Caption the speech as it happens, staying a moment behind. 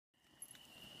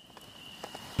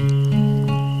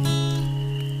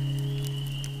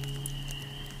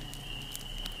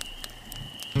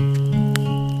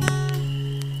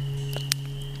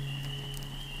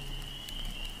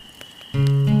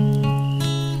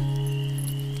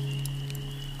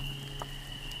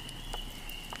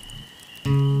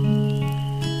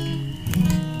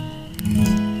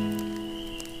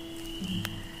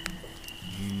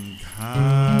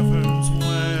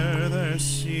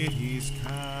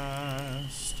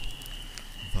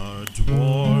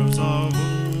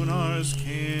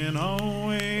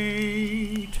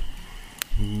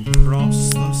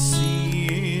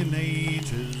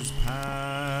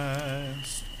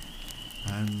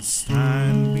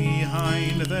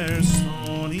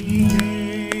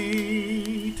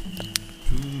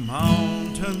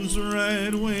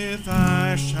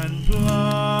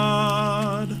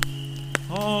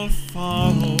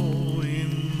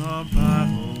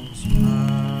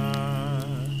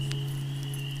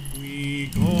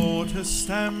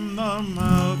Stem the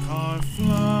Malkar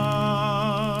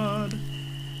flood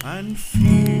and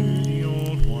fear the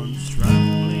old one's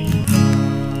trembling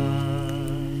wrath.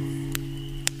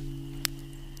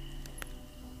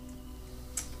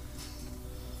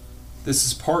 This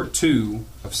is part 2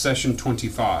 of session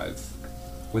 25,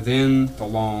 Within the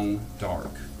Long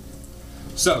Dark.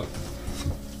 So,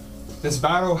 this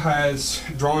battle has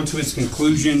drawn to its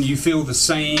conclusion. You feel the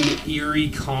same eerie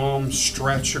calm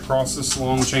stretch across this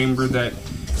long chamber that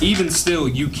even still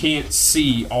you can't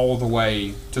see all the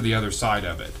way to the other side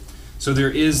of it. So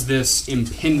there is this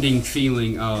impending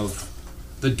feeling of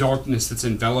the darkness that's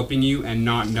enveloping you and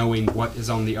not knowing what is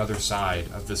on the other side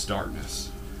of this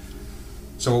darkness.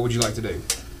 So what would you like to do?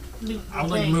 I would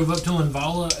like to move up to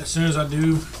Linvala. As soon as I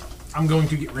do, I'm going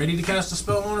to get ready to cast a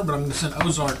spell on her, but I'm going to send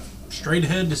Ozark straight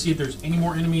ahead to see if there's any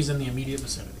more enemies in the immediate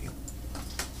vicinity.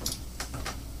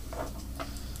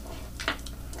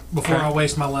 Before I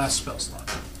waste my last spell slot.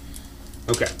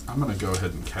 Okay. I'm going to go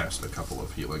ahead and cast a couple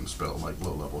of healing spells, like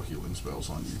low-level healing spells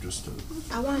on you, just to...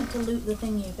 I wanted to loot the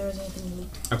thingy if there was anything you need.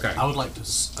 Okay. I would like to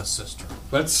assist her.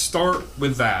 Let's start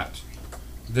with that.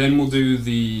 Then we'll do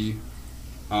the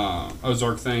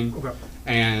Ozark thing. Okay.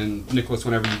 And Nicholas,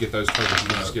 whenever you get those tokens, you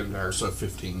can just give them to her. So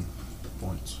 15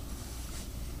 points.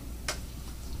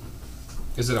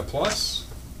 Is it a plus?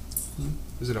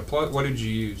 Is it a plus? What did you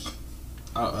use?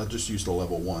 I just used a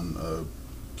level 1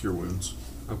 Cure Wounds.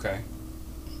 Okay.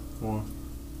 Well,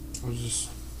 I was just...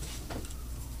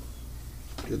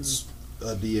 It's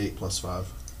a D8 plus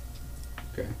 5.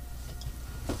 Okay.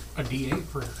 A D8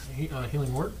 for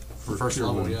healing word? For first Cure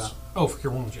level, Wounds. yeah. Oh, for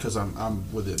Cure Wounds, yeah. Because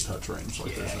I'm within touch range,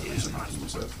 like there's no reason I can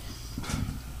use that.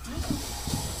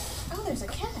 Oh, there's a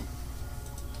cat.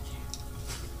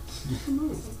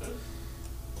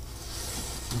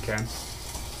 Okay.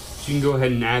 So you can go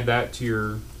ahead and add that to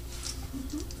your...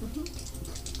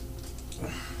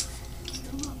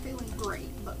 I'm not feeling great,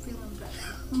 but feeling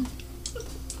better.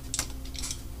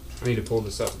 I need to pull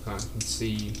this up and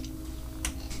see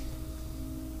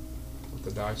what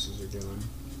the dices are doing.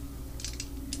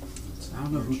 I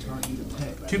don't know who taught you to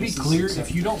pick. To be clear,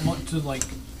 if you don't want to like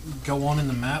go on in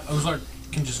the map, Ozark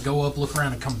can just go up, look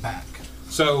around, and come back.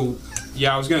 So,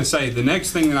 yeah, I was going to say, the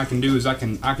next thing that I can do is I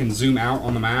can zoom out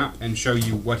on the map and show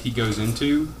you what he goes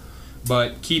into.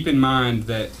 But keep in mind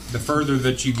that the further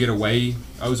that you get away,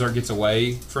 Ozark gets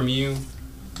away from you,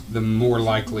 the more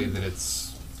likely that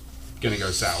it's going to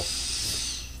go south.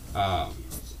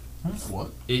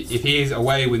 What? If he is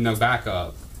away with no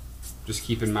backup, just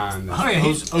keep in mind that... Oh, yeah, he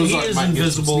is might get some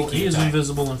invisible. sneaky He is attack.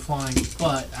 invisible and flying,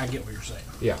 but I get what you're saying.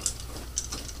 Yeah.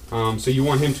 So you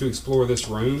want him to explore this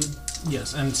room?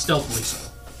 Yes, and stealthily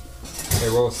so. Okay,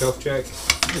 roll a stealth check.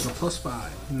 He has a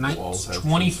 +5. walls have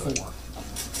 24.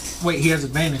 Wait, he has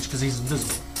advantage because he's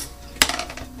invisible.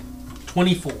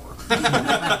 24.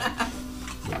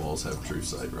 The walls have true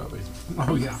sight, Robbie.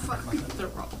 Oh, yeah. They're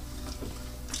wrong.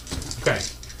 Okay.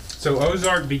 So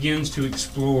Ozark begins to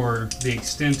explore the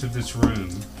extent of this room.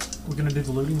 We're going to do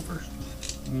the looting first?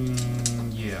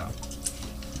 Yeah.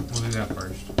 We'll do that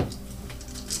first.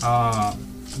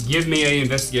 Give me a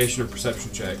investigation or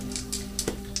perception check.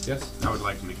 Yes? I would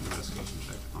like to make an investigation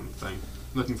check on the thing.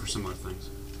 Looking for similar things.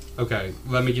 Okay,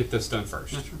 let me get this done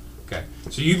first. Yeah, sure. Okay,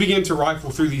 so you begin to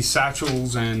rifle through these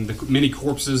satchels and the many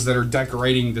corpses that are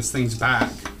decorating this thing's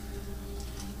back.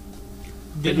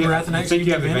 Didn't Wrath and I Axe think give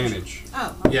you you have advantage?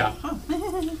 advantage. Oh. Yeah.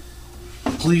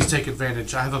 Please take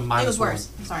advantage. I have a It minus was worse.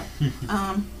 Sorry.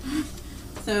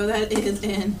 So that is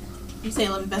in, you say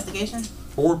 11 investigation?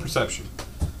 Or perception.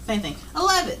 Same thing.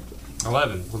 11.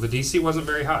 11. Well, the DC wasn't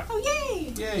very high. Oh,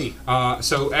 yay. Yay.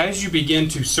 So as you begin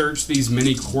to search these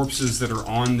many corpses that are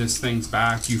on this thing's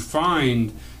back, you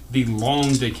find the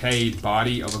long decayed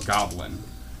body of a goblin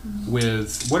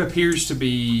with what appears to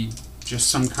be just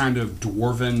some kind of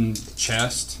dwarven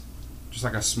chest, just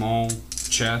like a small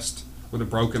chest with a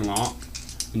broken lock.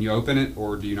 And you open it,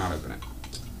 or do you not open it?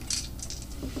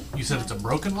 You said it's a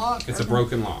broken lock? It's a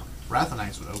broken lock.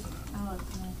 Rathanax would open it. I'll open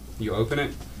it. You open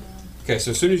it? Okay,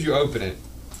 so as soon as you open it,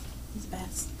 He's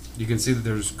best. you can see that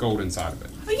there's gold inside of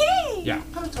it. Oh, yay! Yeah.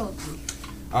 I'm told.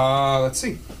 Let's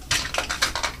see.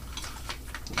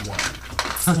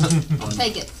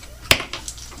 Take it.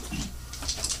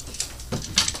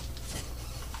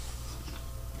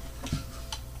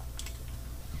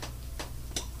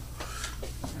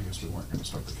 I guess we weren't going to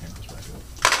start the cameras back up.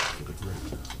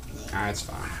 That's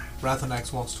fine.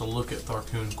 Rathanax wants to look at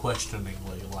Tharkoon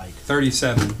questioningly, like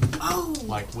 37. Oh.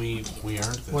 like we earned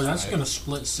this. Well, that's right? gonna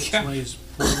split 6 Yeah. ways.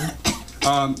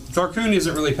 Tharkoon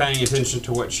isn't really paying attention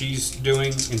to what she's doing.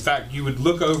 In fact, you would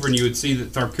look over and you would see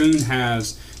that Tharkoon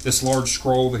has this large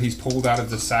scroll that he's pulled out of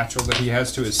the satchel that he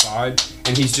has to his side,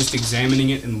 and he's just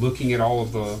examining it and looking at all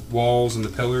of the walls and the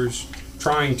pillars,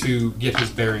 trying to get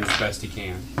his bearings the best he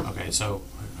can. Okay, so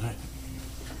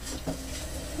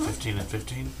 15 and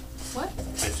 15? What?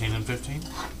 15 and 15?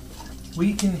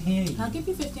 We can hear you. I'll give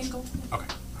you 15 gold. Okay.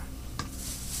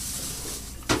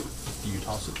 Do you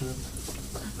toss it to him?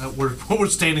 We're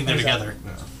standing there together.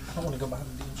 Yeah. I don't want to go behind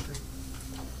the Dean Street.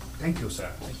 Thank you, sir.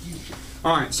 Thank you.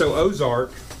 All right, so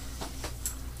Ozark.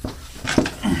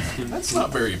 That's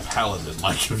not very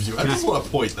paladin-like of you. I just want to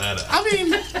point that out. I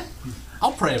mean,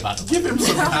 I'll pray about it. Give him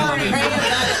some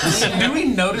paladin. Do we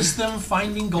notice them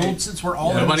finding gold since we're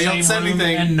all Nobody in the else same said room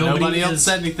anything. and Nobody else is-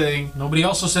 said anything. Nobody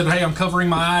also said, "Hey, I'm covering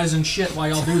my eyes and shit while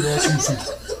y'all do this."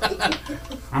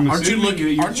 Aren't you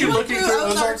looking? Aren't you You looking look through through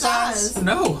Ozark's eyes?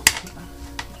 No.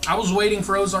 I was waiting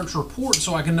for Ozark's report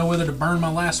so I can know whether to burn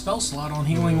my last spell slot on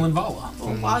healing Linvala.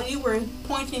 While you were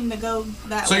pointing to go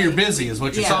that So way. you're busy, is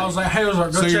what you're Yeah. So I saying. was like, "Hey,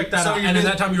 Ozark, go So you're- check that so out." you're And in busy.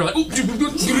 that time, you're like, "Ooh,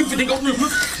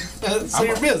 So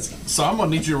you're busy. So I'm going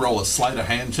to need you to roll a sleight of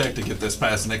hand check to get this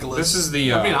past Nicholas. This is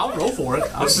the. I mean, I'll roll for it.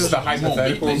 This is the won't beat me.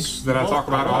 hypotheticals that I talk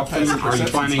about Well, often. okay, Are you perception's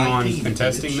planning on 19,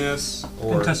 contesting bitch. this,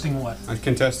 or contesting what?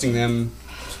 contesting them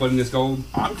splitting this gold?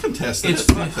 I'm contesting It's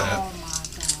it. Fuck fifth. that. Oh my god.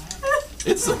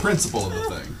 It's the principle of the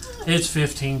thing. It's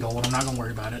 15 gold. I'm not gonna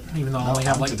worry about it, even though I only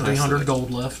have like I'm 300 contested.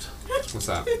 gold left. What's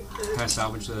that? Can I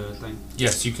salvage the thing?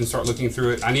 Yes, you can start looking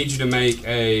through it. I need you to make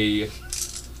a.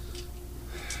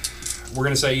 We're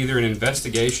gonna say either an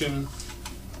investigation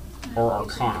or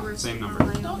Arcana. Same number.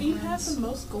 Don't you have the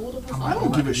most gold of us all? I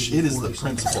don't give a shit is the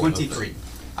principle of the 23. thing.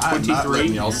 I'm not 23?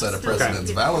 letting y'all set a precedence.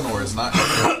 Valinor is not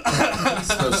he's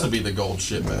supposed to be the gold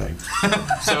shitbag.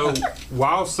 So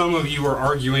while some of you are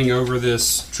arguing over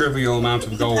this trivial amount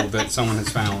of gold that someone has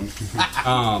found,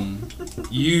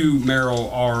 you,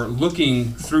 Meryl, are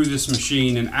looking through this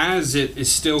machine, and as it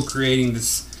is still creating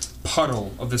this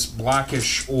puddle of this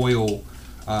blackish oil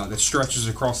that stretches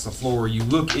across the floor, you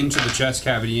look into the chest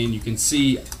cavity and you can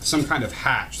see some kind of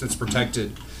hatch that's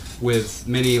protected with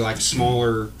many like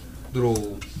smaller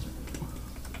little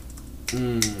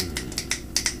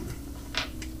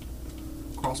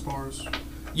Crossbars.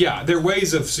 yeah, there are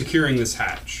ways of securing this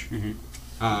hatch.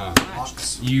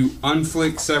 Locks. You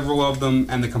unflick several of them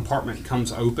and the compartment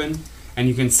comes open, and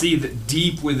you can see that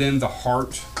deep within the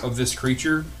heart of this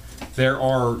creature there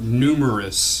are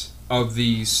numerous of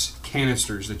these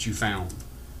canisters that you found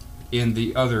in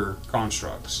the other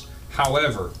constructs.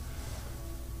 However,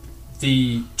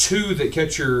 the two that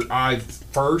catch your eye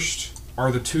first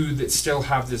are the two that still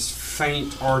have this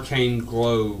faint arcane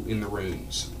glow in the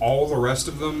runes. All the rest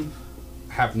of them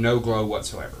have no glow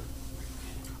whatsoever.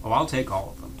 Oh, I'll take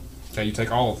all of them. Okay, you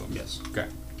take all of them? Yes. Okay.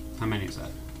 How many is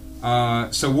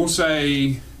that? So we'll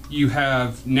say you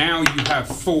have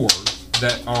 4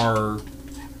 that are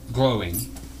glowing,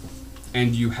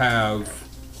 and you have,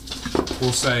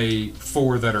 we'll say,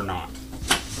 4 that are not.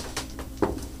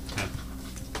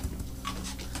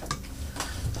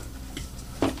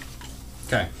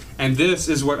 Okay, and this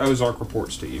is what Ozark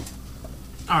reports to you.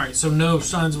 Alright, so no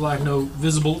signs of life, no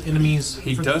visible enemies.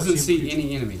 He for the doesn't see foreseeable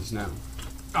any enemies, no. future.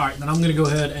 Alright, then I'm gonna go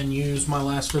ahead and use my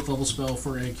last 5th level spell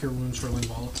for a Cure Wounds for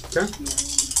Linvala. Okay.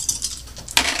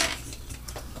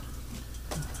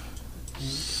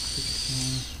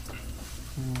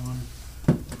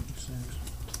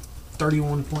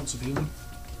 31 points of healing.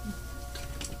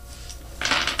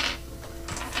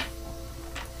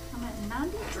 I'm at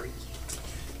 93.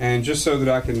 And just so that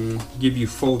I can give you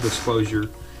full disclosure,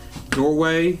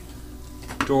 doorway,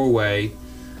 doorway,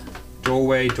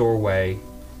 doorway, doorway,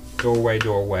 doorway,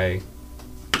 doorway,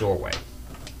 doorway,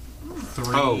 3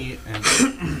 Oh.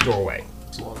 and doorway.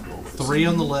 3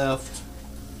 on the left,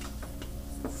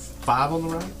 5 on the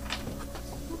right?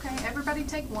 Okay, everybody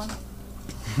take one.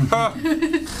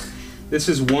 This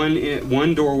is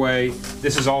one doorway.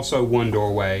 This is also one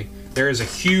doorway. There is a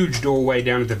huge doorway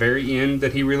down at the very end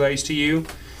that he relays to you.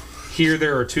 Here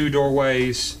there are 2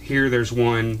 doorways. Here there's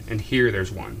one, and here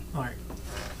there's one. All right.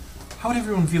 How would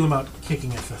everyone feel about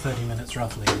kicking it for 30 minutes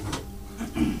roughly?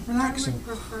 Relaxing. I would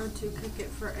prefer to cook it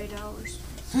for 8 hours.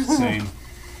 Same.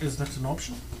 Is that an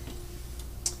option?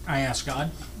 I ask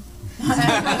God.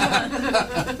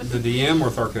 The DM or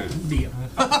Tharkoon? DM.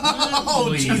 Oh,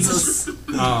 Please. Jesus.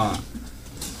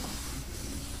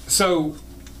 So,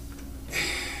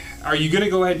 are you going to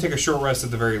go ahead and take a short rest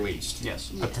at the very least?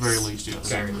 Yes. At the very least,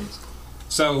 yes. Okay.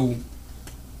 So,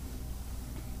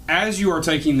 as you are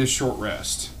taking this short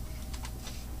rest,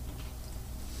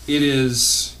 it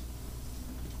is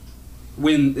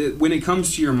when it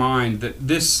comes to your mind that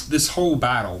this whole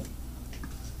battle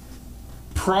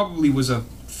probably was a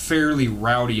fairly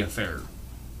rowdy affair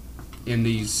in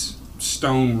these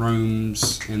stone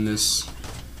rooms in this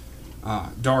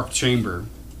dark chamber.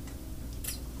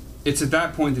 It's at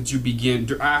that point that you begin,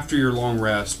 after your long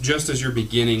rest, just as you're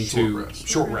beginning short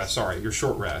rest, your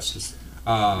short rest.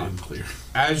 Clear.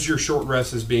 As your short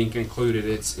rest is being concluded,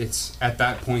 it's at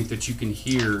that point that you can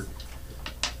hear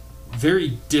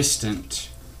very distant,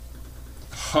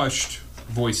 hushed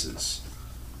voices.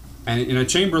 And in a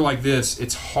chamber like this,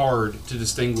 it's hard to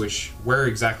distinguish where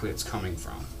exactly it's coming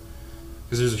from,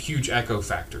 because there's a huge echo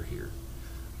factor here.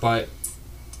 But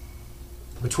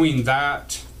between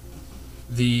that,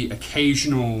 the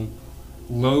occasional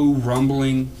low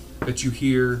rumbling that you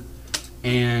hear,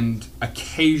 and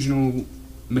occasional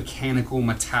mechanical,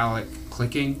 metallic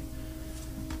clicking,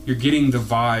 you're getting the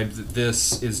vibe that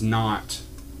this is not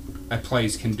a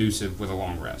place conducive with a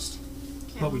long rest.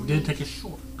 But we did take a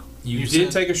short. You said-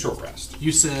 did take a short rest.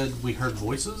 You said we heard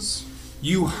voices,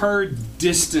 You heard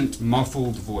distant,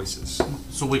 muffled voices.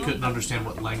 so we couldn't understand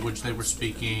what language they were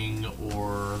speaking,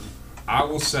 or... I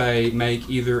will say make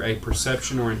either a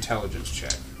perception or intelligence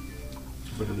check.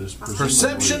 But it is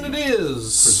Perception it is!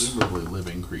 presumably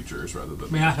living creatures rather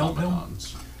than May I help him?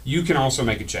 automatons. You can also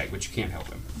make a check, but you can't help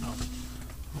him.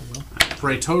 For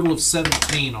a total of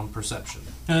 17 on perception.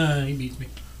 He beats me.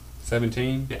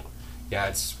 17? Yeah. Yeah,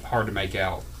 it's hard to make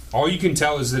out. All you can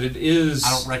tell is that it is... I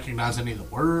don't recognize any of the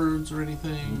words or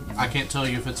anything. I can't tell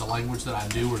you if it's a language that I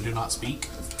do or do not speak.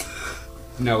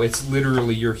 No, it's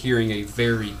literally you're hearing a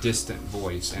very distant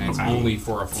voice, and it's Okay. only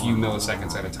for a few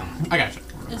milliseconds at a time. I gotcha.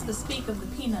 It's the speak of the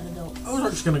peanut adult. We're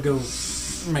just gonna go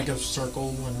make a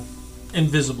circle and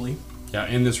invisibly. Yeah,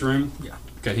 in this room? Yeah.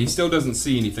 Okay, he still doesn't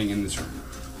see anything in this room.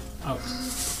 Oh.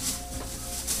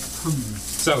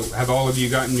 So, have all of you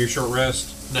gotten your short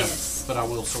rest? No, Yes. but I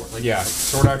will shortly. Yeah,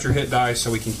 sort out your hit dice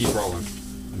so we can keep rolling.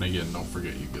 And again, don't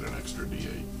forget you get an extra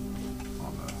D8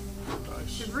 on the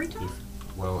dice. Every time?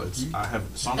 Well, it's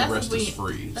Song That's of Rest if is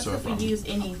free, That's so if if we use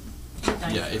any hit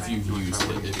dice, yeah, if right? you've used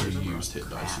hit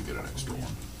dice, you get an extra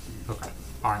one. Okay.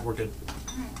 Alright, we're good.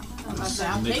 I'm about to say,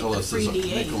 I'll take the free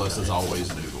D8. Nicholas is always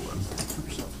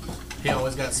noodling. He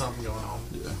always got something going on.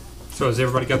 Yeah. So, has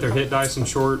everybody got their hit dice and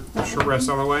short rest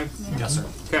all the way? Yes, sir.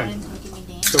 Okay. Mine's gonna give me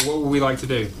damage. So, what would we like to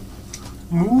do?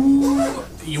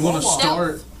 You want to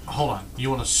start... Hold on. You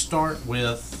want to start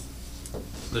with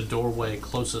the doorway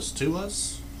closest to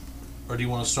us? Or do you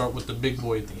want to start with the big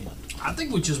boy at the end? I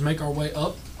think we just make our way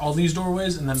up all these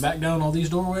doorways and then back down all these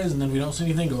doorways, and then we don't see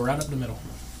anything, go right up the middle.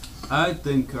 I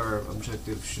think our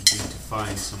objective should be to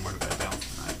find somewhere to bed down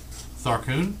tonight.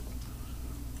 Tharkoon?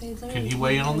 Can he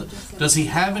weigh in on that? Does he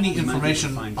have any We might be able to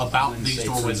information find about one these safe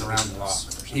doorways room around with us?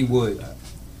 locks or He would.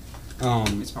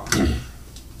 It's possible.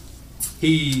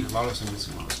 He A lot of us are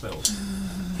missing a lot of spells.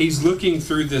 he's looking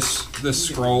through this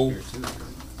scroll,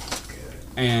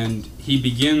 and he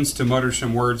begins to mutter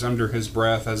some words under his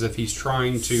breath as if he's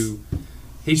trying to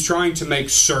make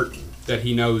certain that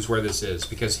he knows where this is,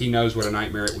 because he knows what a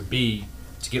nightmare it would be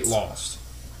to get lost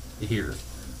here.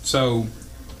 So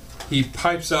he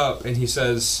pipes up and he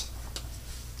says,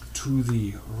 "To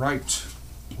the right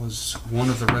was one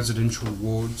of the residential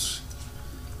wards.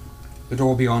 The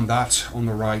door beyond that, on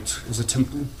the right, is a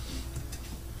temple.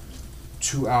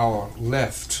 To our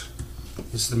left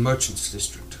is the merchants'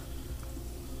 district.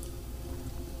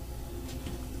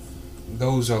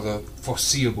 Those are the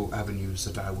foreseeable avenues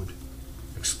that I would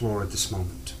explore at this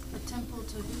moment." The temple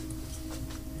to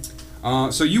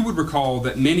who? So you would recall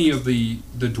that many of the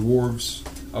dwarves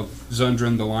of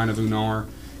Zundran, the line of Unar,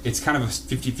 it's kind of a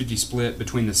 50-50 split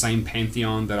between the same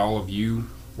pantheon that all of you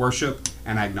worship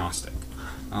and agnostic.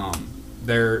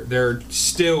 They're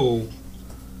still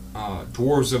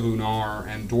dwarves of Unar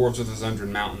and dwarves of the Zundran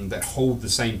Mountain that hold the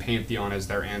same pantheon as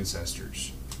their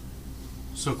ancestors.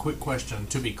 So, quick question.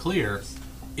 To be clear,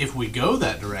 if we go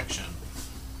that direction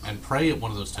and pray at one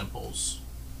of those temples,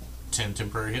 10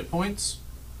 temporary hit points,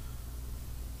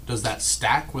 does that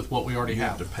stack with what we already You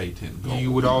have have? to pay 10 gold.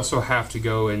 You would also have to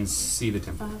go and see the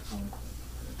temple.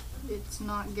 It's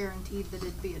not guaranteed that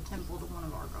it'd be a temple to one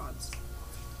of our gods.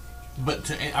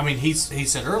 But, I mean, he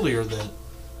said earlier that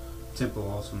Temple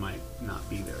also might not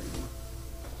be there anymore.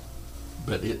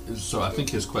 But so I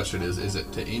think his question is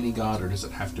it to any god or does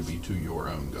it have to be to your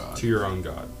own god? To your own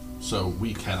god. So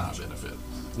we cannot benefit.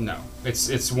 No,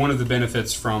 it's one of the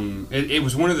benefits from it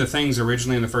was one of the things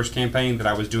originally in the first campaign that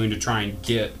I was doing to try and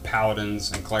get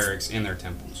paladins and clerics in their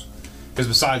temples. Because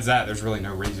besides that, there's really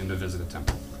no reason to visit a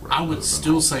temple. I would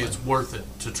still say it's worth it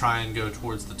to try and go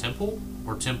towards the temple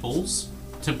or temples,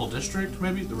 temple district,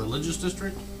 maybe the religious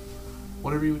district,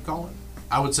 whatever you would call it.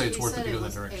 I would say it's He worth it said to go that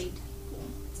was direction. 8.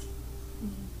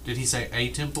 Did he say a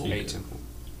temple? A temple.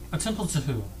 A temple to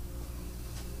who?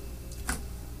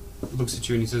 Looks at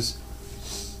you and he says,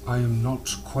 I am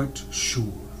not quite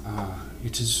sure.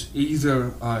 It is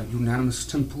either a unanimous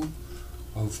temple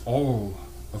of all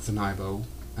of the Naibo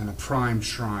and a prime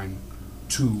shrine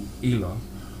to Ela,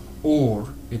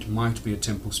 or it might be a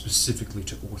temple specifically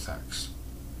to Orthax.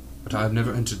 But I have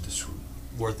never entered this room.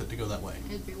 Worth it to go that way.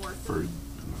 It'd be worth For it.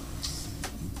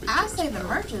 I say the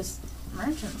merchants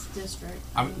district.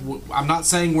 I'm not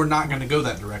saying we're not going to go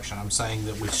that direction. I'm saying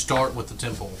that we start with the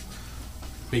temple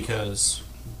because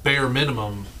bare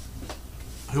minimum,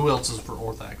 who else is for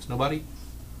Orthax? Nobody?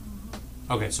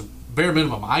 Okay, so bare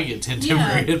minimum, I get 10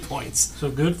 temporary hit points.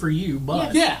 So good for you,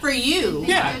 but Yeah. For you. It'd be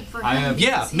Yeah. good for I him have- Yeah,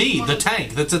 because he's me, one the of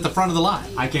tank that's at the front of the line.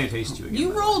 I can't taste you again. You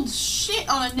by the way. rolled shit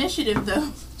on initiative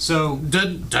though. So,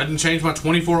 Doesn't change my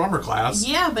 24 armor class.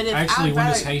 Yeah, but if actually, I'd when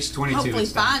it's rather haste 22 hopefully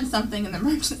this time. find something in the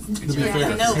merchants district. fair,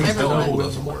 I know haste everyone. double.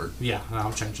 doesn't work. Yeah, no,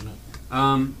 I'm changing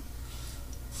it.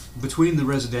 Between the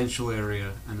residential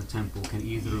area and the temple, can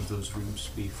either of those rooms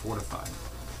be fortified?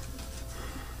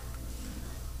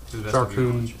 To the best of your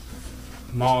Darkoon knowledge.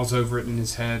 maws over it in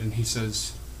his head and he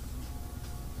says,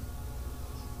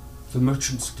 the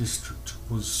merchants' district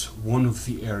was one of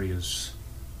the areas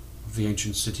of the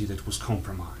ancient city that was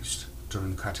compromised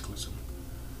during the cataclysm.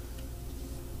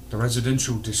 The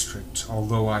residential district,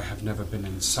 although I have never been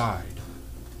inside,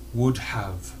 would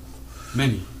have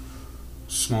many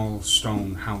small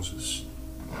stone houses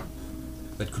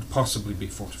that could possibly be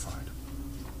fortified.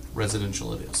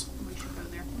 Residential it is. We should go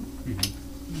there.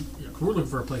 yeah, we're looking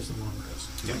for a place to long rest.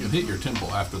 You can hit your temple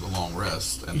after the long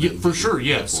rest. And Yeah, then for get sure,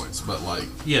 your hit yes. Points, but like,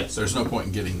 Yes. there's no point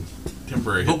in getting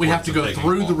temporary. But hit we have points to and go taking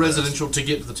through the long rest. residential to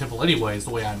get to the temple anyway, is the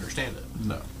way I understand it.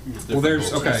 No. Well, there's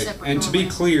Different okay, Separate and to be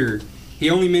doorway. clear, he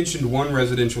only mentioned one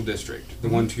residential district, the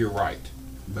one to your right.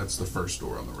 That's the first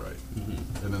door on the right,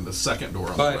 and then the second door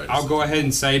on the But right. I'll go ahead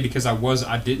and say, because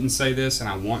I didn't say this and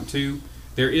I want to,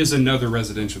 there is another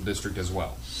residential district as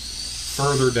well,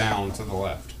 further down to the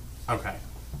left. Okay.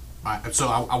 So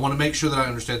I want to make sure that I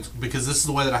understand, because this is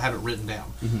the way that I have it written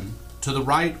down. To the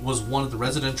right was one of the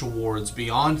residential wards.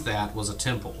 Beyond that was a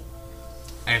temple.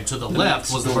 And to the left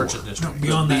next was the door. merchant district.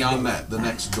 Beyond that, Beyond that, the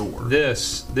next door.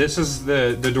 This is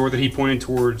the door that he pointed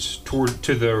toward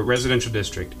to the residential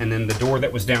district, and then the door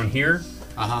that was down here,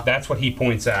 Uh-huh. that's what he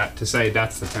points at to say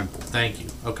that's the temple. Thank you.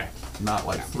 Okay. Not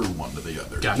like through one to the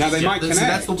other. Gotcha. Now, they might that's,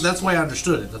 connect. That's the way I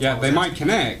understood it. That's Yeah, why I they was might asking.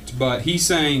 connect, but he's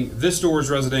saying this door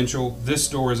is residential, this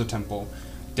door is a temple.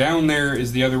 Down there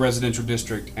is the other residential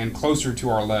district, and closer to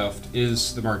our left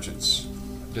is the merchants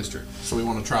district. So we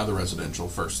want to try the residential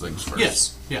first things first.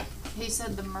 Yes. Yeah. He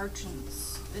said the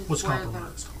merchants is was where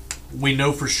compromised. We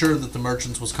know for sure that the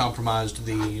merchants was compromised.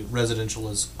 The residential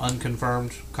is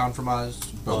unconfirmed,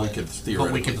 compromised. But we could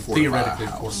theoretically fortify a theoretically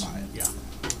house. fortify it. Yeah.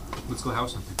 Let's go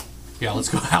house hunting. Yeah. Let's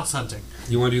go house hunting.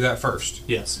 You want to do that first?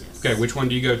 Yes. Okay, which one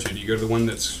do you go to? Do you go to the one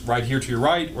that's right here to your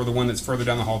right, or the one that's further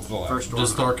down the hall to the left? First door.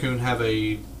 Does Tharkoon have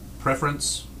a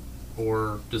preference,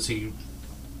 or does he?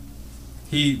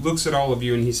 He looks at all of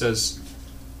you and he says,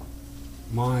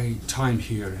 my time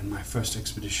here in my first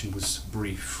expedition was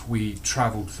brief. We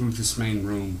traveled through this main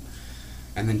room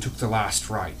and then took the last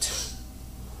right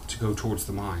to go towards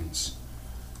the mines.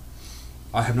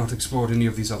 I have not explored any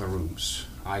of these other rooms.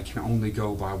 I can only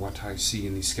go by what I see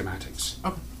in these schematics.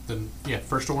 Okay. Then yeah,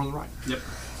 first door on the right. Yep.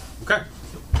 Okay.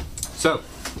 So,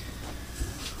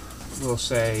 we'll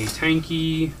say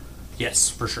tanky, Yes,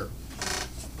 for sure.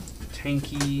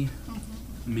 tanky.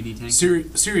 Mini tank.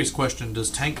 Serious question: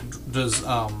 Does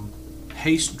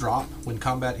haste drop when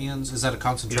combat ends? Is that a It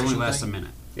concentration only lasts a thing? minute.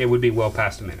 It would be well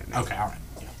past a minute now. Okay, all right.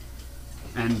 Yeah.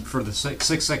 And for the 6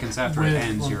 seconds after With, it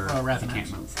ends, you Wrath and can't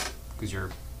Axe. move. Because you're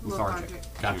lethargic.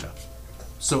 lethargic. Gotcha.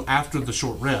 So after the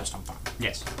short rest, I'm fine.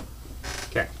 Yes.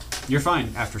 Okay. You're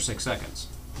fine after 6 seconds.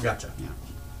 Gotcha.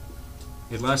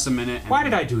 It lasts a minute. And Why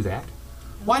did I do that?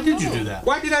 Why did you do that?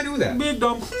 Why did I do that? Big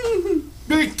dumb.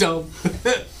 Big dumb.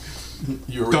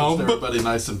 You arranged everybody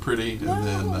nice and pretty, and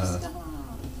then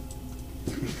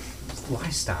Why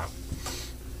stop?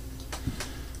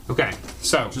 Okay,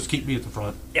 so Just keep me at the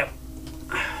front.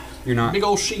 you're not. Big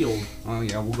old shield. Oh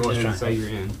yeah, we'll go ahead and say you're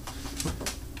in.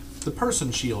 The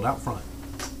person shield out front.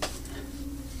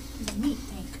 Meat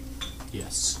tank.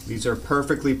 Yes. These are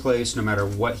perfectly placed no matter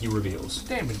what he reveals.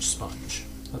 Damage sponge.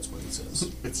 That's what it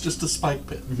says. it's just a spike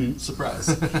pit. Surprise.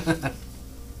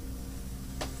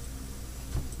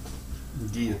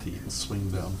 Guillotine swing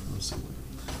down from the ceiling.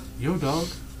 Yo, dog.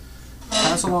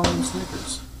 Pass along them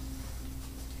Snickers.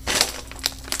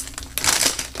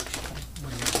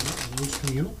 Those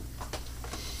communal.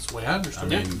 That's the way I I understand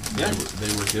mean, it.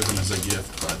 they were given as a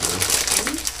gift by the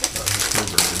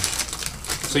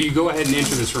co-version. So you go ahead and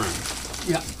enter this room.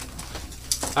 Yeah.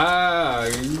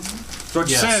 That's what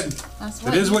you Yes. said. That's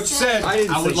It is what you said. I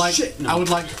didn't I would say like shit. No. I would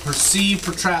like to perceive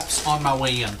for traps on my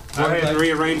way in. Go ahead and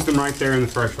rearrange them right there in the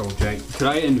threshold, Jake. Could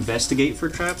I investigate for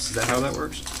traps? Is that how that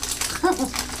works?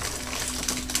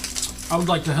 I would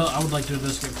like to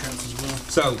investigate traps as well.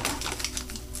 So,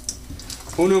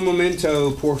 uno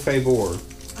momento, por favor.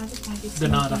 I just want to De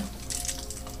nada.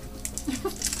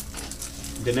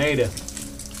 Grenada.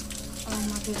 Oh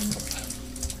my goodness.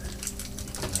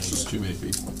 It's just too many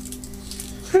people.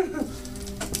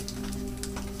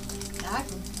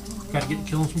 Gotta get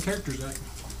killing some characters, Zach.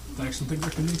 I actually think there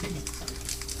could be people.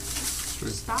 It's true.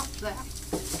 Stop that.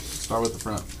 Start with the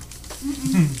front.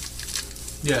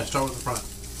 Yeah, start with the front.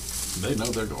 They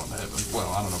know they're going to heaven. Well,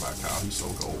 I don't know about Kyle. He's so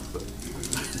gold, but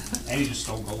And he just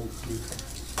stole gold.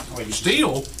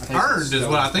 Steal? Earned is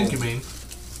what I think you mean.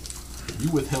 you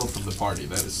withheld from the party.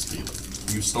 That is stealing.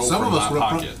 You stole Some from of us my were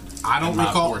pocket. I don't and my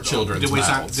recall. poor children's Did we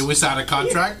mouths. sign a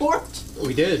contract?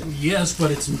 We did. Yes, but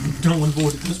it's null and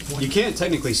void at this point. You can't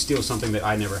technically steal something that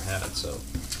I never had, so.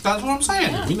 That's what I'm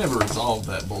saying. We never resolved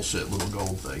that bullshit little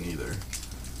gold thing either.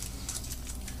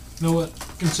 You know what?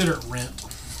 Consider it rent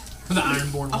for the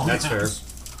Ironborn. That's fair.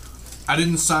 I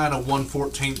didn't sign a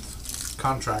 1/14th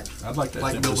contract. I'd like to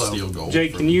Like attempt to Bilbo. steal gold.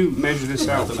 Jake, from- can you measure this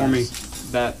out for me?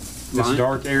 That This line?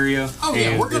 dark area Oh yeah,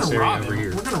 and we're this gonna area rob over him.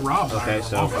 here. We're gonna rob Okay, Ironborn.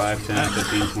 so 5, 10,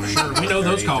 15, 20, Sure, we know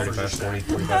those 30, coffers are 35,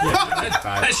 40, stacked.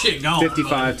 45, That shit gone.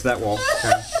 55 to that wall.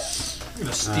 Okay. I'm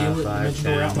gonna steal it and 5,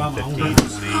 then go out 10, by my own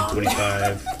 15, house. 20,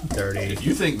 25, 30. If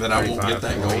you think that I won't get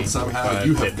that gold somehow,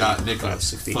 you have got Nicholas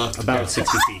 60, fucked about up.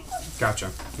 60 feet. Gotcha.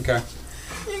 Okay.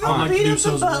 I'd like to do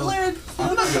so as well.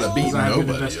 I'm not gonna beat Because I have good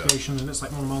nobody up. investigation and it's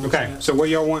like one of my only Okay. stats. So what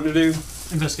y'all wanting to do?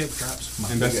 Investigate for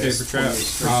traps. Investigate for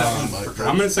traps.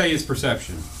 I'm gonna say it's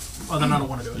perception. Oh, then I don't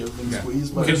want to do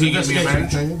it. Because you give me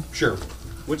advantage. Sure.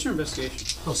 What's your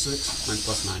investigation? Plus 6. Mine's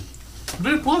plus 9.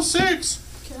 Dude, plus 6.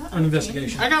 An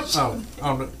investigation. I got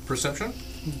perception.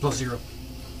 Plus 0.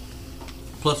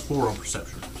 Plus 4 on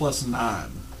perception. Plus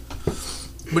 9.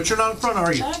 But you're not in front,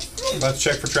 are you? Let's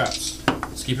check for traps.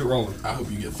 Let's keep it rolling. I hope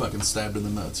you get fucking stabbed in the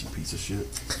nuts, you piece of shit.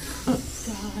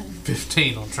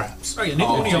 15 on traps. Oh yeah,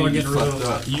 neither one of y'all are getting rid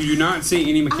of it. You do not see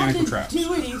any mechanical traps.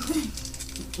 do anything.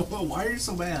 Why are you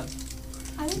so bad?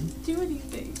 I didn't do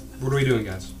anything. What are we doing,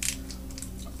 guys?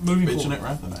 Moving Bitching forward.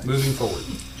 at Rathanite. Moving forward.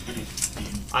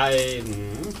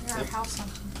 You're a house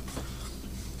hunter.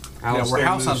 Alistair we're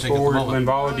house moves hunting at the forward. moment.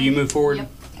 Linvala, do you move forward? Yep.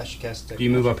 I should cast Do you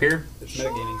move up here? It's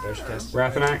metagaming, but I should cast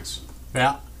Rathanax?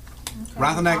 Yeah.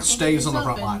 Rathanax stays on the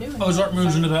front line. Ozark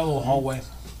moves into that little hallway.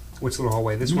 Which little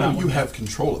hallway? This You know, one? you have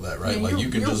control of that, right? Yeah, Like, you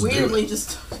can you're just weirdly do it.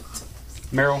 just.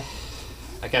 Meryl?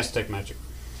 I cast Detect Magic.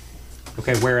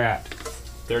 Okay, where at?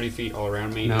 30 feet all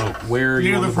around me. No, where are you?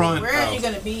 Near on the front. Where are you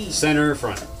gonna be? Center,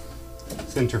 front.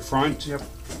 Center front? Yep.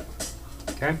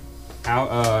 Okay.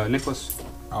 Nicholas?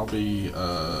 I'll be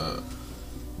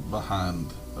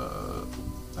behind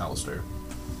Alistair.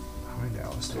 Behind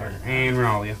Alistair. And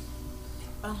Renalia.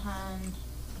 Behind.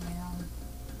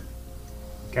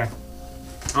 Okay.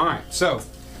 Alright, so,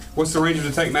 what's the range of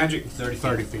Detect Magic?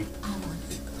 30 feet.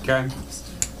 Okay.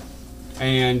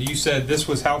 And you said this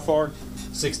was how far?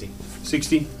 60.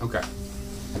 60? Okay.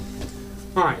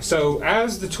 Alright, so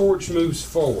as the torch moves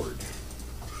forward,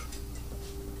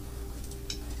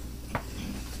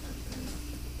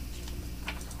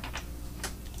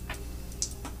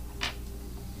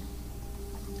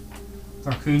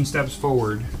 Raccoon steps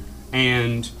forward,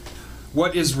 and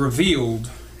what is revealed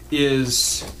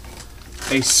is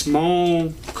a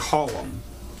small column,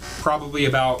 probably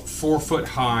about 4 foot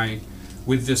high,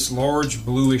 with this large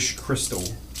bluish crystal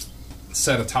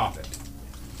set atop it.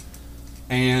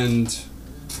 And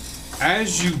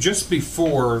as you, just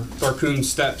before Tharkoon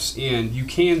steps in, you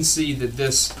can see that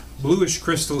this bluish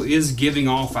crystal is giving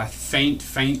off a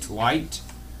faint light,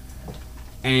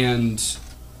 and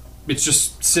it's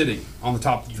just sitting on the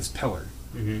top of this pillar.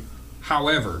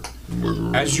 However,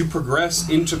 as you progress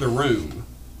into the room,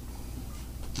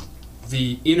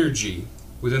 the energy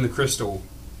within the crystal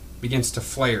begins to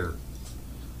flare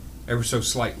ever so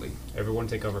slightly. Everyone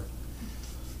take over.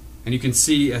 And you can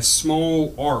see as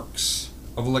small arcs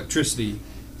of electricity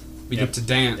begin to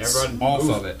dance Everyone off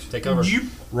move. of it. Take over.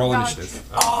 Roll initiative.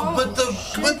 Oh,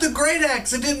 but the great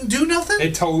axe, it didn't do nothing?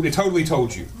 It totally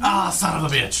told you. Ah, son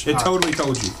of a bitch. It totally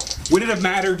told you. Would it have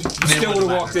mattered? You still would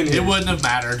have walked in here. It wouldn't have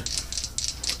mattered.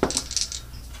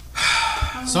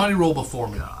 Somebody roll before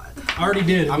me. I already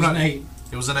did. It was an 8.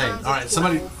 It was an 8. Alright,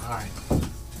 somebody. Alright.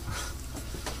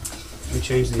 We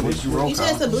changed the initiative. You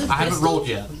said it's a blue crystal? I haven't rolled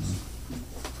yet.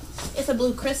 It's a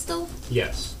blue crystal?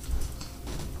 Yes.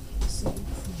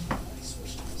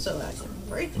 So I can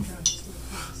break it.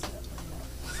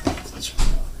 That's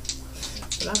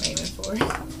what I'm aiming for.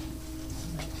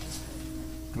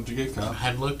 What'd you get, I Kyle?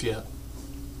 hadn't looked yet.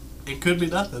 It could be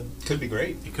nothing. Could be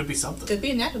great. It could be something. Could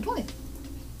be a natural 20.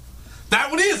 That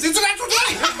one is! It's an actual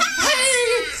 20!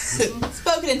 Hey!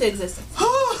 Spoken into existence.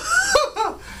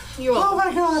 Oh You're welcome.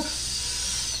 my god.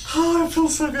 Oh, it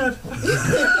feels so good.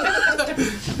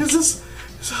 Is this.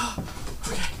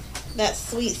 Okay. That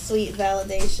sweet, sweet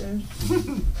validation.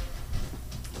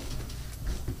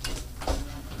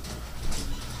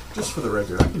 Just for the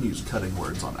record, I can use cutting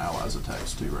words on allies'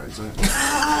 attacks too, right, Zach?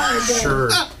 Sure.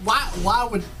 Why?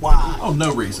 Oh,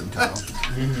 no reason, Kyle.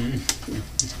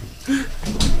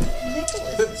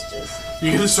 Nicholas is just...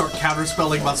 You're gonna start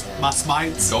counterspelling my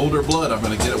smites? Gold or blood, I'm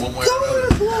gonna get it one way or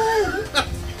another.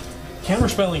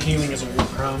 Counterspelling healing is a war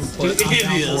crime. But I'm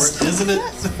down for it. Isn't it?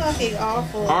 That's fucking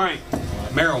awful. Alright.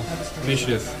 Meryl,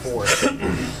 initiative. 4.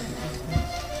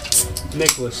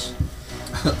 Nicholas.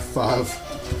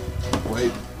 5.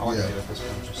 Wait. I want to Yeah. do it this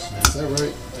one. Just Is that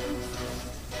right?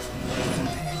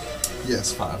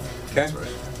 Yes. 5. Okay. That's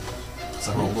right.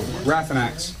 So I rolled a 1.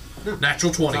 Rathanax.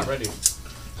 Natural 20. not ready.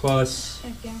 Plus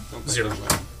Heck yeah. 0.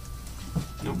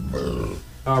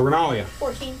 Renalia.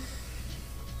 14.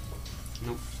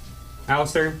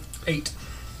 Alistair. 8.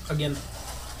 Again.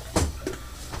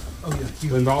 Oh, yeah.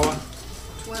 You. Linvala.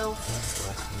 12.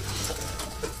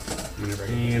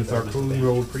 And Tharkoon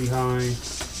rolled pretty high.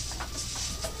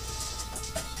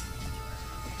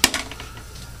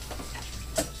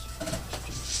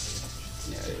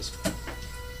 Yeah, it is.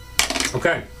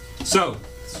 Okay, so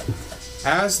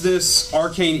as this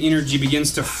arcane energy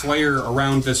begins to flare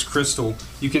around this crystal,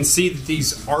 you can see that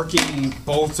these arcing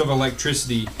bolts of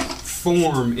electricity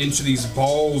form into these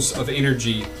balls of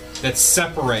energy that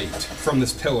separate from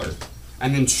this pillar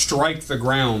and then strike the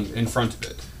ground in front of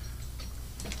it.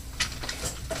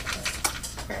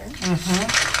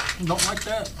 Don't like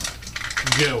that.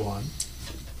 Go on.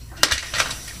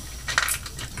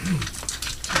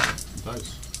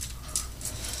 Nice.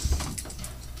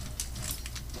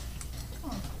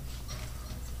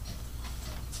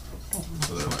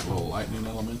 So they're like little lightning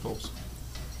elementals.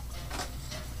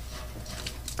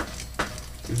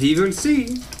 Viva and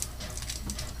see.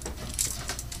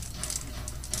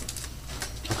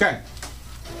 Okay.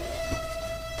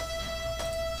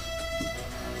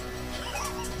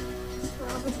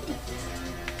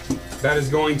 That is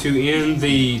going to end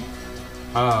the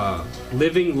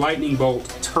living lightning bolt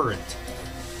turret.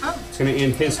 Oh. It's going to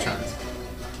end his turn.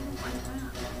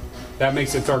 That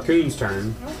makes it Tharkoon's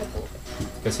turn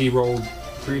because he rolled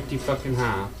pretty fucking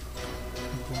high.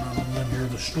 Going on in here,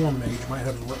 the storm mage might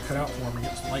have his work cut out for him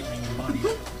against lightning and bodies.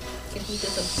 Can he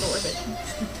just absorb it?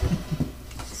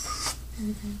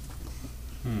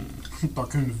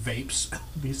 Tharkoon vapes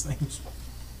these things.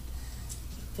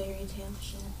 Fairy tale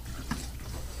show.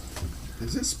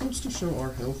 Is it supposed to show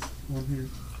our health on here?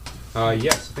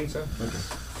 Yes, I think so. Okay.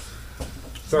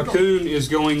 Tharkoon is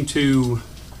going to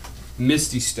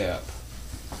Misty Step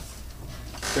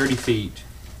 30 feet.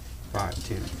 5,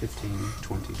 10, 15,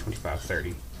 20, 25,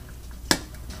 30.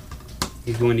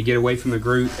 He's going to get away from the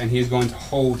group and he's going to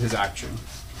hold his action.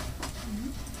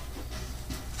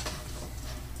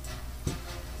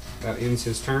 That ends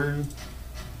his turn.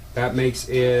 That makes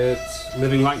it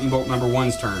Living Lightning Bolt number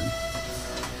 1's turn.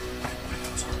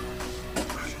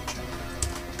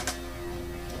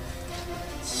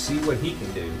 See what he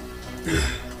can do.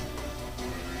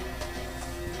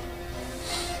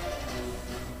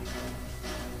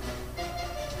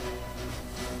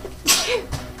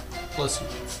 Bless you.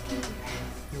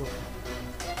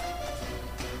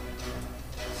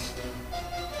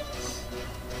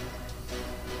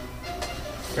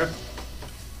 Okay.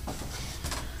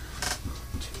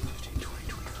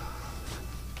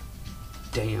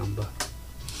 Damn.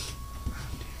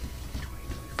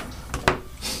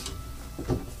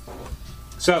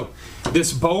 So,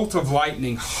 this bolt of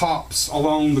lightning hops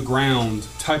along the ground,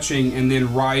 touching and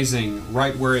then rising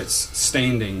right where it's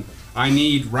standing. I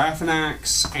need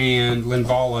Rathanax and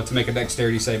Linvala to make a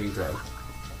dexterity saving throw.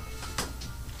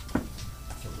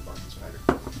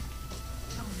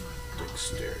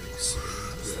 Dexterity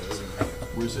saving.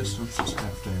 Resistance is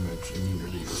half damage,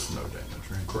 immunity is no damage,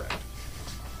 right? Correct.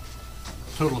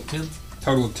 Total of 10.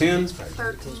 Total of 10.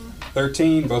 13.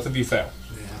 13, both of you fail.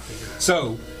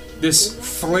 So,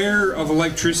 this flare of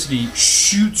electricity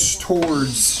shoots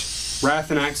towards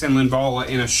Rathanax and Linvala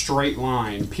in a straight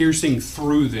line, piercing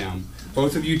through them.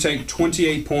 Both of you take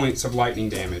 28 points of lightning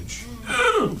damage.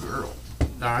 Oh, girl.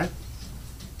 Alright.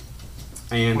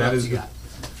 And What that else is you got?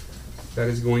 that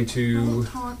is going to...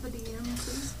 Taunt the DM,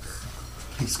 please.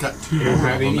 He's got two don't more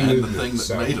have of them any and the movement, thing that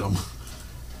so- made him.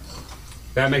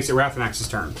 That makes it Rathanax's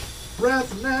turn.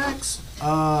 Rathanax.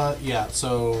 Yeah,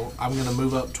 so I'm going to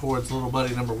move up towards little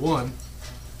buddy number 1.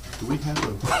 Do we have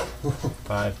a...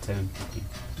 5, 10, 15.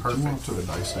 Do you want to put a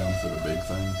dice down for the big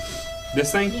thing?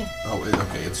 This thing? Yeah. Oh,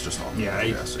 okay, it's just on. Yeah,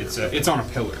 it's on a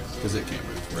pillar. Because it can't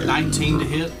move. Right? 19 to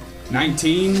hit.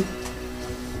 19.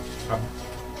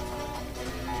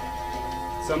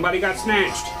 Somebody got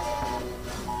snatched.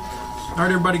 All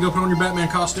right, everybody, go put on your Batman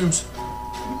costumes.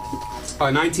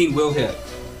 19 will hit.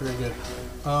 Very good.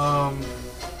 12.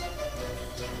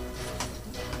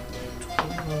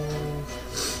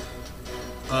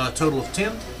 Total of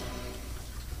 10.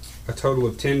 A total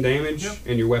of 10 damage, Yep.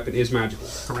 and your weapon is magical.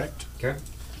 Correct. Okay.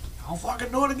 I'll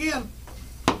fucking do it again.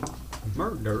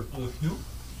 Murder.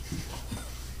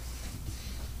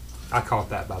 I caught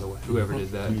that, by the way. Whoever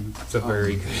did that. It's a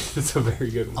very good. It's a very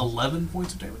good one. 11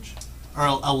 points of damage. Or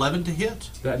 11 to hit.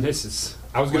 That misses.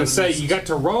 I was gonna 11 say misses. you got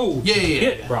to roll. Yeah.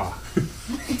 Hit, brah.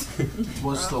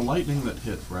 Was the lightning that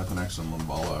hit Rathanax and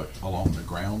Linvala along the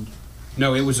ground?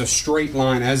 No, it was a straight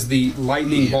line. As the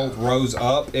lightning Yeah. bolt rose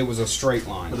up, it was a straight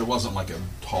line. But it wasn't like a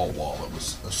tall wall, it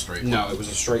was a straight No, line. it was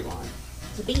a straight line.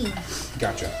 It's a beam.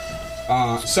 Gotcha.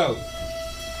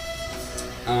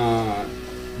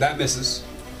 That misses.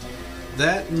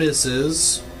 That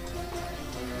misses.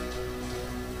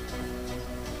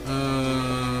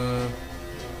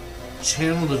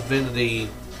 Channel Divinity,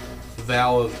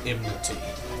 Vow of Enmity.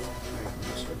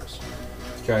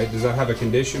 Okay, does that have a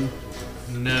condition?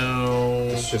 No.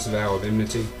 It's just a vow of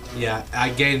enmity. Yeah, I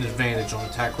gain advantage on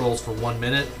attack rolls for 1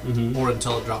 minute Mhm. or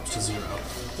until it drops to 0.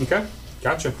 Okay,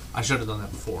 gotcha. I should have done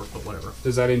that before, but whatever.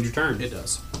 Does that end your turn? It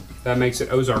does. That makes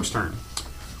it Ozark's turn.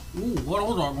 Ooh, what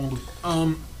Ozark gonna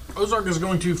do? Ozark is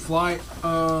going to fly. I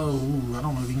don't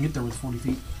know if he can get there with 40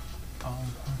 feet.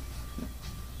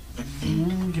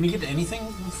 Can he get to anything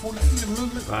with 40 feet of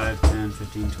movement? 5, 10,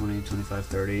 15, 20, 25,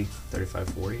 30, 35,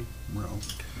 40. Well,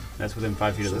 That's within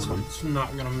 5 feet of this one. It's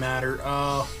not gonna matter.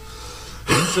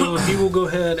 So he will go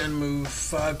ahead and move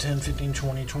 5, 10, 15,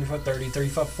 20, 25, 30,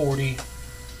 35, 40.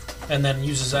 And then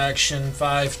use his action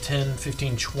 5, 10,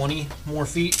 15, 20 more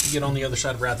feet to get on the other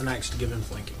side of Rathanax to give him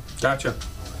flanking. Gotcha.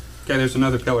 Okay, there's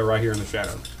another pillar right here in the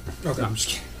shadow. Okay. No, I'm just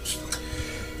kidding.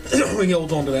 He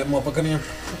holds on to that motherfucker now.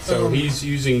 So he's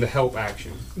using the help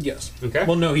action. Yes. Okay.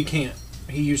 Well, no, he can't.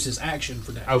 He used his action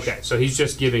for dash. Okay, so he's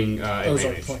just giving Ozark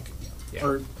advantage. flanking. Yeah.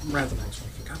 Or Rathanax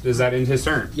flanking. God. Does that end his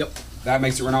turn? Yep. That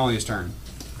makes it Renalia's turn.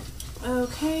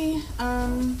 Okay.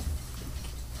 I'm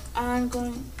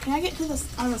going. Can I get to the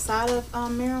on the side of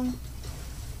Meryl?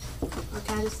 Or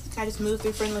can I just move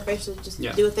through friendly face to just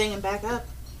Yeah. do a thing and back up?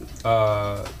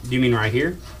 Do you mean right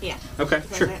here? Yeah. Okay,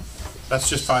 Right sure. there. That's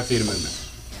just 5 feet of movement.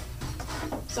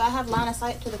 So I have line of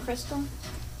sight to the crystal.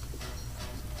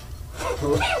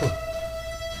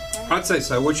 I'd say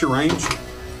so. What's your range?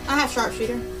 I have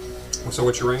sharpshooter. So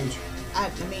what's your range? I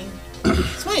mean,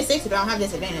 it's 2060, but I don't have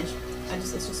disadvantage.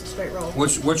 It's just a straight roll.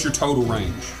 What's your total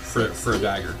range for a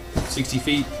dagger? 60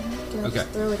 feet? Can I okay. just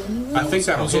throw it anyway? I think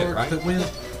that'll hit, Ozark right? that win,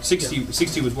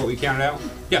 60 was what we counted out?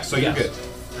 Yeah, so you're Yes.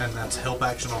 good. and that's help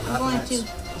action on I'm going to Rathanax.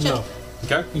 check. No.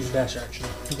 Okay? Use dash action.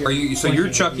 Are you so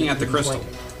you're Flanking, chucking at the you're crystal?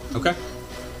 flanking. Okay.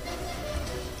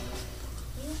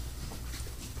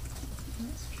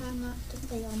 Let's try not to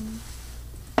fail.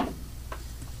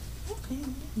 Okay.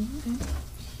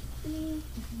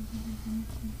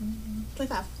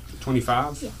 25.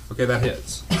 25? Yeah. Okay, that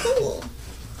hits. Cool.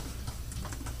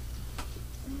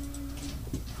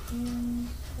 And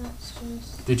that's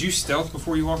just. Did you stealth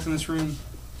before you walked in this room?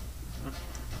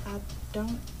 I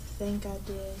don't think I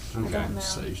did. Okay. I don't know.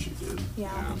 say she did.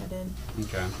 Yeah, I don't think I did.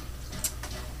 Okay.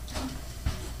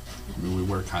 I mean, we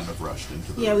were kind of rushed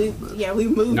into the Yeah, room, we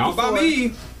moved. Not by before.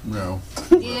 me. No.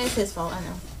 Yeah, it's his fault. I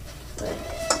know. But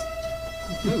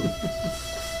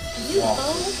You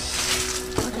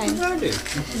both? Okay. What did I do?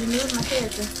 You moved my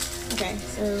character. Okay,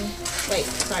 so wait,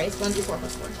 sorry, it's 1d4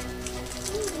 plus 4.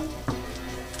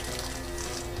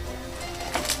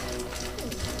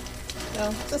 So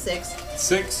it's a 6.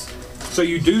 6. So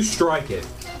you do strike it.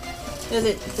 Does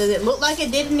it look like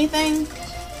it did anything?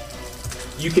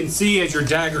 You can see as your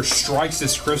dagger strikes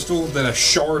this crystal that a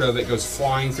shard of it goes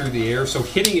flying through the air. So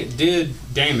hitting it did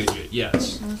damage it,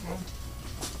 yes.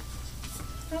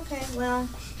 Okay, well,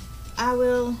 I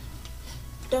will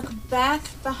duck back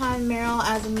behind Meryl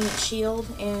as a mute shield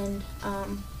and, I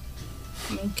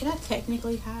mean, can I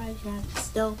technically hide? Can I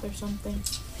stealth or something?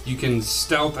 You can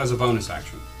stealth as a bonus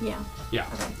action. Yeah. Yeah.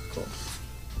 Okay, cool.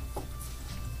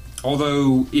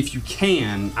 Although, if you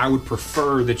can, I would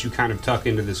prefer that you kind of tuck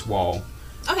into this wall.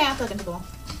 Okay, I'll tuck into the wall.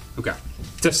 Okay.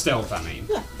 To stealth, I mean.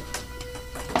 Yeah.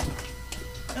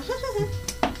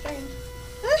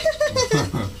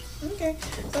 Okay,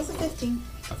 so that's a 15.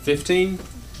 A 15?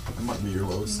 That might be your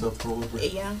lowest stealth roll ever.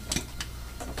 Yeah.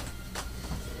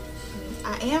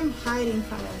 I am hiding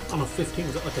from it. On a 15,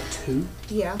 is that like a 2?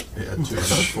 Yeah. Yeah, 2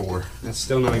 out of 4. That's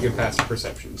still not a good passive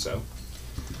perception, so.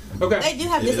 Okay. They do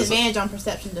have It is disadvantage on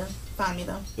perception to find me,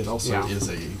 though. It also Yeah. is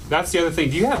a. That's the other thing.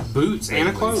 Do you have boots and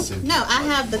a cloak? No, I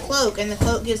have the cloak, and the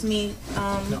cloak gives me No,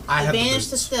 I have the advantage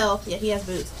to boots. stealth. Yeah, he has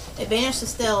boots. Advantage to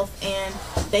stealth, and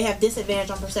they have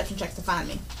disadvantage on perception checks to find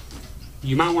me.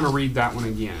 You might want to read that one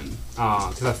again,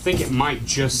 because I think it might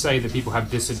just say that people have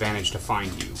disadvantage to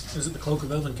find you. Is it the Cloak of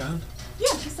Elvenkind?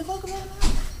 Yeah, it's the cloak of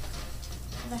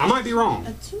I might be wrong.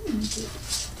 attunement.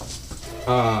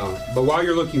 But while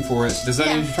you're looking for it, does that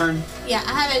Yeah. end your turn? Yeah,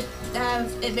 I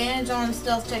have advantage on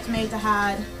stealth checks made to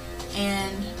hide,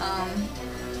 and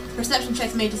perception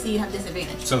checks made to see you have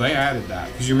disadvantage. So they added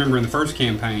that, because you remember in the first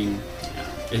campaign,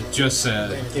 it just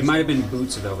said. It might have been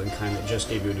Boots of Elvenkind that just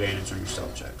gave you advantage on your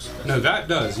stealth checks. No, that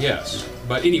does, yes.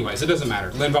 But anyways, it doesn't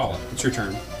matter. Linvala, it's your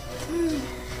turn.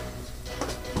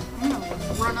 I'm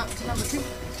gonna run up to number 2.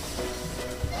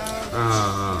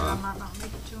 I might not make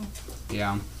it to him.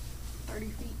 Yeah. 30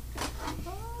 feet.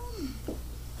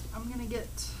 I'm gonna get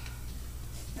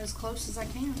as close as I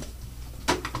can.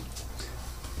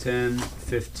 10,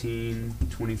 15,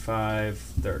 25,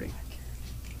 30.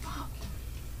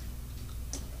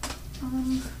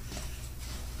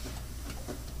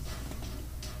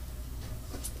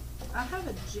 I have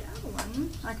a javelin.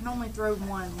 I can only throw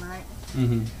one, right?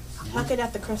 Mm-hmm. Huck it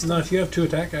at the crystal. No, if you have 2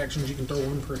 attack actions, you can throw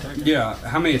 1 per attack action. Yeah,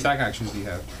 how many attack actions do you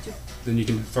have? 2. Then you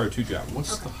can throw 2 javelins.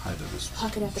 What's the height of this?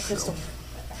 Huck it at the crystal.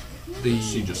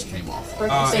 She just came off.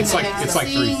 It's like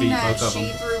 3 Seeing feet, that both of she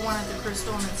them. threw one at the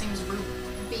crystal and it seems to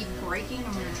be breaking,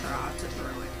 I'm gonna try to throw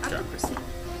it at the Okay. crystal.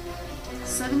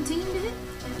 17 to hit?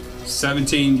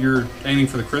 17, you're aiming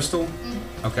for the crystal?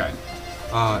 Okay.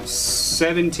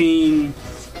 17.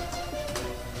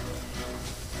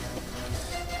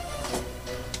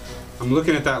 I'm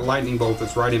looking at that lightning bolt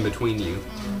that's right in between you.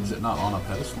 Is it not on a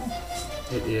pedestal?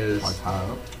 It is. Like high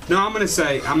up? No, I'm gonna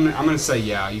say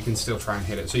yeah. You can still try and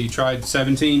hit it. So you tried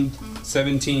 17.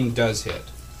 17 does hit.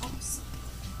 Awesome.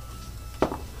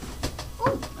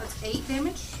 Oh, that's 8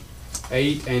 damage?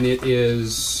 8, and it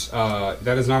is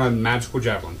that is not a magical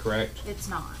javelin, correct? It's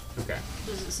not. Okay.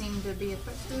 Does it seem to be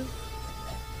effective?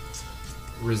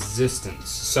 Resistance.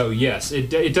 So yes, it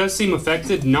does seem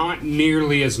affected. Not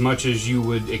nearly as much as you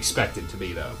would expect it to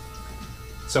be, though.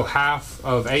 So half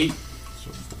of 8. So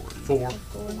 4. 4.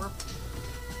 4.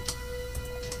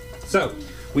 So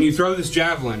when you throw this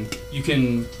javelin, you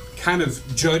can kind of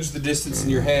judge the distance in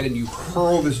your head, and you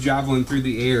hurl this javelin through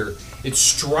the air. It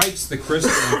strikes the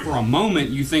crystal, and for a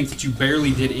moment you think that you barely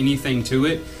did anything to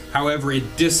it. However,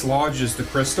 it dislodges the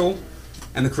crystal,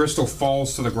 and the crystal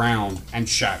falls to the ground and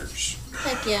shatters.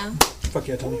 Heck yeah. Fuck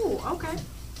yeah, Tony. Ooh, okay.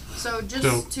 So just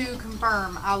So- to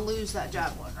confirm, I'll lose that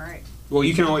javelin, right? Well,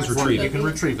 you can always retrieve You it. can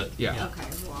retrieve it. Yeah. Okay,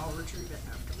 well I'll retrieve it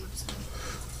afterwards.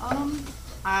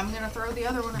 I'm gonna throw the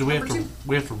other one at Do we number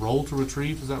have to 2. roll to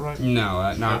retrieve? Is that right?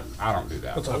 No, not. I don't do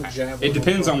that. That's a whole javelin. It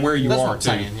depends on where you That's what are I'm too.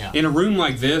 saying, yeah. In a room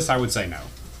like this, I would say no,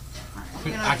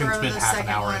 I'm gonna I can throw spend the half an second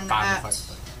hour one at 5 at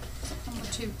if number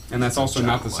 2. and that's also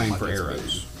not the same Like for it's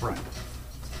arrows. Right.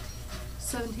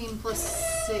 17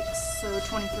 plus 6, so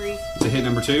 23. To hit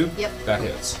number 2, Yep. that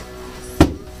hits.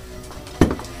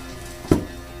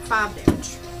 5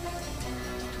 damage.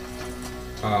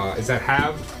 Is that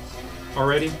halved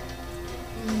already?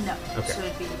 No. Okay. So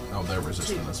it'd be, Oh, they're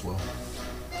resistant as well.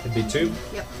 It'd be 2.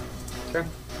 yep. Okay.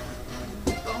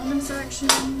 Bonus action.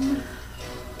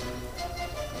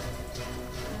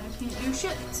 I can't do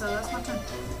shit, so that's my turn.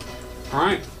 All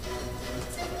right.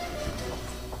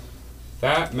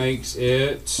 That makes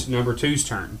it number 2's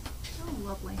turn. Oh,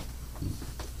 lovely.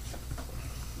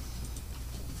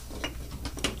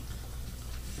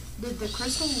 Did the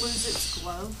crystal lose its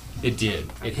glow? It did.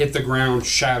 It hit the ground,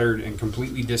 shattered, and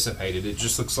completely dissipated. It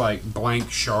just looks like blank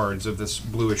shards of this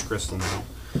bluish crystal now.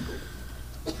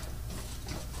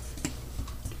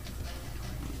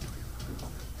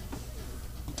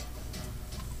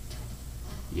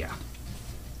 Yeah.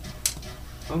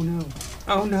 Oh no.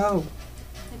 Oh no.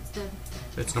 It's dead.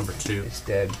 It's number 2. It's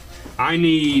dead. I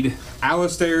need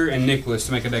Alistair and Nicholas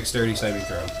to make a dexterity saving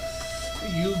throw.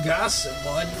 You got it,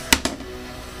 bud.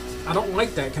 I don't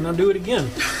like that. Can I do it again?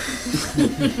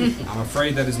 I'm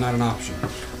afraid that is not an option.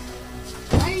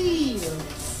 Hey!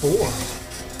 4.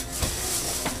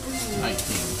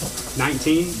 19.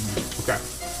 19? Okay.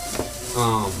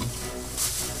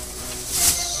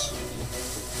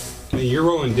 I mean, you're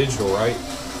rolling digital, right?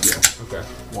 Yeah. Okay.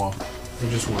 Well, I'm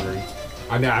just wondering.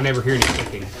 I never hear any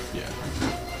clicking. yeah.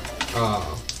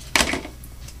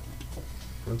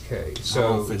 Okay,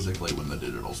 So so physically, when the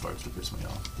digital starts to piss me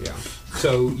off. yeah.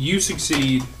 So you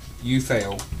succeed, you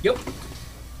fail. Yep.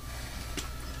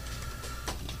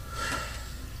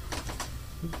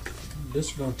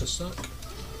 This going to suck.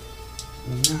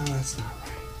 No, that's not right.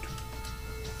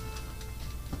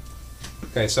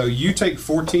 Okay, so you take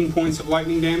 14 points of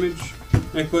lightning damage,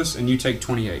 Nicholas, and you take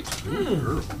 28.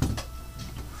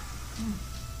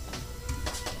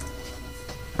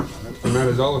 And that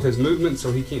is all of his movement,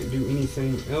 so he can't do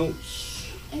anything else.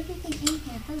 Everything in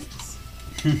here hurts.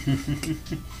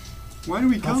 Why do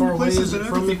we How come far to away places is that it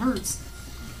from everything me? hurts?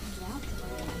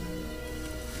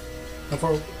 How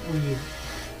far were you?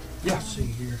 Yeah. Let's see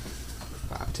here.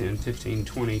 5, 10, 15,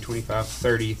 20, 25,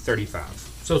 30, 35.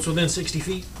 So it's within 60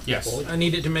 feet? Yes. I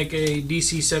need it to make a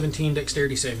DC 17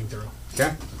 dexterity saving throw.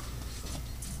 Okay.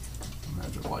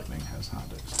 Magic lightning has high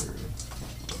dexterity.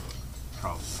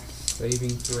 Probably. Saving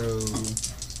throw.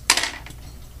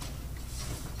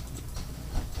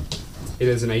 It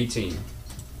is an 18.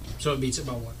 So it beats it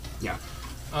by 1. Yeah.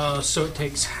 So it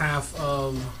takes half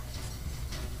of...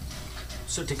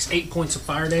 So it takes 8 points of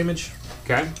fire damage,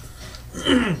 Okay.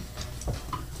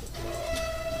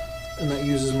 and that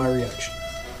uses my reaction.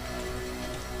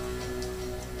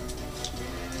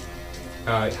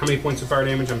 How many points of fire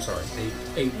damage? I'm sorry.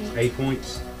 8. 8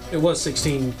 points. It was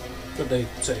 16, but they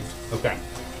saved. Okay.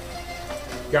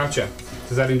 Gotcha.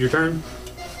 Does that end your turn?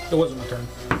 That wasn't my turn.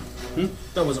 Hmm?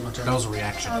 That wasn't my turn. That was a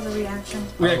reaction. That was a reaction.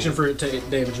 Reaction for it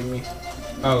damaging me.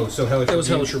 Oh, so hellish. It was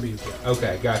Rebuke. hellish rebuke. Yeah.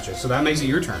 Okay, gotcha. So that makes it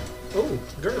your turn. Oh,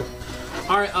 girl.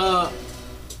 All right. I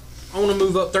want to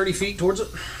move up 30 feet towards it.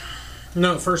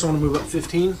 No, first I want to move up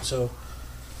 15. So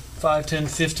 5, 10,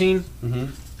 15,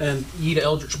 Mm-hmm. and yeet a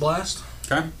Eldritch Blast.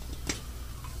 Okay.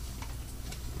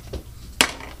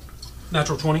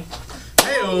 Natural 20.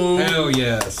 Hell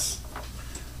yes.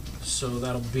 So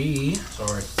that'll be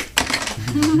Sorry.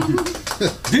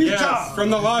 Yes, from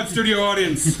the live studio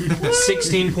audience.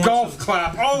 16 points. Golf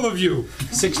clap, all of you.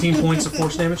 16 points of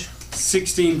force damage.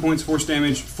 16 points force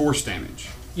damage. Force damage.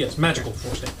 Yes, magical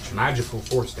force damage. Magical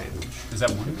force damage. Is that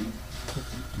one of you?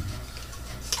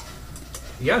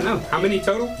 Yeah, no. How many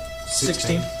total?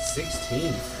 16.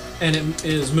 16. And it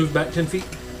is moved back 10 feet.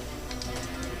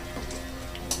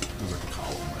 There's a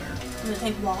column there. Does it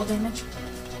take wall damage?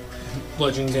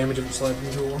 Bludgeoning damage if it's slapped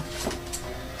into a wall.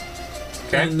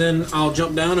 Okay. And then I'll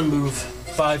jump down and move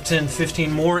 5, 10,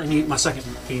 15 more and eat my second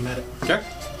beam at it. Okay.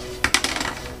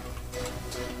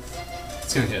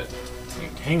 It's gonna hit.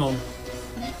 Hang on.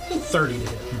 30 to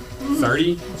hit.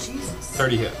 30? Jesus.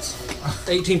 30 hits.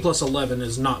 18 plus 11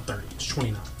 is not 30. It's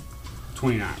 29.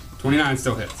 29. 29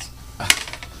 still hits.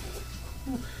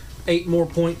 8 more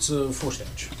points of force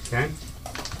damage. Okay.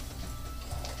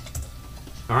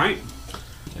 Alright.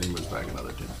 And he moves back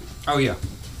another 10 feet. Oh, yeah.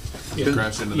 Yeah.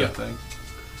 Crash into Yeah. that thing.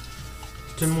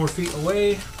 10 more feet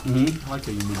away. Mm-hmm. I like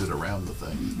how you move it around the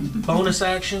thing. Bonus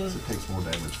action. It takes more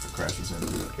damage if it crashes into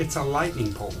it. It's a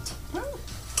lightning bolt.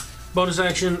 Bonus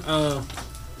action.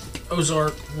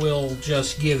 Ozark will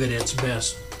just give it its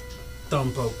best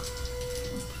thumb poke.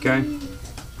 Okay.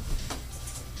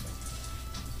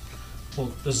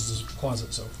 Well, this is his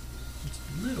closet, so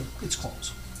it's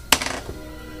close.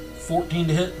 14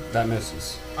 to hit. That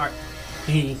misses. All right.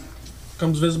 He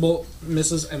comes visible,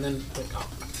 misses, and then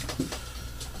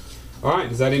Alright,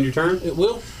 does that end your turn? it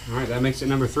will. Alright, that makes it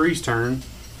number 3's turn.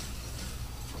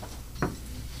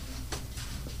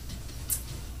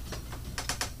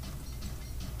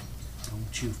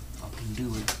 Don't you fucking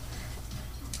do it.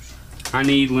 I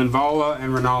need Linvala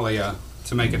and Renalia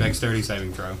to make a dexterity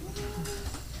saving throw.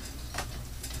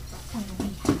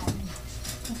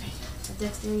 Okay. So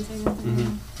dexterity saving throw.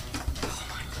 Mhm.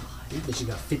 But you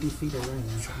got 50 feet of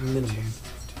range minimum.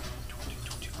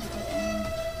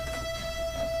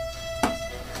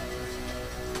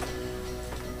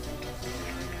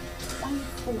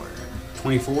 24.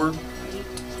 24?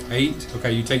 8?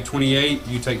 Okay, you take 28,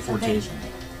 you take 14. Evasion.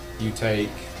 You take...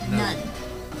 None.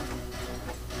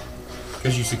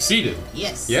 Because you succeeded.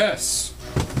 Yes. Yes.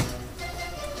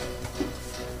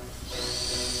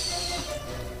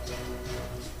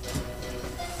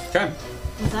 Okay.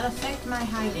 Does that affect my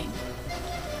hiding?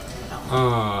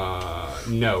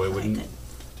 No, it wouldn't.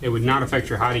 It would not affect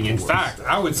your hiding. In fact,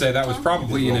 I would say that was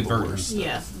probably inadvertent.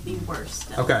 Yeah, the worst.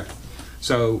 Though. Okay.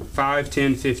 So 5,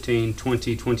 10, 15,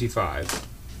 20, 25.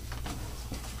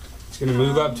 It's going to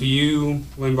move up to you,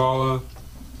 Linvala.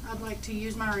 I'd like to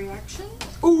use my reaction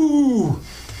Ooh!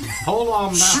 Hold on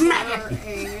now. Smack it! for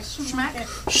a smack.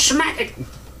 Smack it!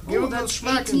 Give Ooh, it those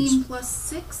that's smackings. 18 plus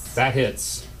 6. That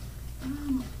hits.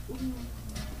 Ooh.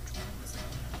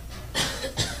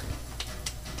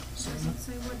 Doesn't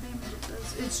say what damage it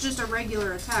does. It's just a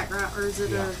regular attack, right? Or is it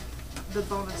the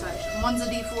bonus action? One's a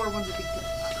D4, one's a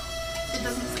D10. It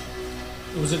doesn't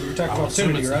say. Was it your attack of I would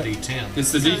assume opportunity, it's a right? D10.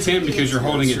 It's the So D10 because you're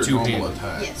holding it It's your normal two-handed.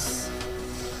 attack. Yes.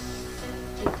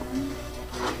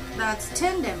 That's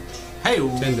 10 damage. Hey,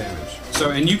 10 damage. So,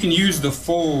 and you can use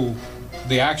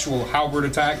the actual halberd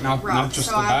attack, not Right. just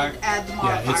so the I back. would add the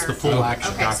modifier. yeah, it's the full Oh,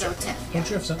 action. Okay, Gotcha. so 10. Don't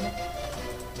you have something?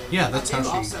 Yeah, I that's do how she.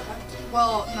 also have to.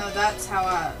 Well, no, that's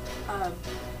how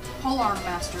Polearm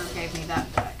Master gave me that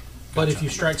attack. But if you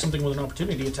strike something with an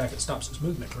opportunity attack, it stops its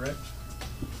movement, correct?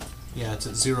 Yeah, it's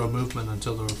at 0 movement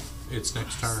until its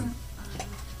next turn.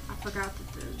 I forgot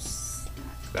that there's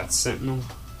that. That's Sentinel.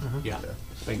 Yeah. I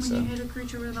think When so. you hit a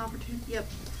creature with an opportunity, yep,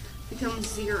 becomes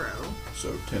 0.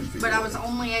 So 10 feet. But I away. was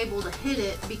only able to hit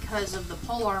it because of the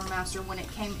Polearm Master when it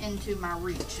came into my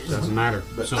reach. Doesn't matter.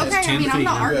 But So Okay, it's I 10 mean, I'm feet.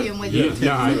 not now. arguing with You, you.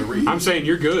 no, I'm saying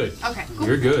you're good. Okay, cool.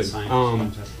 You're good.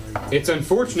 It's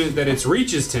unfortunate that its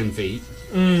reach is 10 feet.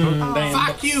 Oh,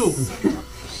 Fuck you!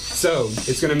 So,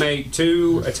 it's going to make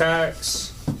 2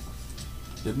 attacks.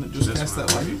 Didn't it just cast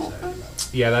that lightning bolt thing?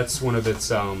 Yeah, that's one of its,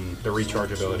 the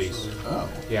recharge abilities. Oh.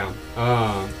 Yeah.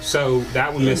 So,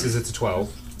 that one misses, it's a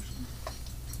 12.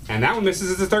 And that one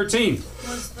misses, it's a 13.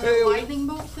 Was the lightning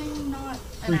bolt thing not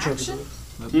an Recharge action?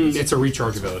 It's a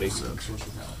recharge ability.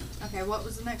 Okay, what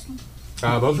was the next one?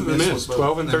 Both of them Missed missed, both.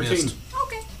 12 and They 13. missed.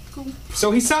 Okay, cool.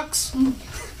 So, he sucks.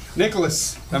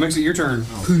 Nicholas, that makes it your turn.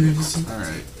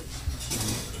 Alright.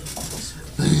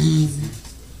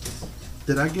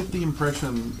 Did I get the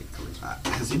impression,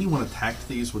 has anyone attacked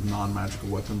these with non-magical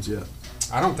weapons yet?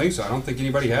 I don't think so. I don't think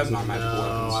anybody has non-magical No,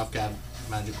 weapons. I've got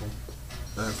magical.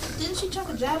 Okay. Didn't she chuck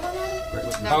a javelin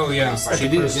at him? No. Oh, yeah. She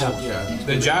did, yeah. Yeah.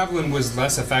 The javelin was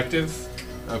less effective,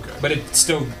 Okay. but it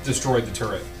still destroyed the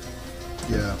turret.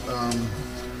 Yeah.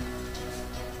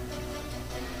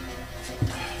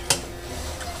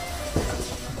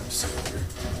 Let's see here.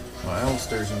 Well,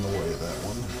 Alistair's in the way of that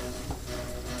one.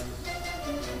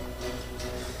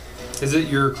 Is it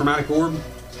your chromatic orb?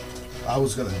 I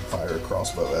was gonna fire a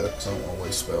crossbow at it because I don't want to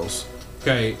waste spells.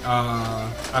 Okay,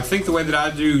 I think the way that I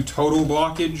do total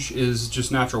blockage is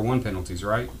just natural 1 penalties,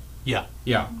 right? Yeah.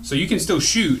 Yeah, so you can still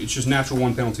shoot, it's just natural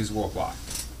 1 penalties will apply.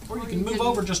 Or you can move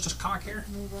over just a cock here.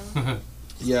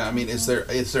 Yeah, I mean, is there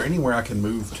anywhere I can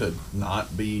move to not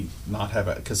have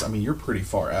it? Because I mean, you're pretty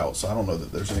far out, so I don't know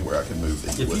that there's anywhere I can move.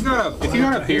 That If you wouldn't got be up, if you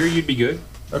got up here, you'd be good.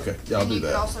 Okay, yeah, I'll And do you could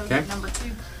that. also Okay. hit number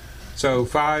 2. So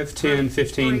 5, 10,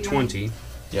 15, 3, 20.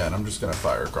 Yeah, and I'm just gonna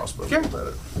fire a crossbow Okay. bolt at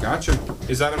it. Gotcha.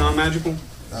 Is that a non-magical?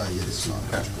 Yeah, it's not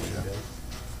magical. Yeah.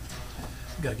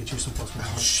 Gotta get you some plus one.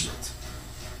 Oh shit.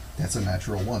 That's a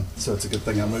natural 1. So it's a good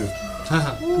thing I moved.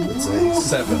 It's a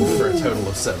 7 for a total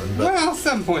of 7. But Well,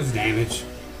 7 points of damage.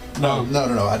 no,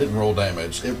 I didn't roll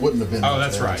damage. It wouldn't have been. Oh, much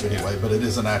that's damage right, Anyway, yeah. but it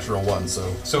is a natural 1,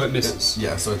 so So it misses.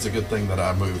 yeah. So it's a good thing that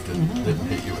I moved and didn't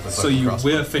hit you with a So fucking you crossbow.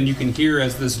 whiff and you can hear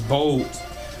as this bolt.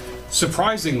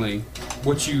 Surprisingly,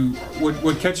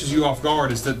 what catches you off guard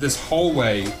is that this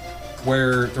hallway,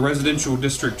 where the residential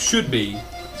district should be,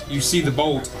 you see the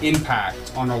bolt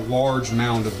impact on a large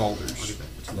mound of boulders.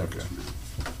 Okay.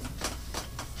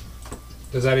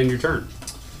 Does that end your turn?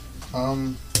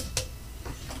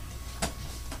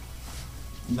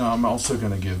 No, I'm also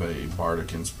gonna give a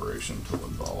bardic inspiration to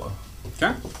Linvala.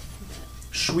 Okay.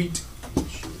 Sweet.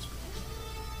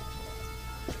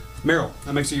 Meryl,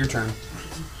 that makes it your turn.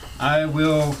 I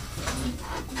will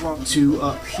walk to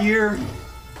up here.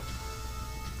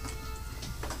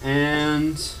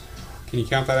 And Can you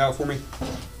count that out for me?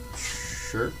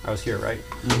 sure, I was here, right?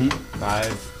 Mm-hmm.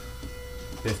 5,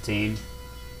 15,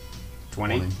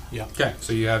 20. Yeah. Okay,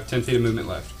 so you have 10 feet of movement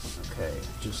left. Okay,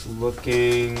 just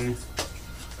looking.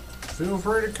 Feel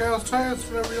free to cast haste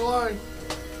whenever you like.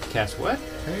 Cast what?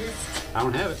 Haste. I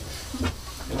don't have it.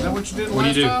 Isn't that what you did What do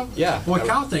last you do? time? Yeah. Boy,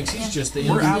 Kyle thinks he's just the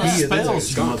We're out of MVP of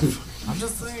this. spells. I'm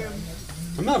just saying.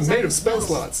 I'm not made of spell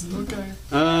slots. Okay.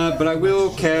 But I will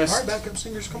All cast. right, backup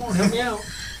singers, come on, help me out.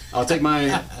 I'll take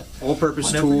my all-purpose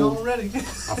Whenever y'all are tool. ready.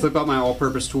 I'll flip out my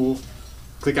all-purpose tool,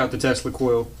 click out the Tesla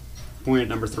coil, point at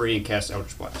number 3, and cast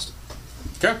Eldritch Blast.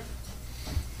 Okay.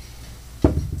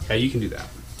 Okay, you can do that.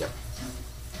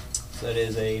 So that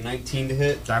is a 19 to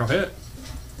hit. That'll hit.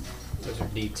 Those are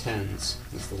D10s.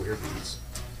 That's the weird ones.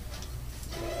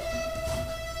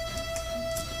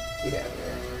 Yeah.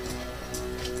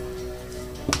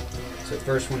 So the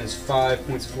first one is 5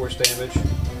 points of force damage.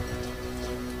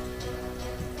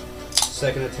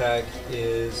 Second attack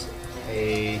is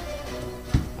a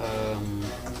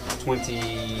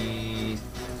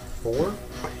 24.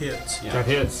 Hits. Yeah. That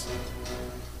hits.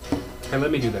 Hey, let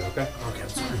me do that, okay? Okay, I'm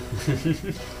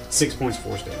sorry. 6 points of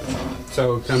force damage.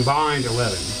 So combined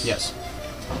 11. Yes.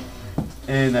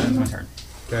 And that is my turn.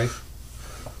 Okay.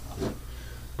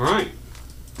 All right.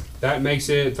 That makes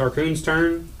it Tharkoon's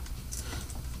turn.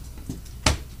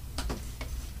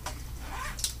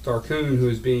 Tharkoon, who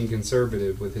is being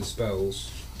conservative with his spells.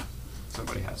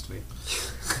 Somebody has to be.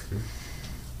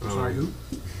 Sorry, who?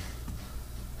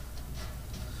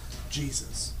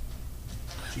 Jesus.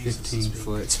 Jesus 15 is being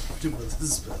foot. conservative with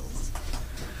his spells.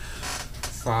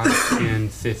 5, 10,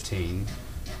 15.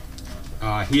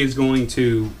 He is going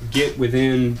to get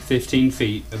within 15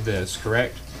 feet of this,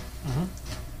 correct?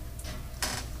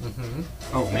 Mm-hmm.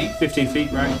 Oh, me? 15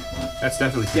 feet, right? That's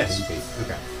definitely 15 feet.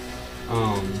 Okay.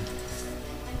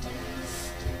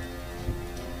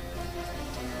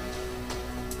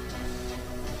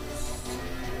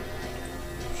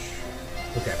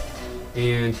 Okay.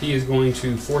 And he is going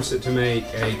to force it to make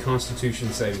a Constitution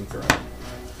saving throw.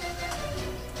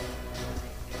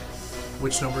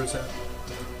 Which number is that?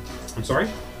 I'm sorry?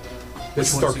 This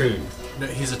is Which one's he- Tharkoon. No,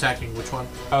 he's attacking which one?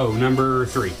 Oh, number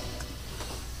 3.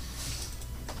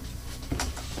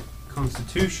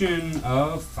 Constitution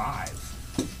of 5.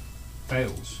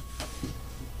 Fails.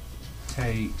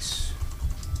 Takes.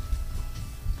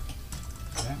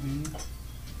 That many?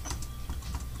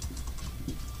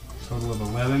 Total of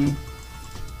 11.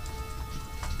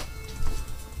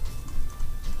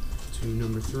 To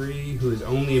number 3, who is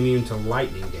only immune to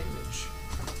lightning damage.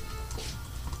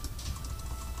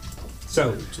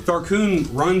 So, Tharkoon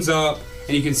runs up,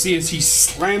 and you can see as he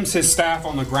slams his staff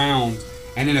on the ground,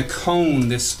 and in a cone,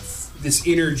 this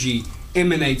energy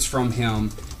emanates from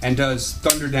him and does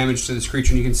thunder damage to this creature.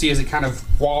 And you can see as it kind of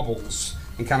wobbles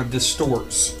and kind of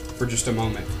distorts for just a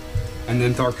moment. And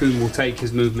then Tharkoon will take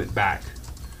his movement back.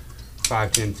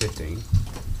 5, 10, 15.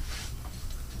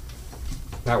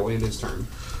 That will end his turn.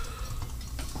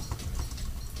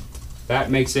 That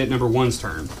makes it number 1's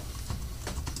turn.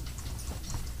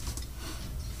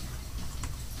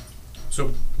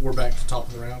 So we're back to top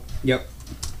of the round. Yep.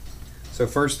 So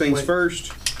first things Wait.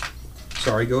 first.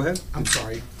 Sorry, go ahead. I'm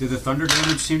sorry. Did the thunder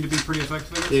damage seem to be pretty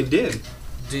effective against It did.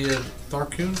 Did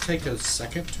Tharkoon take a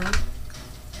second turn?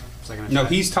 Second No,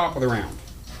 attack? he's top of the round.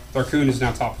 Tharkoon is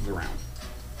now top of the round.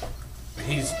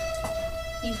 He's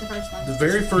He's the first one. the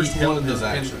very first He held one. his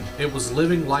and action. It was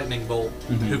Living Lightning Bolt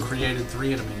Mhm. who created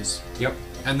 3 enemies, Yep.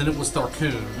 and then it was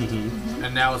Tharkoon, Mm-hmm.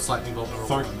 and now it's Lightning Bolt number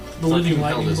 1. The living Tharkoon held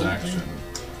lightning his bolt action.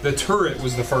 The turret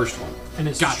was the first one, and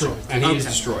it's Gotcha. destroyed. and he is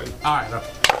Okay. destroyed. All right.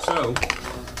 Okay. So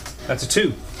that's a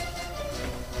 2.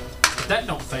 If that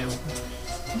don't fail.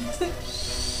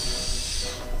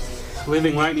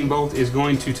 Living Lightning Bolt is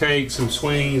going to take some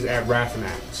swings at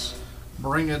Rathanax.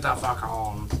 Bring it the fuck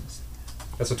on.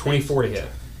 That's a 24 to hit.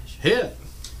 Hit.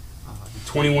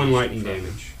 21 lightning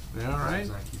damage. All right.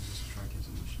 Zach uses to track his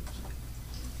initiatives.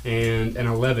 And an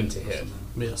 11 to hit,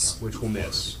 Miss. which will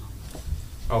miss.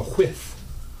 A whiff.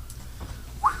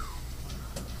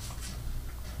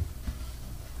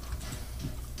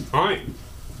 Alright.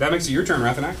 That makes it your turn,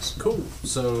 Rathanax. Cool.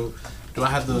 So, do I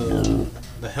have the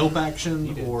help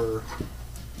action or?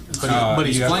 But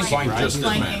he's you have to flanking, flank right? just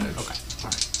Flanking. advantage. Okay.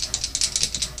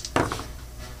 All right.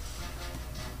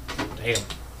 Damn.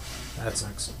 That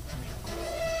sucks.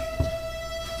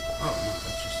 Oh, no,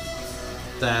 that's just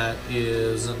enough. That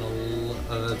is an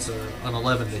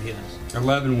 11 to hit.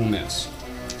 11 will miss.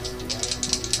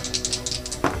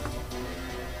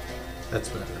 That's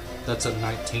better. That's a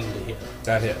 19 to hit.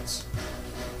 That hits.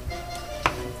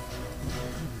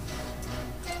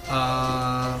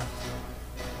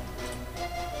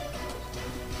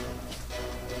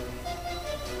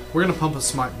 We're gonna pump a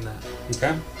smite in that.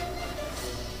 Okay.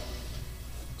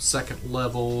 Second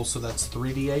level, so that's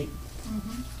 3d8.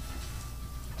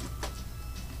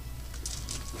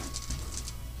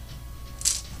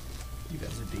 You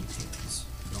guys are d10s.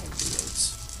 No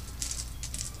d8s.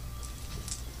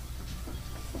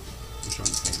 I'm showing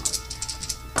the pain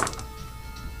on it.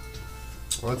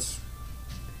 Let's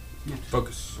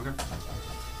focus. Okay. 19.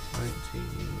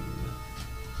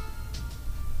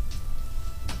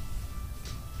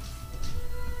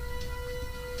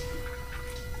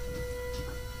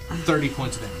 30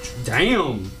 points of damage.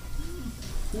 Damn.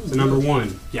 So number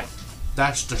 1. Yeah.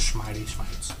 That's the Schmitey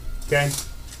Smites. Okay.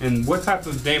 And what type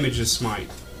of damage is smite?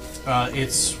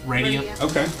 It's radiant.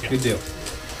 Okay. Yeah. Good deal.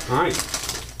 All right.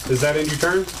 Does that end your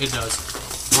turn? It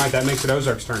does. All right. That makes it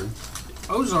Ozark's turn.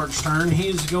 Ozark's turn.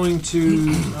 He's going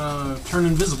to turn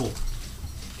invisible,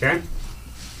 Okay.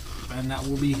 and that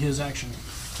will be his action.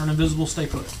 Turn invisible, stay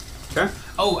put. Okay.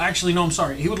 Oh, actually, no. I'm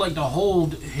sorry. He would like to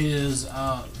hold his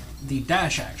the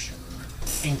dash action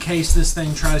in case this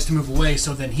thing tries to move away,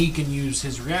 so then he can use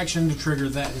his reaction to trigger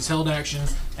his held action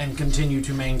and continue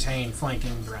to maintain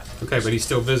flanking threat. Okay, but he's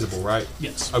still visible, right?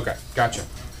 Yes. Okay. Gotcha.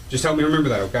 Just help me remember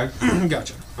that, okay?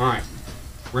 Gotcha. All right.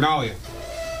 Renalia.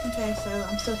 Okay, so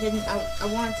I'm still hidden. I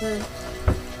want to.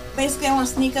 Basically, I want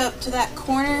to sneak up to that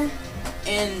corner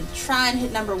and try and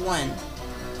hit number 1.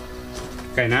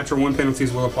 Okay, natural 1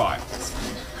 penalties will apply. That's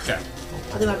fine. Okay.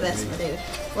 I'll do my best, my dude.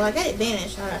 Well, I got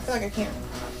advantage. I feel like I can't.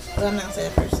 But I'm not gonna say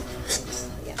that first.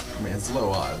 Yeah. I mean, it's low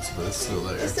odds, but it's still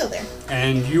there. It's still there.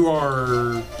 And you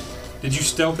are. Did you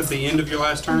stealth at the end of your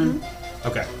last turn? Mm-hmm.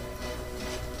 Okay.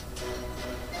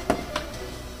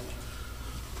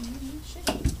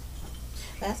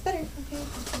 That's better. Okay.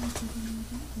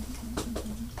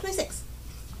 26.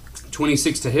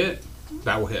 26 to hit.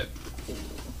 That will hit.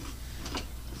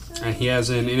 And he has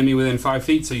an enemy within 5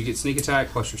 feet, so you get sneak attack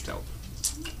plus your stealth.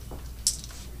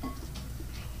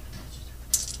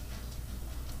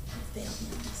 Failed me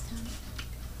this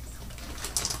time.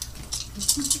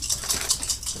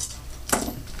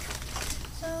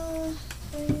 So,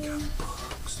 3,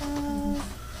 5,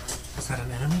 Is that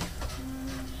an enemy?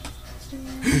 3,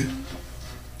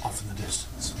 Off in the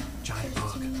distance. Giant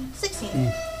bug.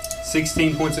 16.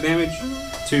 16 points of damage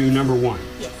to number 1.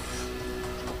 Yeah.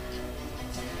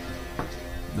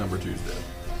 Number 2's dead.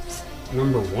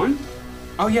 Number 1?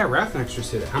 Oh, yeah, Rathnax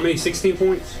just hit it. How many? 16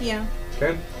 points? Yeah.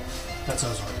 Okay. That's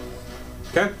Ozark.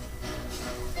 Okay.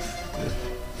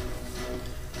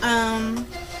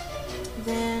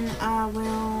 Then I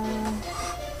will.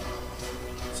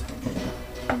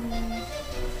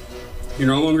 You're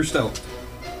no longer stealth.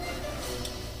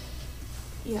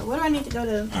 Yeah, what do I need to go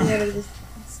to be able to just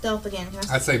stealth again? Can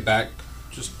I I'd say back.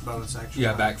 Just bonus action.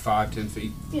 Yeah, back 5-10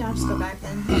 feet. Yeah, I'll just go back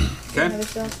then. Okay. Another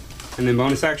stealth. And then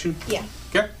bonus action? Yeah.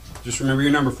 Okay. Just remember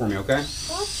your number for me, okay?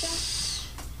 Gotcha.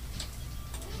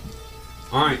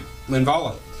 Alright,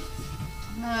 Linvala.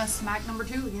 I'm gonna smack number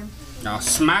 2 again. Now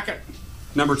smack it.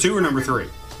 Number 2 or number 3?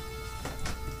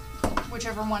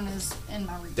 Whichever one is in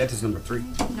my reach. That is number 3.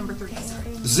 Number 3,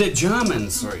 sorry. The German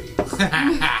 3.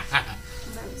 That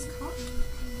was caught.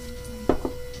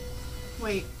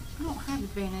 Wait, I don't have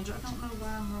advantage. I don't know why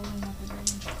I'm rolling with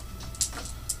advantage.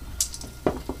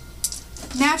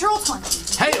 Natural 20.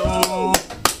 Hey-oh!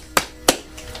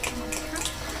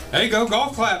 There you go,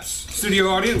 golf claps, studio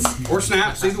audience. Or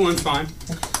snaps, either one's fine.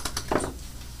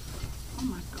 Oh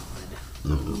my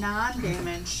god. 9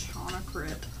 damage on a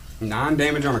crit. 9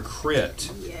 damage on a crit.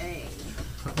 Yay.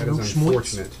 That is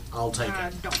unfortunate. I'll take I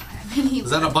it. don't have any. Is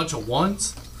that a bunch of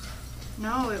ones?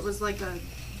 No, it was like a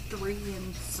 3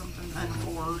 and something, and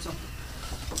 4 or something.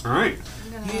 Alright. I'm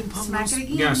You gonna didn't pump smack those- it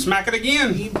again. You gonna smack it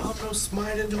again. You pump no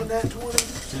smite into that 20?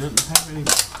 Didn't have any.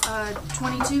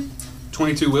 22.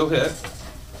 22 will hit.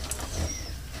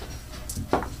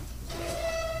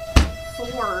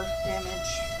 4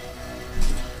 damage.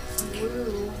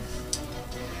 Woo.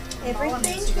 Everything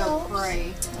needs to go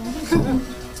pray.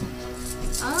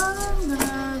 I'm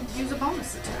gonna use a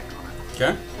bonus attack on it.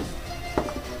 Okay.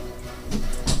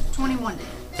 21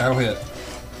 damage. That'll hit.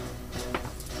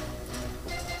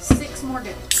 6 more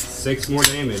damage. 6 more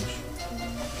damage.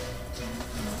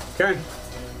 Okay.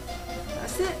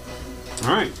 That's it.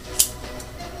 Alright.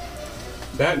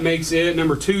 That makes it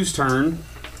number 2's turn.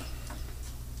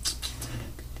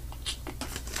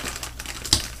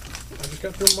 I just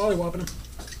got through molly whopping him.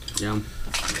 Yeah.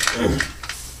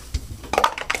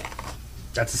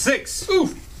 That's a 6. Ooh.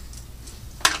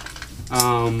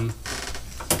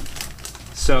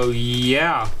 So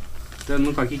yeah, doesn't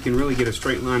look like he can really get a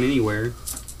straight line anywhere.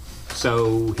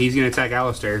 So he's gonna attack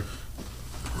Alistair.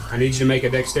 I need you to make a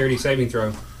dexterity saving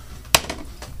throw.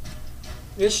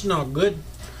 It's not good.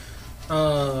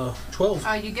 12.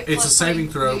 You get It's plus a saving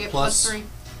 3. throw You get plus- 3.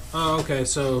 Okay,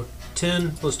 so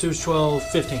 10 plus 2 is 12,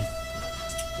 15.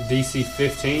 DC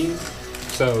 15.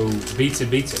 So beats it.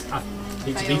 Beats it. I'm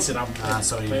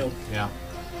So you, failed. yeah.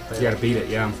 You gotta beat it,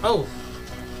 yeah. Oh,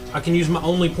 I can use my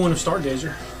only point of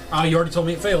Stargazer. You already told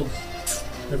me it failed.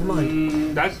 Never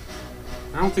mind. I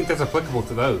don't think that's applicable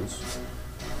to those.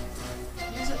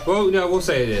 Use it. Well, no, we'll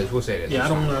say it is. We'll say it is. Yeah, I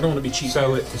don't want to be cheap.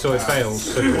 So it fails.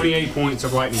 So 28 points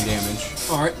of lightning damage,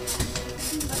 All right.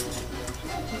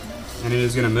 and it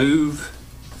is going to move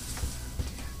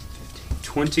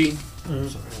 20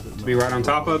 to be right on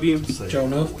top of you. Joe,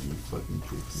 no.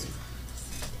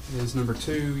 It is number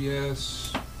 2.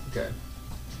 Yes. Okay.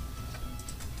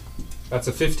 That's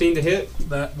a 15 to hit.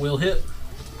 That will hit.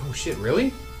 Oh shit!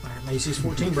 Really? All right, my AC's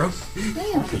 14, bro.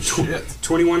 Damn.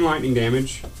 21 lightning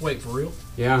damage. Wait, for real?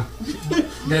 Yeah.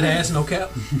 Dead ass, no cap.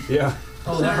 Yeah.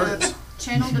 Oh, that hurts.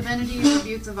 Channel Divinity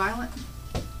Rebuke the Violent.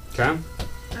 Okay.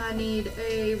 I need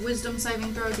a Wisdom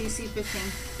saving throw DC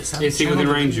 15. Is he within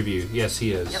range of you? Yes,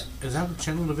 he is. Yep. Is that a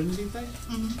channel divinity thing?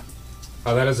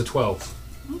 Oh, that is a 12.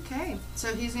 Okay,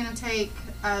 so he's going to take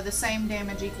the same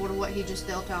damage equal to what he just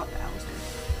dealt out to Alistair.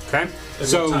 Okay. They're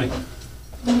So tight.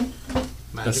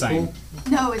 the same.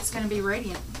 No, it's going to be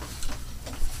Radiant.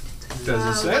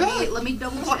 Does it say that? Let me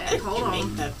double check. Hold on.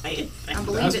 I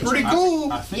believe That's it pretty checks.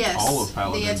 cool. I think Yes. all of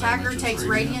Paladin The attacker damage is takes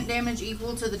radiant damage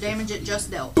equal to the damage it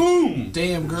just dealt. Boom.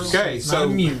 Damn, girl. Okay. Not So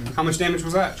immune. how much damage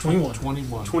was that? 21.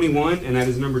 21. 21, and that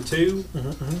is number 2.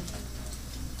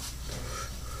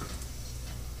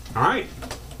 All right.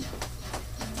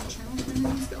 Channel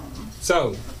Divinity's gone.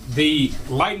 So the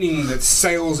lightning that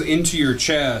sails into your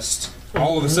chest,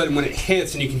 all of a sudden when it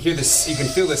hits, and you can hear this, you can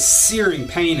feel the searing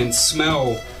pain and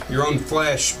smell your own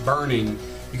flesh burning.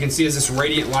 You can see as this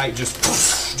radiant light just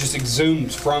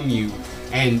exhumes from you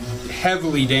and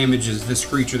heavily damages this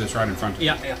creature that's right in front of you.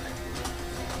 Yeah.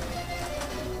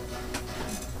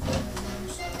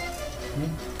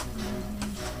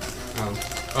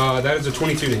 That is a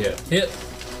 22 to hit. Hit.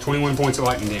 21 points of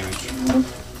lightning damage.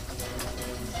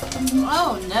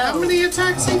 Oh no. How many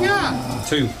attacks he got?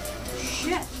 2.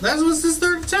 Shit. That was his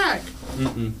third attack.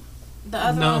 Mm-mm. The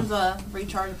other No. one's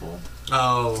rechargeable.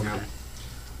 Oh. No.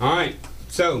 All right.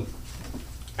 So,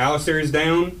 Alistair is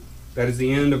down. That is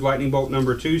the end of Lightning Bolt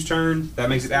number 2's turn. That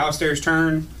makes it Alistair's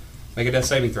turn. Make a death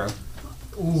saving throw.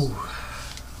 Ooh.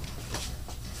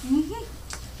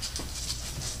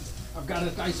 I've got a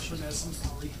dice for this. I'm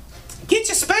sorry. Get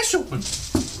your special one.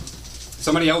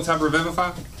 Somebody else have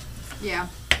Revivify? Yeah.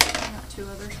 I got 2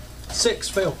 others. 6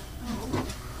 fail.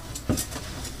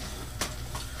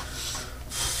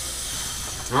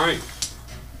 All right.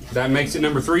 That makes it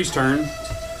number 3's turn.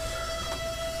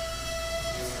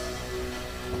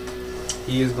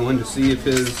 He is going to see if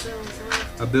his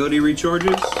ability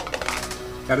recharges.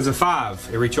 That is a 5.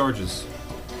 It recharges.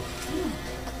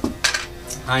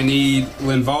 I need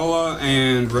Linvala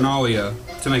and Renalia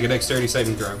to make a dexterity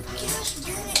saving throw.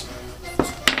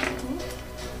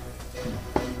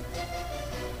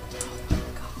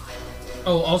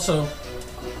 Oh, also,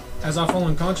 as I fall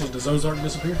unconscious, does Ozark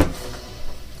disappear?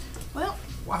 Well,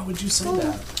 Why would you say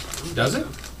that? Does it?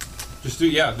 Just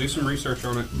do some research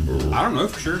on it. I don't know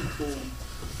for sure.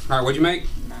 All right, what'd you make?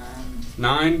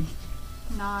 9.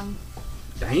 9.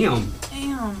 Damn.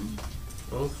 damn.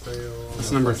 Both fail.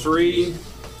 That's number 3.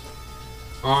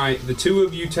 All right, the 2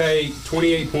 of you take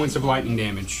 28 points of lightning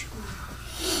damage.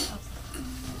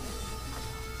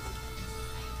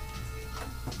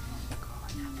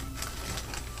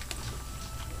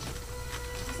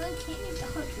 So can't you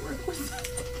dodge work with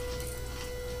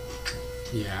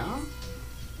Yeah.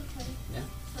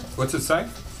 What's it say?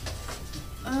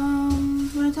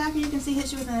 When an attacker you can see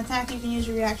hits you with an attack, you can use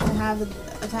your reaction to have the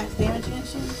attack damage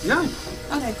against you. No.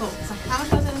 Okay, cool. So how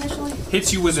much was it initially?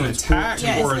 Hits you with an attack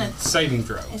Yeah, or it's a an- saving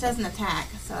throw. It says an attack,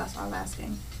 so that's why I'm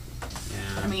asking.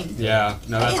 I mean, Yeah.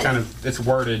 No, that's kind of it's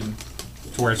worded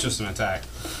to where it's just an attack.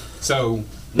 So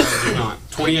no, it's not.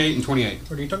 28 and 28.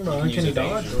 Or are you talking about You can use uncanny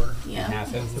dodge evasion. or yeah.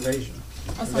 Half it. evasion?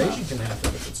 That's not- Evasion can have it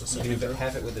if it's a You saving can throw.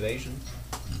 half it with evasion.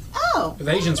 Oh.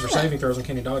 Evasion's for yeah. saving throws, and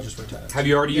uncanny dodge is for attacks. Have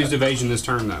you already used evasion this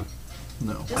turn though?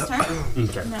 No. This turn?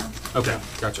 Okay. No. Okay.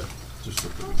 Gotcha. Just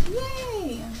look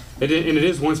Yay! And it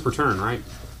is once per turn, right?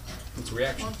 It's a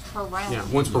reaction. Once per round. Yeah,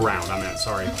 once per round. I meant.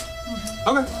 Sorry.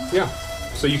 Okay. Yeah.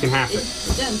 So you can half It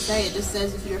it. doesn't say, it just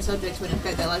says if you're subject to an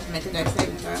effect that allows you to make a dex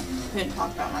saving throw. I didn't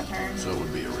talk about my turn. so it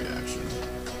would be a reaction.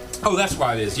 Oh, that's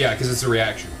why it is. Yeah, because it's a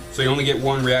reaction. So you only get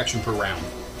 1 reaction per round.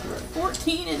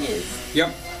 14 it is.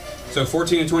 Yep. So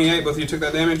 14 and 28, both of you took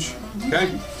that damage.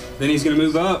 Okay. Then he's going to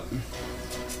move up.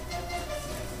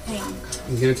 Damn.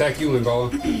 He's going to attack you,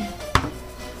 Linvala.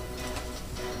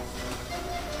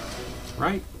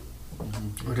 Right?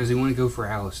 Or does he want to go for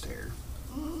Alistair?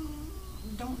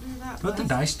 Don't do that. Put the Wes.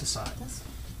 dice aside.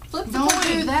 Flip the Don't coin.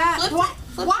 do that. Flip,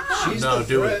 flip Why? the coin. No,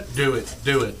 do it. Do it.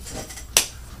 Do it.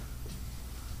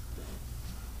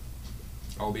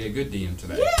 I'll be a good DM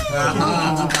today.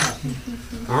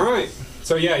 All right.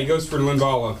 So yeah, he goes for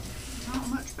Linvala. Not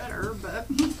much better, but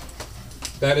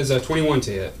That is a 21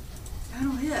 to hit.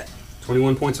 that'll hit.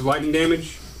 21 points of lightning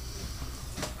damage.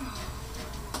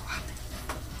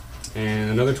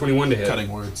 And another 21 to hit. Cutting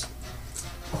words.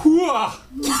 Hooah!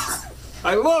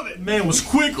 I love it. Man was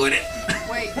quick with it.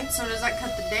 Wait, so does that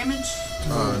cut the damage?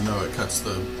 No, it cuts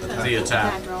the attack. The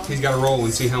attack. Attack roll. He's got to roll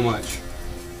and see how much.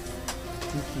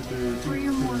 3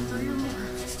 or more, 3 or more.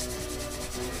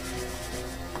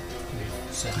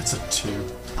 That's a 2.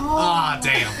 Ah,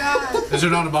 damn. God. Is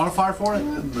there not a modifier for it?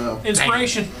 No.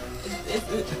 Inspiration.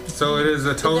 So it is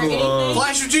a total anything? of.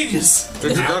 Flash of genius. It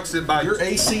deducts it by. Your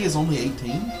AC is only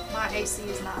 18? My AC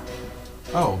is 9.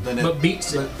 Oh, then it But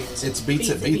beats it. but it's beats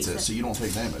it, so you don't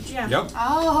take damage. Yeah. Yep.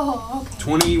 Oh, okay.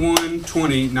 21,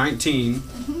 20, 19.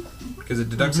 Because it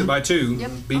deducts it by 2.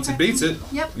 Yep, Beats okay. it, beats it.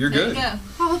 Yep. You're There good. you go.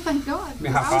 Oh, thank God. Give me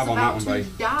a high five on that one, buddy.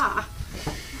 Die.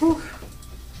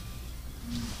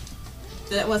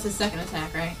 That was his second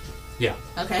attack, right? Yeah.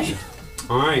 Okay.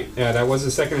 Alright, yeah, that was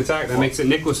his second attack. That makes it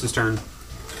Nicholas's turn.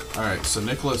 Alright, so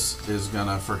Nicholas is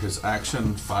gonna, for his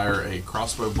action, fire a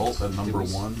crossbow bolt at number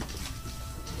 1.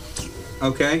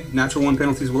 Okay, natural 1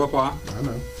 penalties will apply. I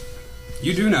know.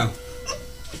 You do know.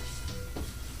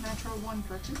 Natural 1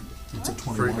 for who? It's a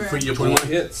For, 21. For your 21 boy.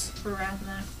 hits. for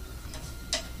Rathnack.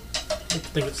 I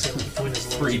think it's between his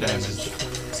 3 damage.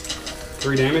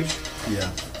 3 damage.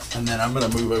 Yeah. And then I'm gonna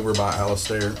move over by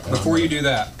Alistair. and Before I'm you do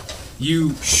that,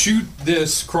 you shoot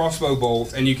this crossbow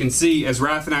bolt, and you can see as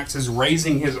Rathanax is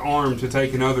raising his arm to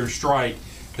take another strike,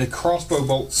 the crossbow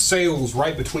bolt sails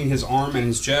right between his arm and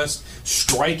his chest,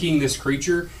 striking this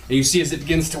creature. And you see as it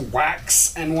begins to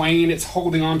wax and wane, it's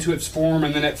holding on to its form,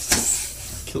 and then it.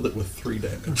 killed it with 3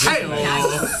 damage.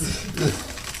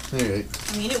 Alright.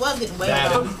 I mean, it was getting way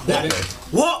over. That is,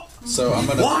 What? So I'm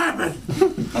gonna What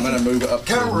happened? I'm gonna move up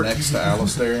to next to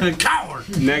Alistair.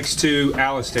 Coward. next to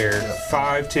Alistair.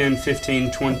 5, 10,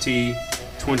 15, 20,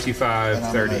 25, And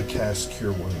I'm 30. gonna cast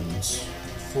Cure Wounds.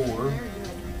 4. Very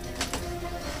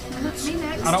good. Me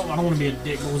next. I don't want to be a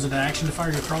dick, but was it an action to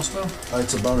fire your crossbow?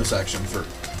 It's a bonus action for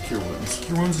Cure Wounds.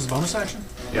 Cure wounds is bonus action?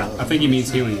 Yeah, I think he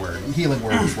means healing word. Healing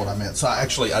Word is what I meant. So I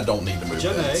don't need to move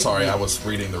that. Sorry, I was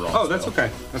reading the wrong Oh, that's spell.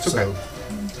 okay. That's okay.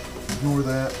 So, ignore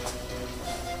that.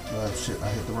 Shit, I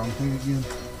hit the wrong thing again.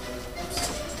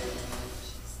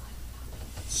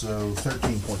 So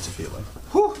 13 points of healing.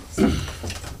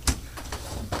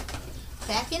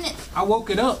 Back in it. I woke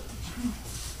it up.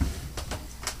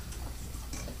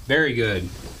 Very good.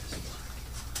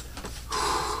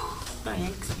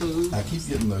 Thanks, boo. I keep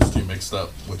getting those two mixed up,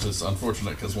 which is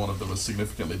unfortunate because one of them is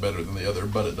significantly better than the other,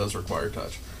 but it does require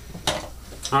touch.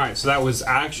 All right, so that was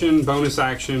action, bonus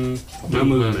action, no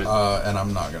movement. And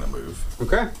I'm not gonna move.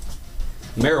 Okay.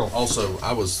 Meryl. Also,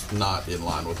 I was not in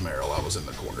line with Meryl. I was in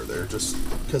the corner there, just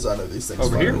because I know these things.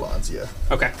 Over fire here? lines, yeah.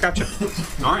 Okay, gotcha.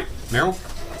 All right, Meryl.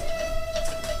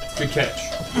 Good catch.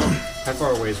 How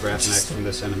far away is Rathnax from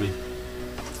this enemy?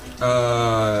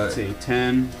 Uh, Let's see,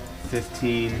 10,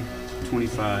 15,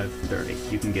 25, 30.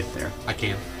 You can get there. I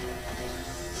can.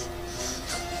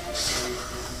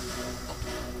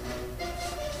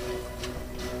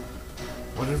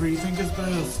 Whatever you think is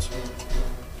best.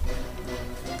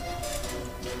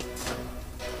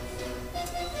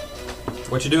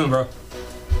 What you doing, bro?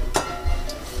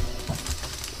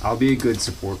 I'll be a good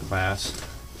support class.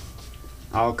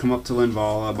 I'll come up to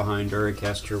Linvala behind her and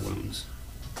cast Cure Wounds.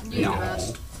 You No. the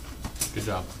best. Good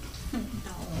job.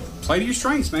 Play to your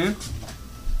strengths, man.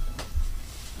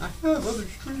 I have other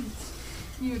strengths.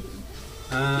 You do.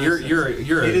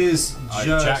 You're It is a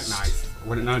just jackknife.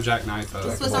 What? Not a jackknife.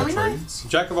 Swiss Army knife?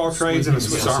 Jack of all trades and a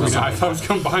Swiss Army knife. I was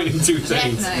combining two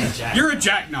things. Jackknife. You're a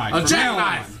jackknife. A from now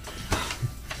jackknife.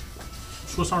 on.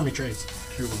 Swiss Army trades.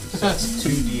 Cure Wounds. That's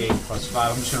 2d8 plus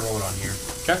 5. I'm just going to roll it on here.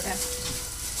 Okay.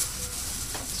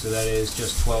 So that is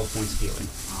just 12 points of healing.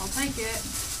 I'll take it.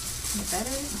 Better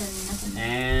than nothing.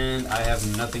 And I have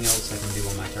nothing else I can do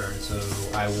on my turn, so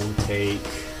I will take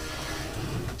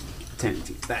 10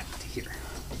 feet back to here.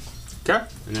 Okay.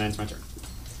 And then it's my turn.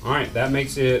 All right. That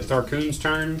makes it Tharkoon's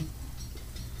turn.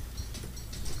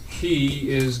 He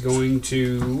is going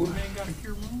to. Man got a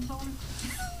cure wounds on it?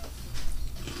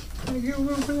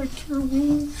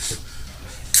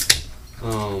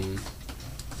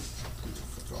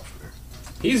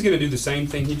 He's going to do the same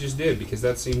thing he just did because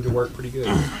that seemed to work pretty good.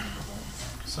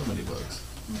 So many bugs.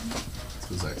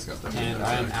 That's what Zach's got that. And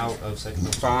I am out of second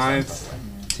level.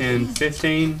 5, 10,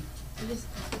 15. You just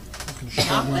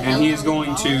knock the And hell he out is of going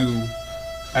the to,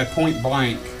 at point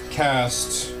blank,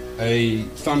 cast a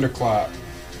thunderclap,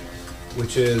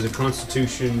 which is a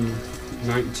Constitution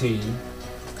 19.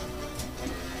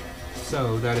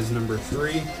 So that is number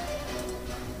 3.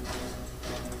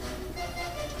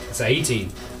 It's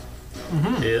 18.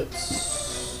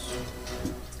 It's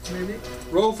maybe.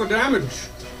 Roll for damage.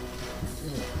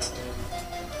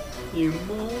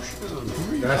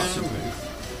 Emotion. That's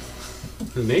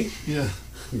who, me? Yeah.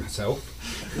 Myself.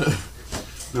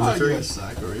 I Number 3. guess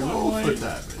Zachary. Roll for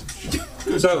damage.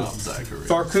 Good So, job, Zachary.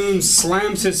 Tharkoon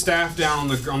slams his staff down on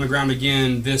the ground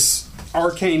again. This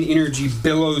arcane energy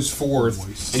billows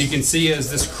forth, and you can see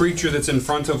as this creature that's in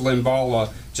front of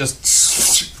Limbala just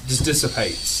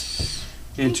dissipates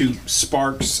into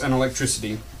sparks and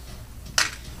electricity.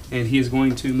 And he is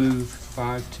going to move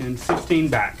 5, 10, 15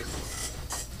 back.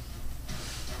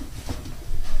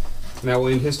 That will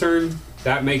end his turn.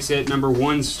 That makes it number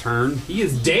 1's turn. He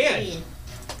is dead.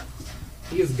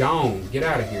 He is gone. Get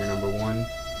out of here, number 1.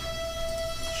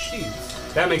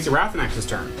 Shoot. That makes it Rathanax's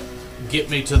turn. Get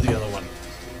me to the other one.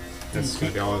 That's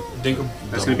going to be all. Dinkle.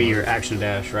 That's going to be your action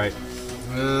dash, right?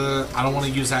 I don't want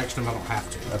to use action if I don't have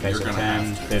to. Okay, You're so gonna 10,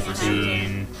 have to.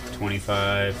 15,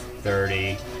 25,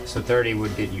 30. So 30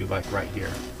 would get you like right here.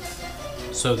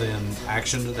 So then,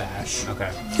 action to dash.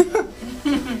 Okay.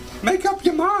 Make up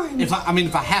your mind. If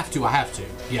I have to, I have to.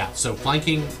 Yeah. So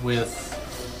flanking with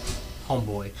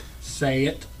homeboy, Say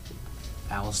it.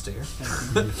 Alistair,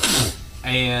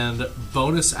 and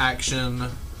bonus action.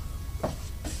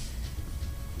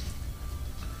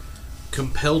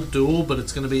 Compelled duel, but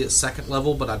it's going to be at 2nd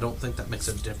level. But I don't think that makes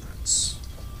a difference.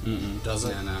 Does it?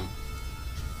 Yeah, no.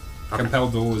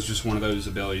 Compelled Duel is just one of those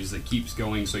abilities that keeps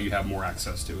going, so you have more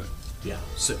access to it. Yeah.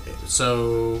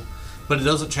 So, but it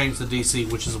doesn't change the DC,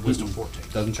 which is a Wisdom 14.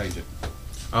 Doesn't change it.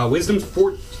 Wisdom's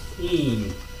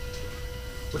 14.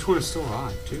 Which one is still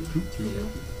alive? 2?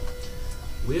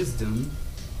 Wisdom.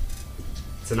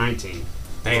 It's a 19.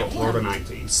 Damn. Rolled a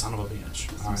 19. Son of a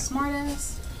bitch. All Some right. smart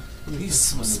ass. He's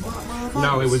so smart.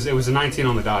 No, it was a 19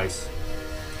 on the dice.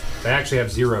 They actually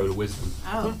have 0 to Wisdom.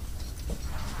 Oh.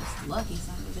 Lucky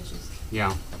son of a bitches.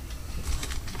 Yeah.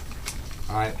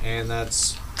 All right, and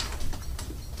that's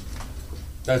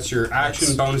Your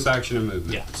action, bonus action, and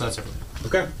movement. yeah. So that's everything.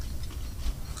 Okay.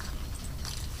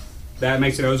 That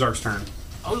makes it Ozark's turn.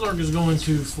 Ozark is going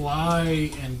to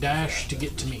fly and dash to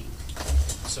get to me.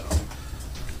 So,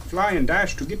 Fly and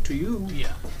dash to get to you.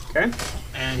 yeah. Okay.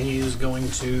 And he is going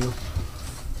to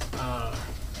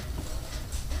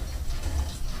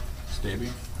Stabby.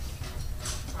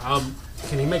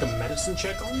 can he make a medicine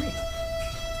check on me?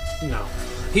 No.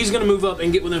 He's going to move up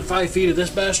and get within 5 feet of this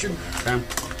bastard. Okay.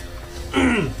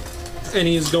 And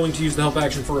he is going to use the help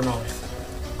action for Renali.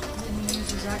 Didn't he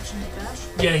use his action to dash?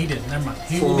 Yeah, he did. Never mind.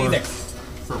 He will be For- there.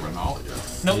 For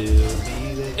Renalia.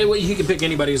 Nope. He can pick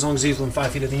anybody as long as he's within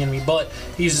 5 feet of the enemy, but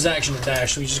he uses his action to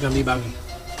dash, so he's just going to be by me.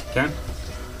 Okay. I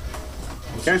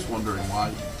was Okay. just wondering why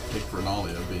you picked Renalia.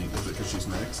 Is it because she's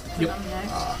next? Yep. I'm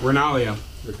next. Renalia.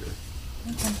 Okay.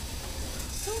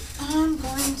 I'm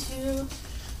going to.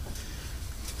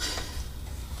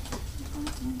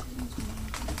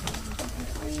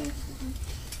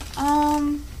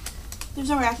 There's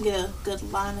no way I can get a good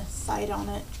line of sight on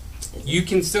it. You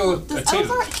can still Does attempt.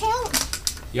 Ozark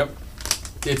count? Yep.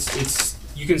 It's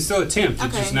you can still attempt.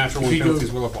 It's just Okay. natural If one you go-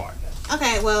 penalties will apply.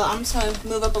 Okay, well, I'm just gonna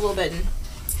move up a little bit and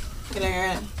get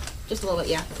there. Just a little bit,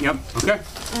 yeah. Yep. Okay.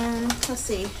 Let's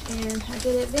see. And I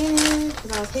get advantage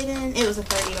because I was hidden. It was a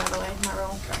 30, by the way, my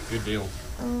roll. Okay. Good deal.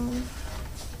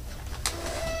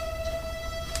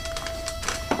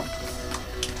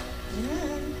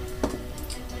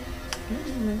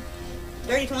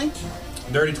 Dirty 20.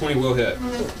 Dirty 20 will hit.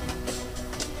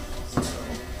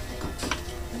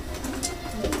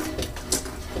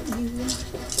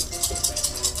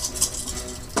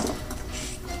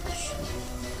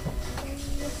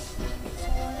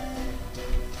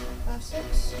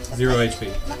 Zero HP.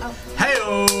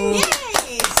 Hey-oh!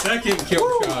 Yay! Second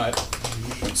kill shot.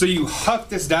 So you huck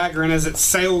this dagger, and as it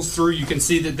sails through, you can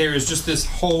see that there is just this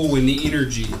hole in the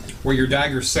energy where your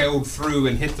dagger sailed through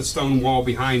and hit the stone wall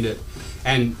behind it.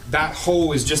 And that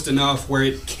hole is just enough where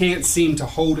it can't seem to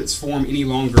hold its form any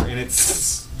longer, and it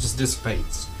just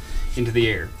dissipates into the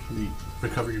air.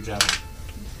 Recover your javelin.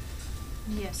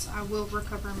 Yes, I will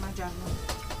recover my javelin.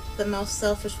 The most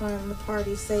selfish one in the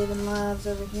party, saving lives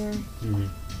over here. I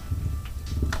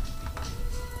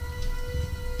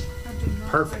do not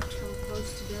Perfect. like so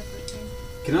close to death, I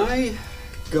think. Can I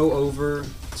go over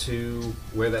to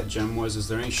where that gem was? Is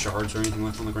there any shards or anything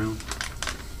left on the ground?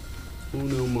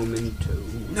 Uno momento.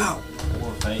 No!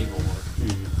 Or Fable.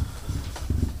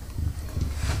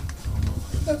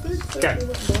 Okay.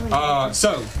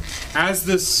 So, as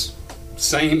this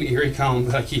same eerie calm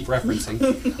that I keep referencing,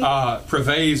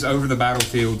 pervades over the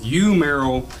battlefield. You,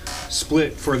 Meryl,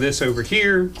 split for this over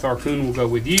here. Tharkun will go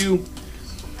with you.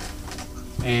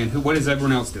 And what is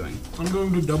everyone else doing? I'm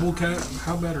going to double cat.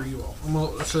 How bad are you all? I'm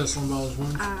going to assess Lambella's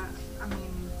wounds. I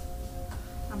mean,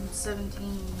 I'm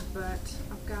 17, but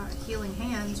I've got healing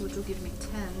hands, which will give me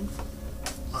 10.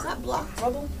 Does that block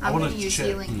rubble? I'm wanna going to use check.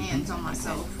 healing hands on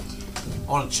myself.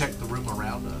 I want to check the room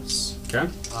around us. Okay.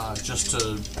 Just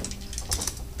to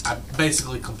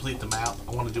basically complete the map.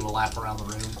 I want to do a lap around the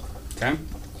room. Okay.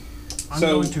 I'm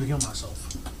So- going to heal myself.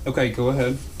 Okay, go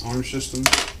ahead. Honor system.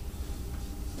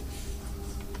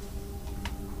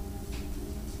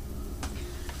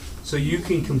 So you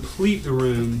can complete the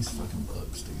room. These fucking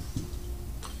bugs, dude.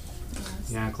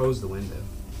 Yeah, I closed the window.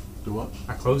 Do what?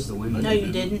 I closed the window. No,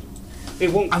 you didn't.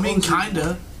 It won't. I mean, close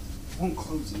kinda. It won't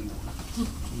close anymore.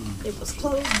 It was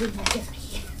closed when you got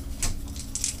here.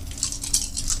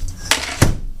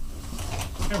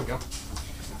 There we go.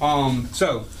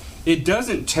 So it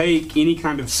doesn't take any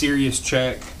kind of serious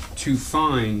check to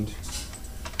find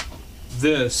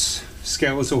this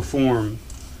skeletal form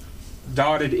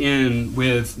dotted in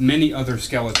with many other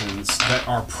skeletons that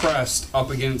are pressed up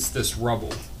against this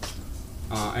rubble.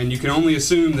 And you can only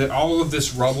assume that all of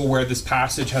this rubble where this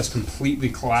passage has completely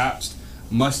collapsed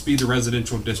must be the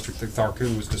residential district that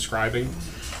Tharkun was describing.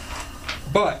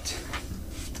 But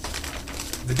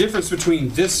the difference between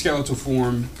this skeletal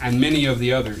form and many of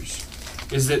the others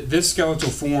is that this skeletal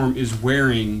form is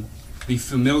wearing the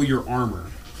familiar armor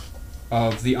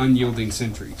of the unyielding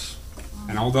sentries.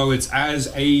 And although it's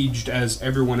as aged as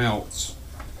everyone else,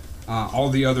 all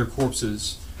the other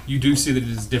corpses, you do see that it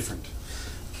is different.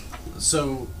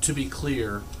 So, to be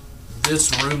clear,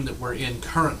 this room that we're in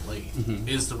currently Mhm.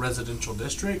 is the residential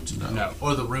district? No.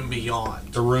 Or the room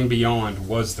beyond? The room beyond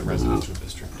was the residential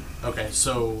district. Okay,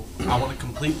 so I want to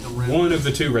complete the room. One of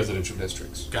the two residential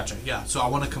districts. Gotcha, yeah. So I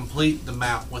want to complete the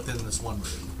map within this one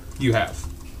room. You have.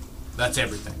 That's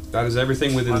everything. That is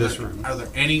everything within this room. Are there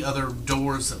any other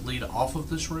doors that lead off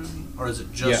of this room? Or is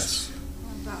it just... Yes,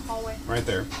 That hallway. right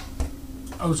there.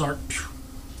 Ozark.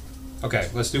 Okay,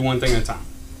 let's do one thing at a time.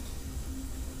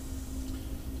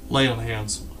 Lay on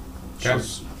hands. Okay.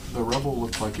 So the rubble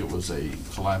looked like it was a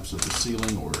collapse of the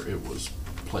ceiling, or it was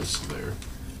placed there.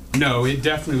 No, it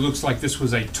definitely looks like this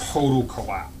was a total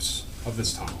collapse of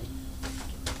this tunnel.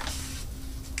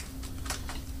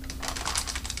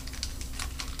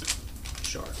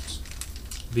 Shards.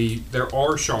 There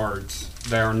are shards.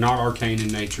 They are not arcane in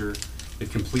nature.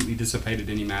 They've completely dissipated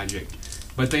any magic.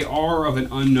 But they are of an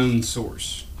unknown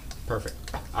source. Perfect.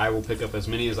 I will pick up as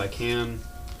many as I can,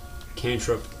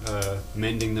 cantrip,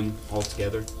 mending them all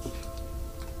together,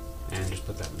 and just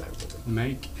put that in the bag with it.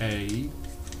 Make a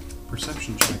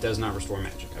perception check. It does not restore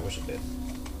magic. I wish it did.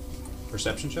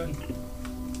 Perception check?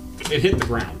 It hit the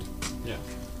ground. Yeah.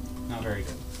 Not very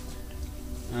good.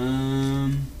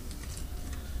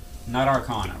 Not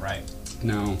Arcana, right?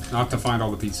 No, not to find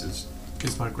all the pieces.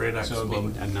 It's my great axe. So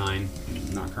it'd be a 9.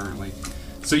 Not currently.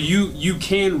 So you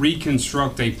can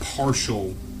reconstruct a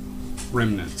partial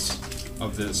remnants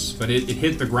of this, but it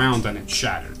hit the ground and it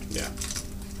shattered. Yeah.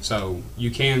 So you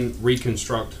can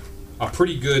reconstruct a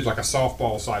pretty good, like a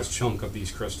softball-sized chunk of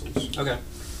these crystals. Okay.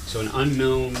 So an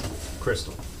unknown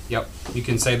crystal. Yep. You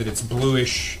can say that it's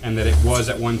bluish and that it was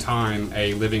at one time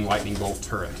a living lightning bolt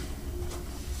turret.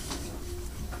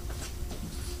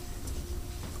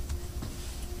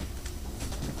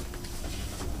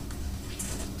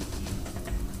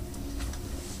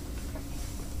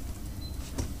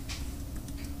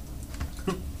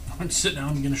 I'm just sitting down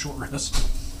and getting a short rest.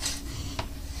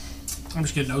 I'm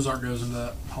just kidding. Ozark goes into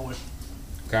that hallway.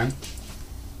 Okay.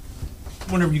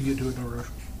 Whenever you get to it, no rush.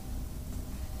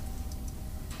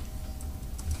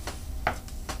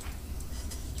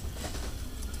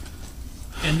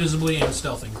 Invisibly and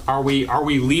stealthing. Are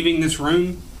we leaving this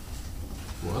room?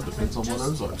 Well, it depends on what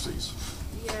Ozark sees.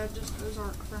 Yeah, just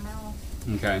Ozark for now.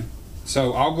 Okay.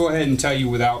 So I'll go ahead and tell you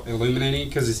without illuminating,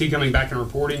 because is he coming back and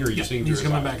reporting, or are you seeing through He's his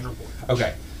coming eyes? back and reporting.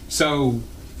 Okay. So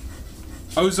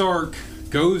Ozark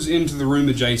goes into the room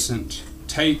adjacent,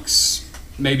 takes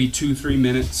maybe 2-3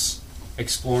 minutes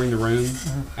exploring the room,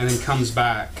 and then comes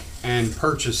back and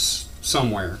perches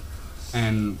somewhere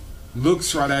and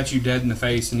looks right at you dead in the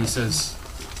face, and he says,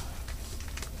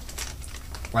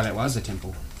 "Well, it was a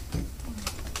temple.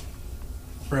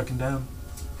 Broken down.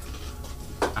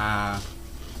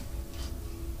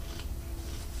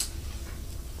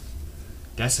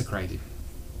 Desecrated.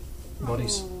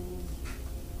 Bodies.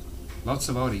 Lots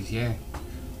of bodies, yeah.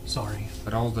 Sorry.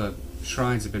 But all the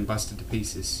shrines have been busted to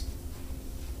pieces."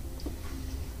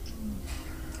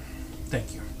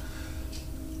 Thank you.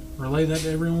 relay that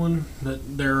to everyone,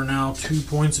 that there are now 2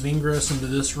 points of ingress into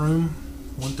this room,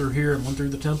 one through here and one through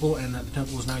the temple, and that the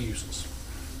temple is now useless.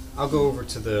 I'll go over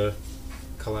to the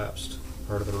collapsed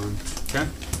part of the room. Okay.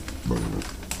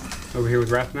 Over here with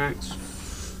Rathmax.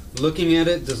 Looking at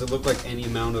it, does it look like any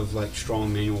amount of like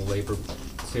strong manual labor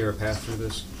clear a path through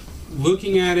this?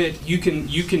 Looking at it, you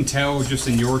can tell just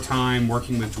in your time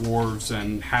working with dwarves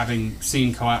and having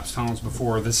seen collapsed tunnels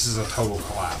before, this is a total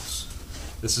collapse.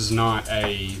 This is not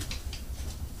a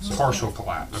partial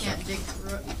collapse. Can't dig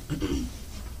through it.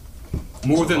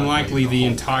 More than likely, the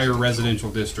entire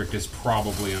residential district is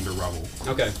probably under rubble.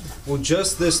 Okay. Well,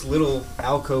 just this little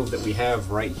alcove that we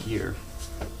have right here,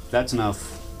 that's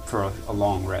enough for a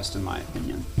long rest, in my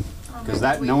opinion. Because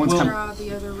that no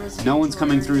one's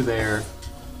coming through there,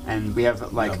 and we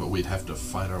have like. Yeah, but we'd have to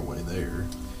fight our way there.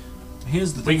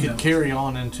 Here's the We thing. could carry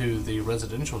on into the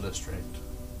residential district.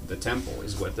 The temple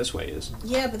is what this way is.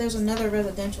 Yeah, but there's another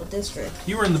residential district.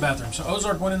 You were in the bathroom, so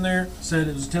Ozark went in there, said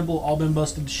it was a temple, all been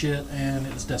busted to shit, and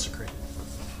it was desecrated.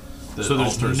 The So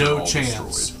there's altars are no all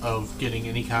chance destroyed. of getting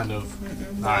any kind of.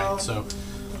 Mm-mm. Alright, so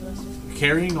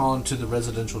carrying on to the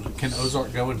residential. Can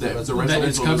Ozark go into the The residential? That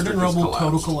it's residential covered in district is rubble,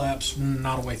 total collapsed. collapse,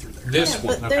 not a way through there. This Yeah,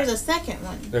 one. but there's a second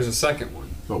one. There's a second one.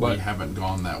 But we haven't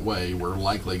gone that way. We're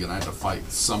likely going to have to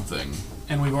fight something.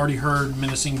 And we've already heard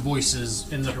menacing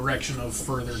voices in the direction of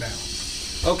further down.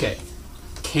 Okay.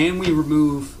 Can we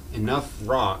remove enough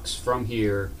rocks from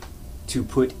here to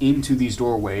put into these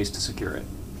doorways to secure it?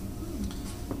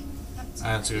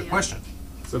 That's a good question.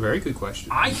 It's a very good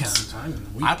question. I can.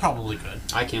 I probably could.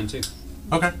 I can too.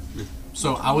 Okay.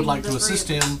 So I would like to The assist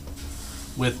three of him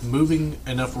with moving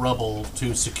enough rubble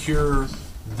to secure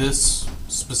this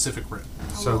specific room.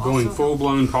 So going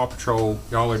full-blown Paw Patrol,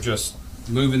 y'all are just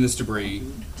moving this debris,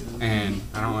 and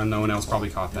I don't know, no one else probably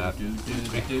caught that.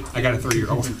 I got a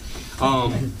 3-year-old.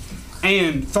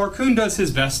 And Tharkoon does his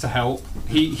best to help.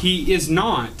 He is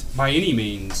not, by any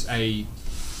means, a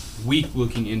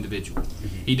weak-looking individual.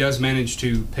 He does manage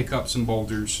to pick up some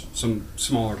boulders, some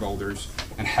smaller boulders,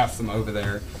 and heft them over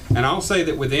there. And I'll say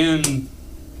that within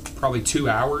probably 2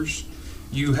 hours,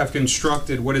 you have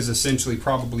constructed what is essentially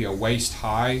probably a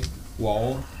waist-high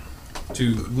wall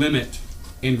to limit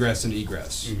ingress and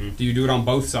egress. Do you do it on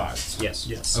both sides? Yes.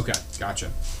 Yes. Okay,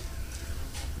 gotcha.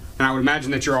 And I would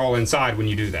imagine that you're all inside when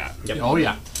you do that. Yep. Oh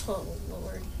yeah. Oh,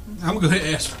 Lord. I'm going to go ahead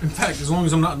and ask. In fact, as long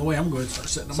as I'm not in the way, I'm going to start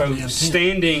setting up my So damn tent.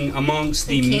 standing amongst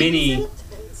the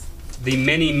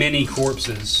many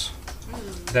corpses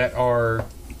that are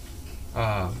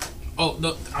Oh,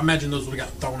 no, I imagine those would have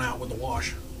got thrown out with the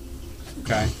wash.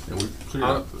 okay. Yeah, we cleared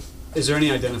up. Is there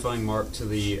any identifying mark to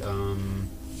the?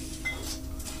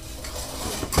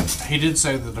 He did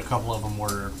say that a couple of them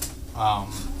were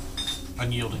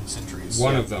unyielding sentries.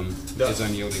 One of them The- is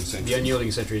unyielding sentry. The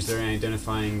unyielding sentry. Is there any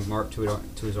identifying mark to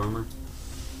it to his armor?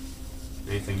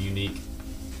 Anything unique?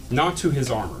 Not to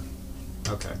his armor.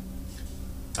 Okay.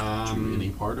 To any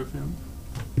part of him?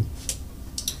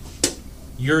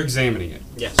 You're examining it.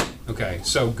 Yes. Okay,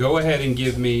 so go ahead and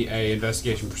give me a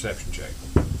investigation perception check.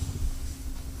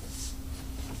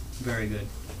 Very good.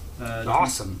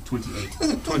 Awesome.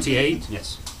 28. 28?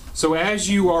 Yes. So as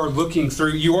you are looking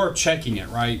through, you are checking it,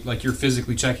 right? Like you're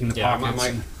physically checking the Yeah.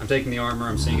 pockets. I'm taking the armor.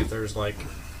 I'm seeing if there's like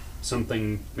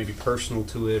something maybe personal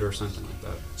to it or something like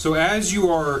that. So as you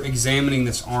are examining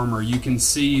this armor, you can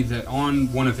see that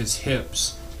on one of his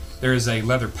hips there is a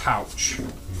leather pouch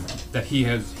that he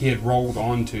had rolled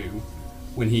onto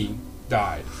when he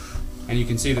died. And you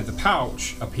can see that the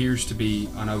pouch appears to be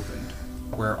unopened.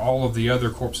 Where all of the other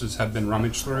corpses have been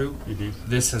rummaged through,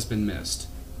 this has been missed.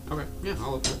 Okay. Yeah.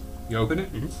 I'll open it. You open it?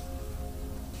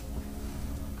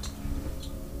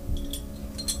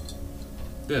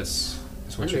 This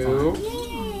is what you Hello.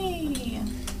 find. Yay!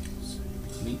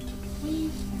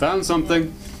 Neat. Found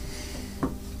something.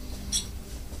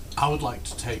 I would like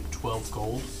to take 12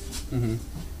 gold Mm-hmm.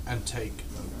 and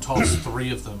toss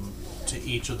 3 of them to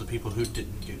each of the people who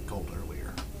didn't get gold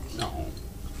earlier. Oh.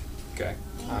 Okay.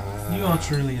 You are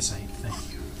truly a saint.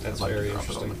 Thank you. That's I'd like very to drop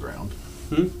it on interesting. the ground.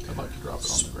 Hmm? I'd like to drop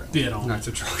it on the ground. Bid on. Not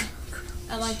to try.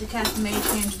 I like to cast mage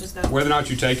hand to just go. Whether or not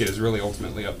you take it is really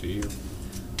ultimately up to you.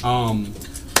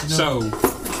 So,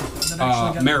 That actually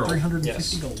got Meryl. 350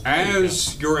 Yes. gold.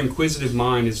 as your inquisitive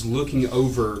mind is looking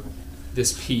over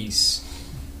this piece,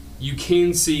 you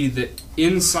can see that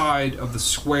inside of the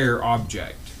square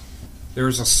object, there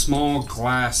is a small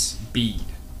glass bead.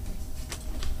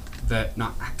 That,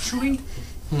 not actually,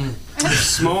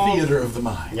 small Theater of the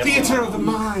mind. theater of the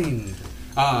mind.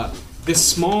 This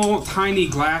small, tiny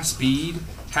glass bead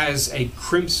has a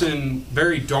crimson,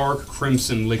 very dark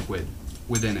crimson liquid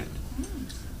within it.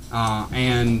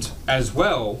 And as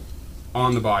well,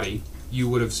 on the body, you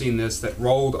would have seen this, that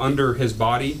rolled under his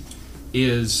body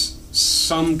is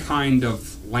some kind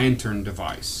of lantern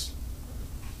device.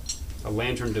 A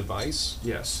lantern device?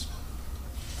 Yes.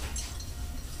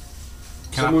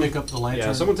 Can I pick up the lantern?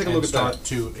 Yeah, someone take a look and at start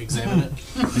to examine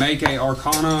it. Make a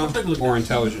Arcana or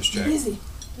Intelligence check. Easy.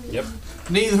 Yep.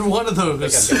 Neither one of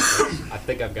those. I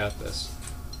think I've got this.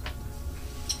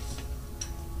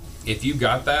 If you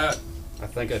got that, I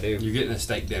think I do. you're getting a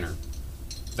steak dinner.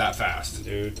 That fast.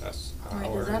 Dude, that's Wait,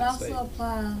 does that also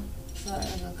apply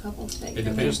to a couple steak? It I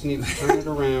depends. just need to turn it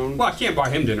around. Well, I can't buy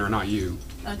him dinner, not you.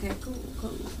 Okay, cool.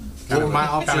 What were my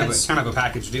Kind options? of a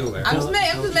package deal there. I'm just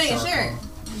making sure.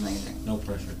 No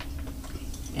pressure.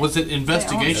 Was it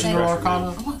investigation or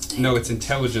arcana? No, it's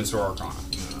Intelligence or Arcana.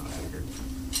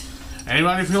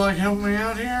 Anybody feel like helping me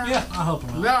out here? Yeah, I'll help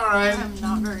him out. All right. I'm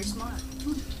not very smart.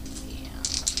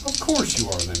 Of course you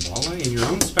are, then, Lala, in your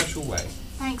own special way.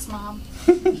 Thanks, Mom.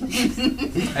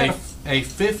 A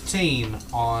 15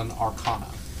 on arcana.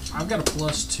 I've got a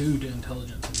 +2 to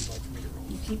intelligence if you'd like for me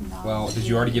to roll. Well, did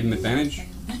you already give him advantage?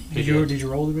 Did you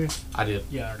roll the base? I did.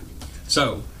 Yeah, I already.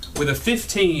 So, with a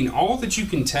 15, all that you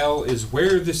can tell is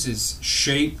where this is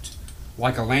shaped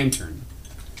like a lantern.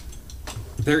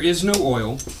 There is no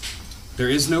oil. There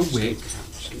is no wick.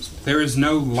 There is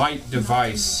no light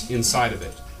device inside of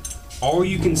it. All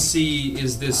you can see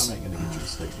is this. I'm gonna get you a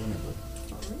steak dinner,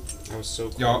 but I was so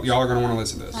close. Y'all are gonna want to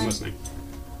listen to this. I'm listening.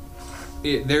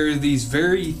 There are these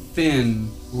very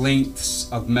thin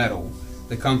lengths of metal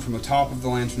that come from the top of the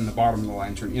lantern and the bottom of the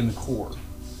lantern in the core,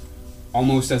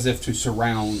 almost as if to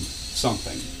surround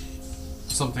something.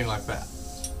 Something like that.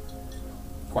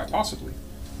 Quite possibly.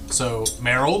 So,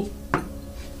 Merrill,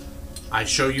 I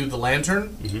show you the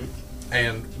lantern,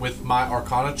 and with my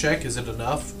arcana check, is it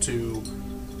enough to...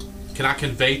 Can I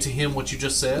convey to him what you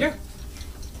just said? Yeah.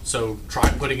 So, try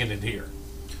putting it in here.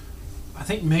 I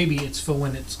think maybe it's for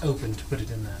when it's open to put it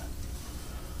in that.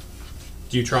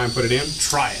 Do you try and put it in?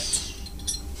 Try it.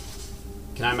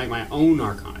 Can I make my own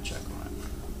Arcana check on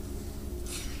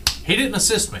it? He didn't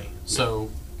assist me, so...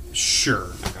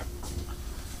 Sure. Okay.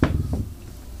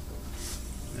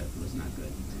 That was not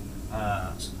good.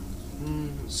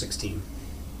 16.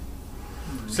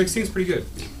 16 is pretty good.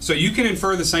 So you can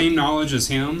infer the same knowledge as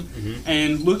him,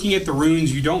 and looking at the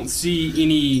runes, you don't see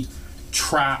any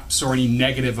traps or any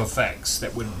negative effects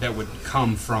that would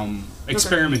come from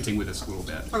experimenting with this a little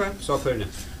bit. Okay, so I'll put it in.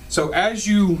 So as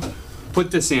you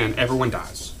put this in, everyone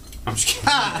dies. I'm just kidding.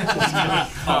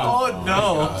 Oh,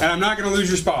 no. And I'm not going to lose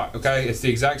your spot, okay? It's the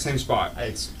exact same spot.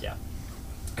 It's, yeah.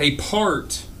 A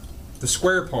part, the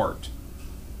square part,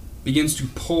 begins to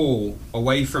pull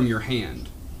away from your hand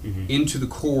into the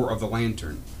core of the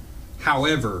lantern.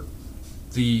 However,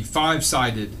 the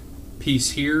 5-sided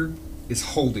piece here is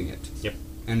holding it. Yep.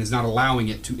 And is not allowing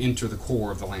it to enter the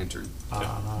core of the lantern.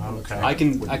 Okay. I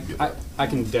can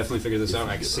definitely figure this out.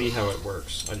 I can see how it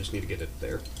works. I just need to get it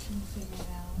there.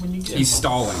 He's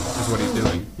stalling, is what he's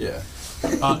doing. yeah.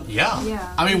 Yeah.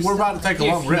 Yeah. I mean, we're about to take a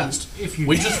long rest.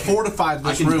 We just fortified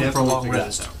this room for a long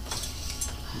rest.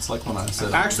 It's like when I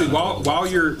said. Actually, while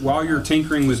you're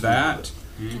tinkering with that,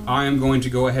 I am going to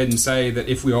go ahead and say that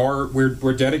if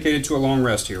we're dedicated to a long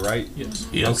rest here, right? Yes.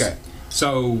 Yes. Okay.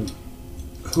 So,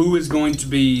 who is going to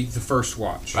be the first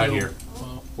watch? Right here.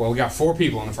 Well, we got 4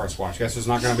 people on the first watch. Guess there's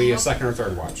not going to be a second or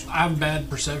third watch. I have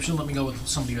bad perception. Let me go with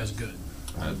somebody who has good.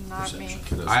 Not me.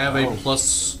 I have a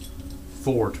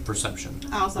 +4 to perception.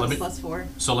 I also Let have me- +4.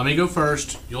 So let me go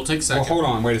first. You'll take Well, second. hold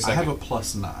on. Wait a I have second. a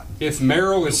 +9. If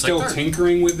Merrill is You'll still take third.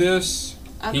 tinkering with this,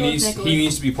 I'll he go with needs Nicholas. he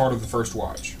needs to be part of the first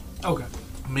watch. Okay.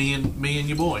 Me and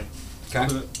your boy. Okay.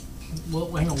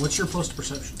 Well, hang on. What's your plus to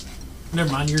perception?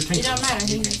 Never mind. You're It tinkering. don't matter.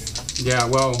 You He- can't do that. Yeah.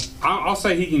 Well, I'll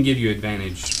say he can give you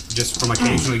advantage just from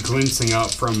occasionally glimpsing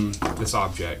up from this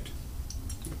object.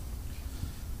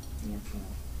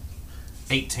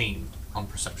 18 on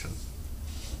perception.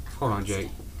 Hold on, Jake.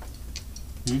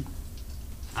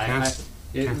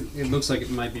 It looks like it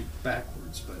might be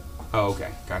backwards, but Oh, okay.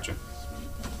 Gotcha.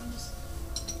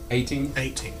 18?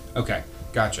 18. Okay.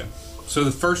 Gotcha. So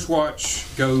the first watch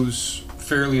goes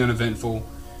fairly uneventful.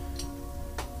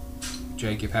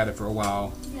 Jake, you've had it for a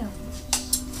while. Yeah.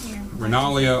 Here.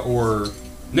 Renalia or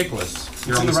Nicholas,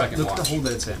 you're on the second look at watch. the hole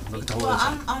that it's in. Look at the hole Well,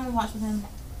 that's in. I'm gonna watch with him.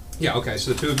 Yeah, okay.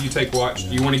 So the 2 of you take watch.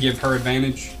 Do you want to give her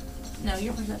advantage? No,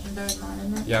 your perception's better than mine,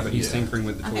 isn't it? Yeah, but he's Yeah. tinkering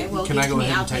with the tool. Okay, well, Can I give go me,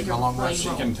 ahead and I'll take tinker my long while rest? you She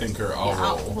roll. can tinker. I'll Yeah,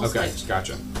 roll. we'll Okay, switch.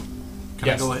 gotcha. Can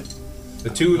Yes. I go ahead? The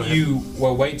 2 Go of ahead. you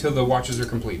will wait till the watches are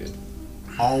completed.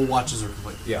 All watches are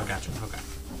complete. Yeah. Gotcha. Okay.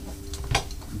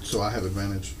 So I have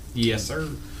advantage. Yes, sir.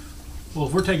 Well,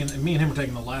 if we're taking, me and him are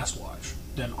taking the last watch,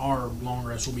 then our long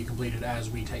rest will be completed as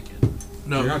we take it.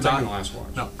 No, You're not taking the last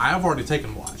watch. No, I have already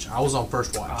taken watch. I was on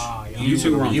first watch. Yeah. You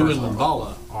two were on You first and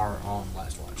watch. Limbala are on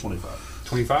last watch. 25.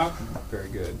 25? Very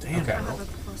good. Damn. Okay. I have a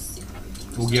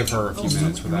 +0. We'll give her a few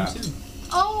minutes for that.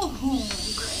 Oh,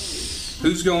 great.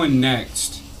 Who's going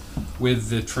next with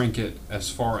the trinket as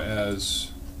far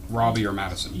as Robbie or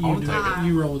Madison?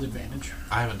 You roll with advantage.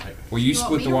 I haven't taken it. Well, you You want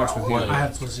split me the to watch with roll? him. I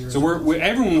have +0. So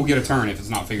everyone will get a turn if it's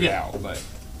not figured Yeah. out. But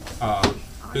I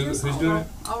who's guess I'll doing roll. it?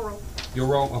 I'll roll. You'll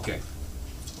roll. Okay.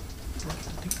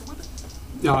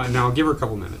 Now give her a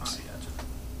couple minutes.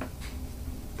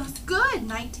 That's good.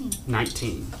 19.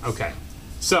 19. Okay.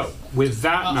 So with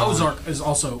that knowledge, Ozark is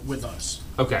also with us.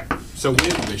 okay. So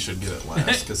with They should get it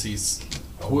last because he's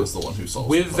always the one who solves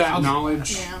with the that puzzle.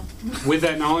 knowledge, Yeah. with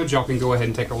that knowledge, y'all can go ahead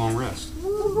and take a long rest.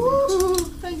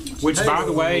 Thank you. Which, by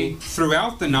the way,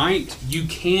 throughout the night, you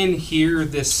can hear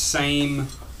this same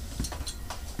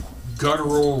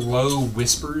guttural, low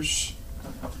whispers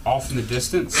off in the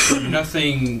distance.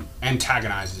 Nothing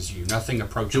antagonizes you. Nothing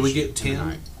approaches you. Do we get in the 10?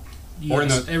 night. Yes, Or in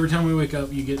the- every time we wake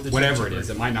up, you get the Whatever it transfer.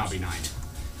 is, it might not be night.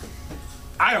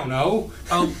 I don't know.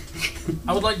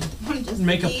 I would like I'm to just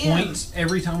make a DM. point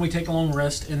every time we take a long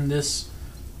rest in this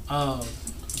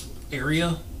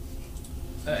area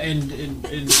and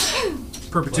in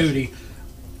perpetuity.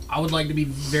 I would like to be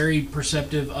very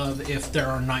perceptive of if there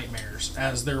are nightmares,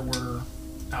 as there were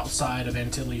outside of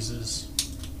Antilles'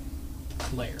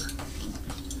 lair.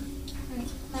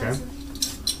 Okay.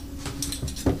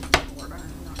 Lord,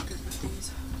 I'm not good with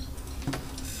these.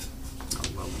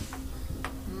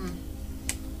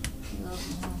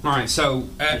 All right. So,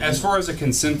 as far as a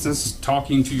consensus,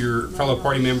 talking to your fellow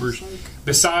party members,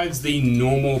 besides the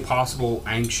normal possible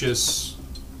anxious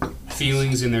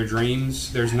feelings in their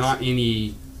dreams, there's not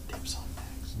any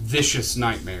vicious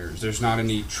nightmares. There's not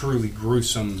any truly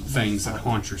gruesome things that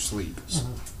haunt your sleep.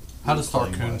 How does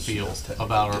Playing Tharkoon less, feel just technically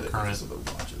about our get it current, because of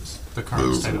the watches. the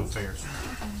current state of affairs?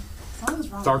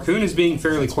 Tharkoon is being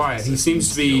fairly quiet. He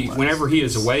seems to be, whenever he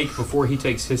is awake, before he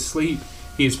takes his sleep,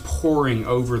 he is poring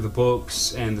over the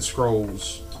books and the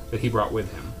scrolls that he brought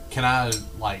with him. Can I,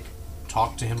 like,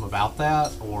 talk to him about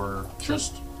that, or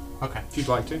just... Okay. If you'd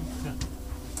like to. Yeah.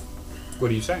 What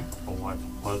do you say?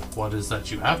 Well, what is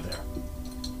that you have there?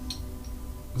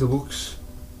 The books.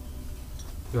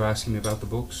 You're asking me about the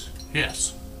books?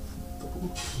 Yes.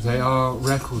 They are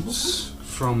records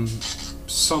from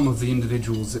some of the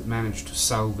individuals that managed to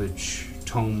salvage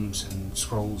tomes and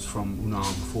scrolls from Unam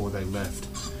before they left.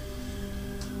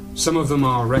 Some of them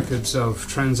are records of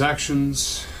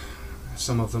transactions,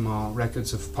 some of them are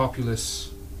records of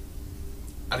populace.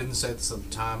 I didn't say this at the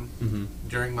time. Mm-hmm.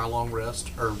 During my long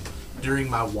rest, or during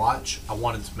my watch, I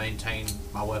wanted to maintain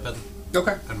my weapon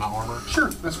Okay. and my armor. Sure,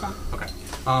 that's fine. Okay.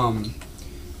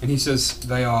 And he says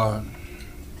they are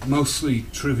mostly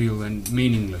trivial and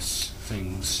meaningless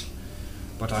things,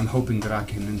 but I'm hoping that I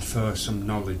can infer some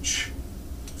knowledge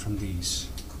from these.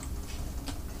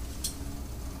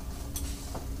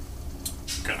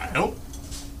 Can I help?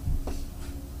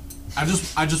 I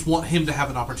just want him to have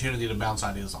an opportunity to bounce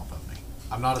ideas off of me.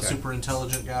 I'm not a Okay. super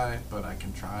intelligent guy, but I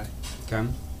can try. Okay.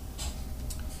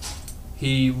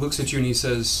 He looks at you and he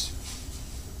says,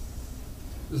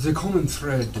 the common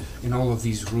thread in all of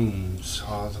these rooms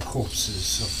are the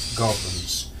corpses of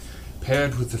goblins,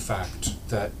 paired with the fact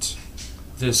that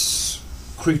this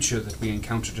creature that we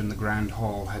encountered in the Grand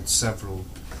Hall had several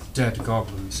dead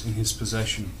goblins in his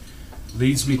possession,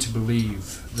 leads me to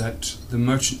believe that the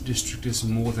merchant district is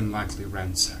more than likely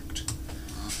ransacked.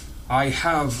 I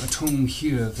have a tome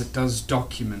here that does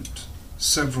document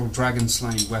several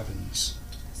dragon-slaying weapons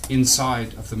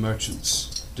inside of the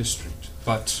merchant's district,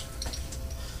 but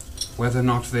whether or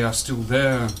not they are still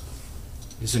there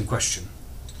is in question.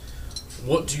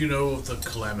 What do you know of the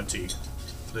calamity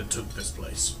that took this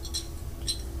place?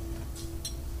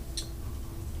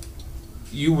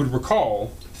 You would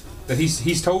recall that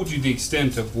he's told you the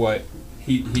extent of what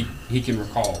he can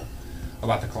recall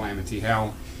about the calamity,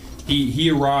 how he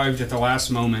arrived at the last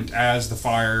moment as the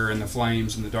fire and the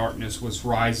flames and the darkness was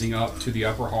rising up to the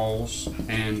upper halls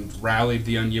and rallied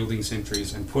the unyielding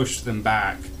sentries and pushed them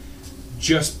back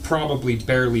just probably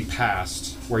barely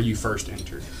past where you first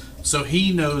entered. So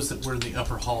he knows that we're in the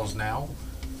upper halls now.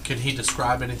 Can he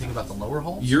describe anything about the lower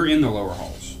halls? You're in the lower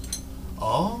halls.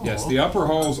 Oh. Yes, the upper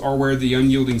halls are where the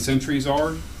unyielding sentries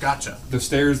are. Gotcha. The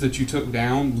stairs that you took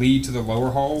down lead to the lower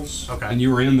halls. Okay. And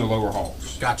you were in the lower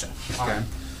halls. Gotcha. All Okay. right.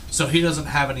 So he doesn't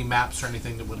have any maps or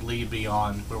anything that would lead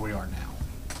beyond where we are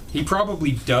now. He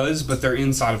probably does, but they're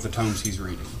inside of the tomes he's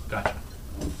reading. Gotcha.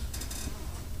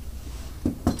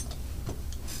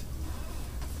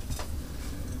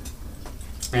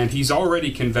 And he's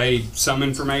already conveyed some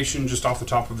information just off the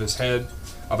top of his head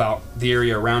about the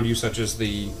area around you, such as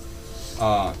the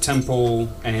temple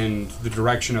and the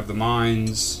direction of the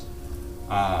mines,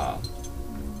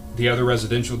 the other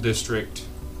residential district,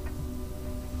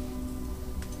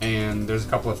 and there's a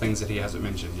couple of things that he hasn't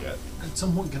mentioned yet. At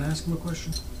some point, can I ask him a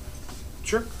question?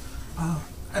 Sure.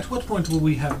 At what point will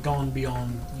we have gone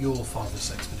beyond your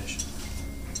father's expedition?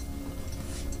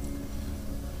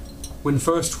 When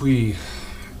first we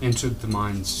entered the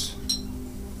mines,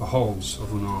 the halls of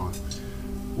Unar,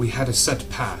 we had a set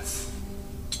path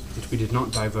that we did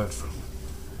not divert from.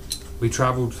 We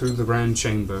traveled through the Grand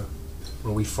Chamber,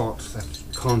 where we fought that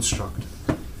construct.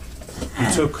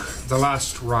 We took the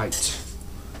last right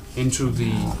into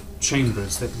the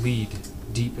chambers that lead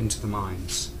deep into the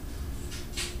mines.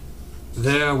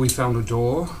 There we found a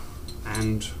door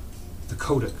and the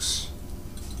codex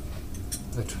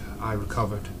that I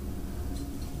recovered,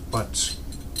 but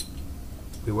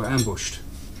we were ambushed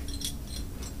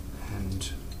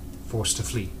and forced to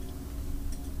flee.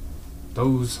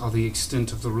 Those are the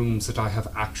extent of the rooms that I have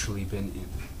actually been in.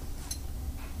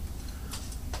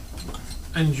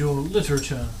 And your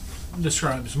literature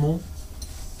describes more?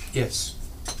 Yes.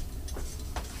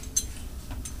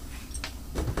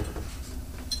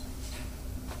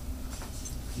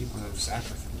 One of those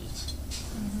sacrifices.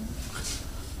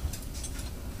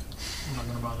 I'm not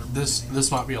going to bother.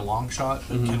 This might be a long shot,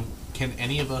 but Mhm. can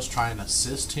any of us try and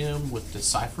assist him with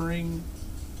deciphering?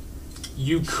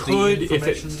 You could, if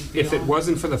information it beyond?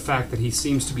 wasn't for the fact that he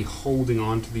seems to be holding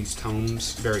on to these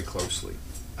tomes very closely.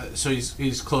 So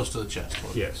he's close to the chest.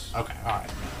 Yes. Okay. All right.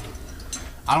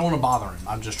 I don't want to bother him.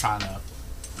 I'm just trying to.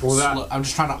 Well, I'm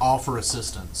just trying to offer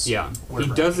assistance. Yeah.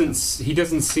 wherever I He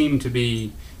doesn't seem to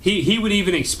be. He would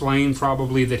even explain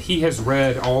probably that he has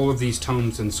read all of these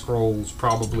tomes and scrolls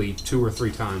probably 2 or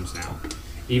 3 times now,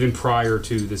 even prior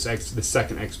to the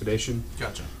second expedition.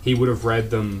 Gotcha. He would have read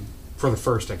them for the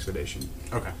first expedition.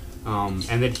 Okay.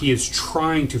 And that he is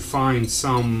trying to find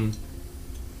some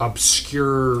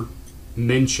obscure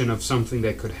mention of something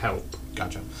that could help.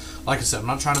 Gotcha. Like I said, I'm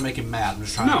not trying to make him mad. I'm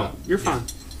just trying to. No, you're fine.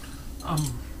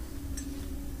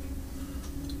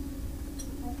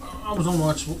 I was on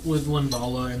watch with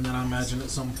Linvala, and then I imagine at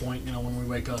some point, when we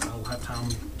wake up, I'll have time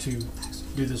to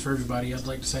do this for everybody. I'd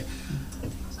like to say,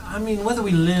 I mean, whether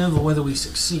we live or whether we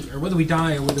succeed, or whether we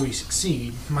die or whether we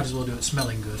succeed, might as well do it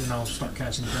smelling good, and I'll start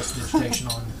casting prestidigitation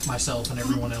on myself and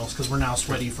everyone else, because we're now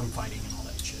sweaty from fighting and all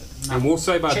that shit. And we'll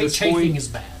say by this chafing point, is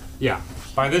bad. yeah,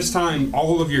 by this time,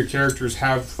 all of your characters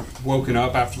have woken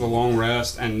up after the long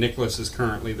rest, and Nicholas is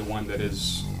currently the one that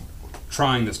is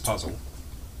trying this puzzle.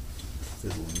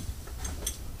 Fiddling.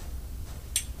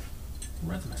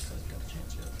 Rhythmax hasn't got a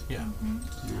chance yet. Yeah.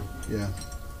 Yeah.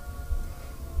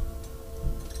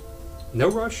 No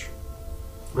rush.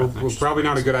 We're probably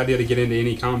not a good idea to get into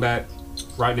any combat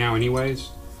right now anyways,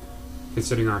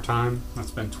 considering our time. Let's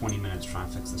spend 20 minutes trying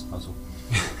to fix this puzzle.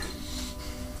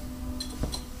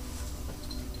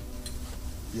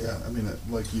 Yeah, I mean,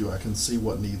 like you, I can see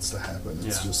what needs to happen.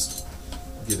 It's Yeah. just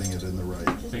getting it in the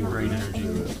right. Big brain way to energy.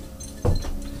 do it.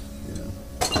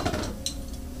 Yeah.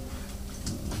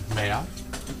 May I?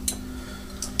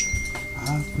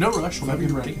 No rush. Whenever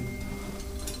you're ready.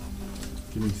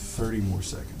 Give me 30 more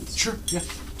seconds. Sure. Yeah.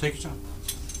 Take your time.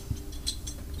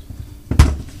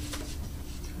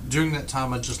 During that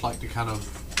time, I'd just like to kind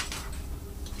of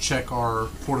check our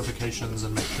fortifications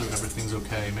and make sure that everything's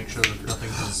okay. Make sure that nothing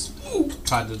has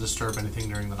tried to disturb anything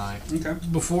during the night. Okay.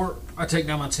 Before I take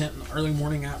down my tent in the early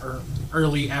morning or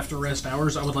early after rest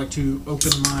hours, I would like to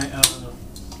open my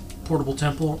portable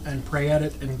temple and pray at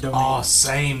it and donate. Oh,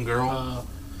 same, girl.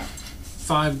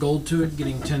 5 gold to it,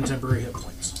 getting 10 temporary hit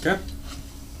points. Okay.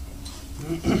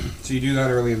 So you do that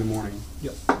early in the morning.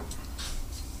 Yep.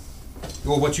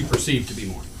 Well, what you perceive to be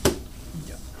morning.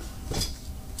 Yep.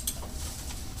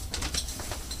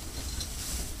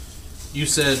 You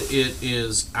said it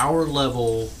is our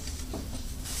level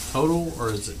total,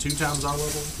 or is it 2 times our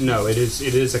level? No, it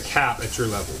is a cap at your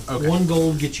level. Okay. 1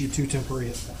 gold gets you 2 temporary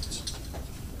hit points.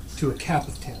 To a cap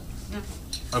of 10.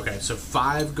 Okay, so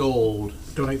 5 gold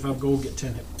Donate 5 gold, get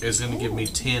 10 hit points. is going to give me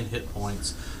 10 hit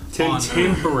points. 10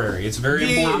 temporary. It's very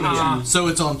important that you... So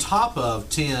it's on top of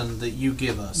 10 that you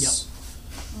give us.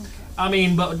 I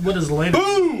mean, but what is land?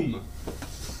 Boom!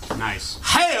 Nice.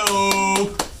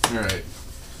 Hey-o! Alright.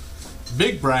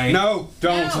 Big brain. No,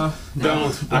 don't.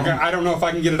 Don't. I don't know if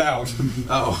I can get it out.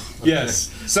 Oh.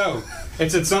 Yes. So,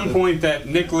 it's at some point that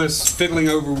Nicholas, fiddling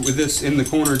over with this in the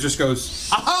corner, just goes,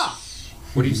 aha!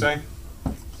 What do you say?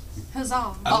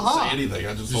 Huzzah. I don't say anything,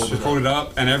 I just hold Just it hold up. it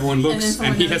up, and everyone looks,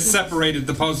 someone and he has notices. separated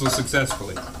the puzzle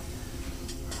successfully.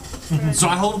 So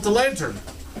I hold up the lantern.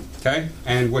 Okay,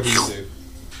 and what do you do?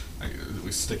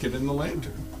 We stick it in the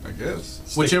lantern, I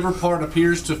guess. Whichever part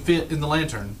appears to fit in the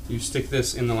lantern. You stick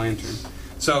this in the lantern.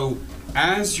 So,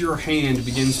 as your hand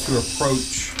begins to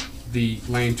approach the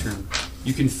lantern,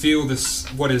 you can feel this,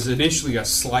 what is initially a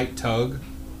slight tug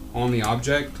on the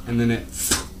object, and then it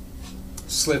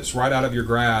slips right out of your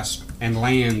grasp and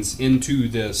lands into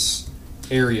this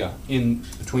area in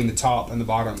between the top and the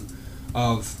bottom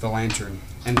of the lantern.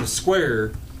 And the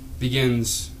square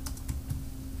begins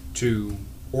to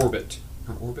orbit.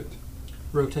 Or orbit?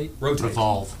 Rotate.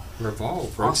 Revolve.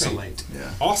 Rotate. Oscillate.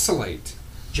 Yeah. Oscillate.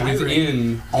 Gyrate.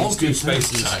 Within these two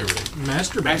spaces.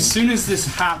 Masturbate. As soon as this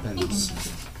happens,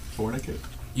 Fornicate.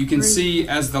 you can see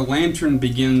as the lantern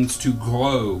begins to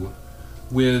glow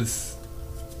with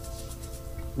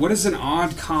what is an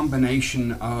odd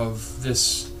combination of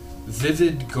this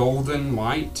vivid golden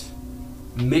light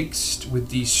mixed with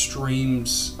these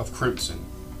streams of crimson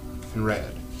and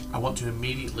red. I want to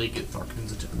immediately get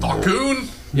Tharkoon's attention. Tharkoon!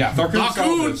 Yeah, Tharkoon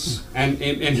saw this, and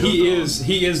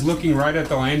he is looking right at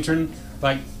the lantern,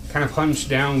 like kind of hunched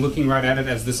down, looking right at it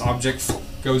as this object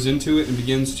goes into it and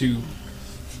begins to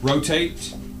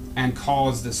rotate and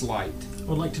cause this light. I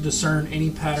would like to discern any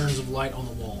patterns of light on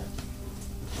the wall.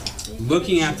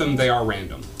 Looking at them, they are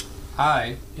random.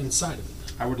 Inside of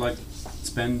it. I would like to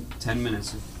spend 10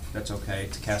 minutes, if that's okay,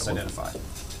 to cast Identify.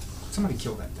 Somebody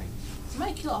kill that thing.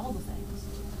 Somebody kill all the things.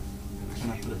 Can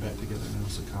I put it back together now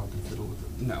so Kyle can fiddle with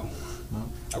it? No. No?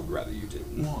 I would rather you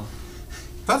didn't. Why?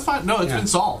 That's fine. No, it's Yeah. been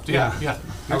solved. Yeah.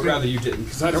 I would rather you didn't,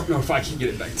 because I don't know if I can get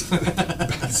it back,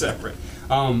 back separate.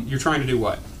 You're trying to do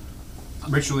what?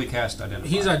 Ritually cast Identify.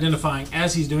 He's identifying.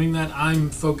 As he's doing that, I'm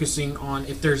focusing on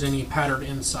if there's any pattern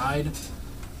inside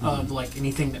of like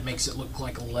anything that makes it look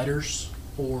like letters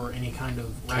or any kind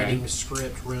of writing,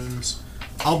 script, runes.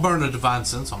 I'll burn a divine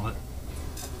sense on it.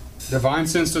 Divine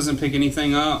Sense doesn't pick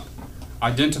anything up.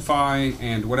 Identify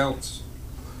and what else?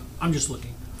 I'm just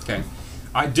looking. Okay.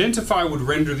 Identify would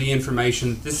render the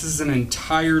information that this is an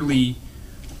entirely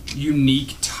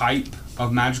unique type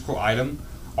of magical item,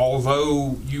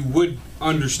 although you would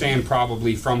understand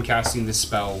probably from casting this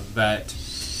spell that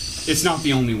it's not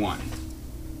the only one.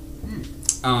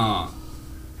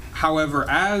 However,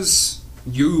 as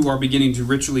you are beginning to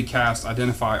ritually cast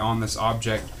Identify on this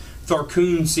object,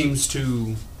 Tharkoon seems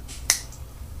to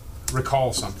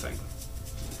recall something.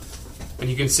 And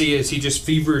you can see as he just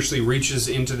feverishly reaches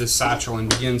into this satchel and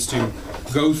begins to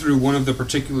go through one of the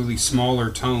particularly smaller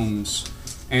tomes,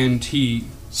 and he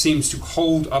seems to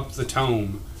hold up the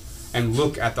tome and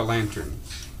look at the lantern,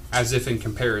 as if in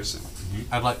comparison.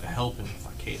 I'd like to help him if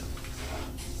I can.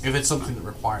 If it's something that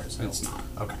requires help. It's not.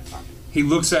 Okay. He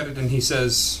looks at it and he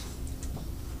says,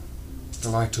 "The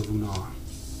light of Unar."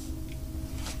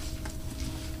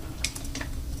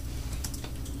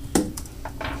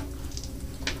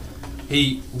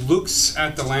 He looks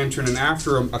at the lantern, and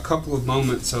after a couple of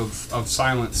moments of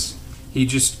silence, he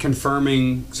just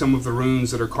confirming some of the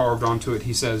runes that are carved onto it,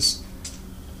 he says,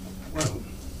 "Well,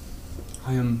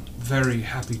 I am very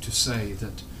happy to say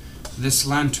that this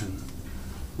lantern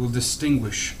will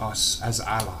distinguish us as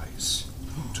allies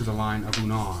to the line of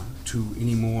Unar, to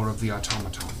any more of the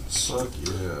automatons." Fuck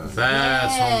yeah.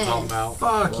 That's what I'm talking about.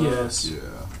 Fuck yes. Yeah.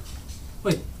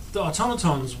 Wait, the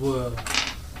automatons were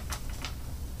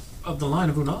of the line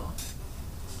of Unar.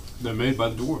 They're made by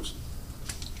the dwarves.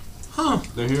 Huh.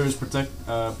 They're here as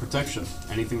protection.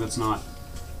 Anything that's not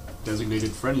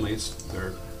designated friendlies,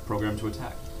 they're programmed to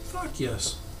attack. Fuck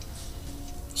yes.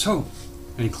 So,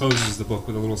 and he closes the book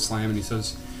with a little slam and he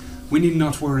says, "We need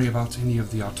not worry about any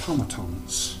of the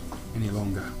automatons any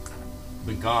longer."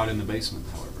 The god in the basement,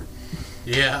 however.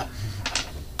 Yeah.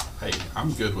 Hey,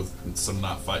 I'm good with some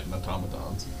not fighting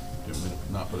automatons. Do you want me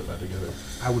to not put it back together?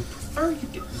 I would prefer you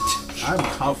didn't. I'm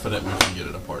confident we can get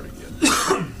it apart again.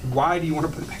 Why do you want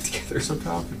to put it back together? So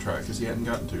Kyle can try, because he hadn't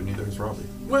gotten to, neither has Robbie.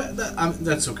 Well,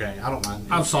 that's okay. I don't mind.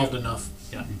 I've solved enough.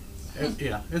 Yeah.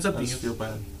 Yeah, it's up I to just you. feel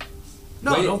bad.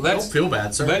 No, Wait, don't feel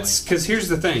bad, certainly. Because here's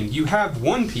the thing. You have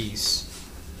one piece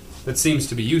that seems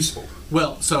to be useful.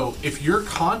 Well, so if you're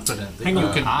confident that Hang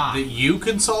on. that you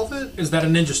can solve it, Is that a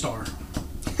ninja star?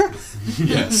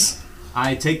 Yes.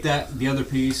 I take the other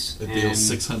piece It and deals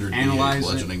 600 analyze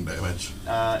bludgeoning damage.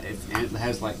 it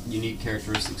has like unique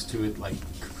characteristics to it, like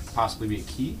could possibly be a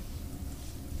key.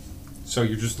 So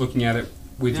you're just looking at it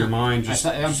with your Yeah. mind, just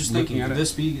I'm just looking thinking, at could it.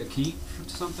 this be a key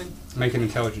to something? Make an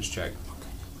intelligence check.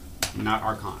 Not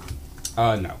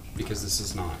Arcana. No, because this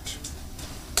is not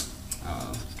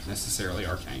necessarily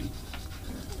arcane.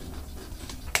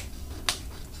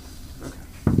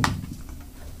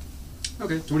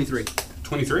 Okay, 23.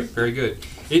 23, very good.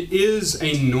 It is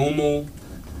a normal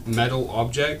metal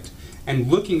object, and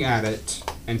looking at it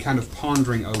and kind of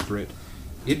pondering over it,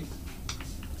 it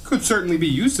could certainly be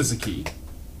used as a key.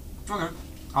 Okay.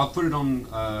 I'll put it on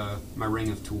my ring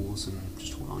of tools and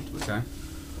just hold on to it. Okay.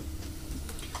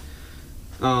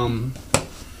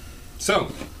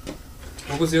 So,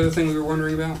 what was the other thing we were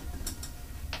wondering about?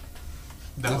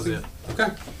 That was it. Okay.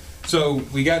 So,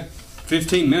 we got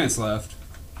 15 minutes left.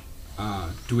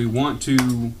 Do we want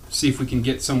to see if we can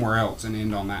get somewhere else and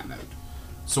end on that note?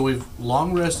 So we've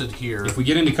long rested here. If we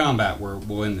get into combat,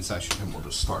 we'll end the session. And we'll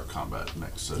just start combat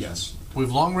next session. Yes.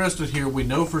 We've long rested here. We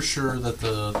know for sure that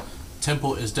the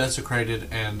temple is desecrated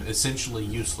and essentially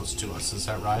useless to us. Is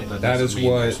that right? That is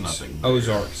mean what there's nothing there.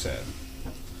 Ozark said.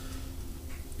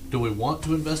 Do we want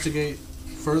to investigate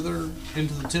further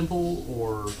into the temple,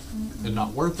 or is it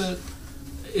not worth it?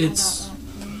 It's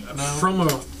No. from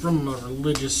a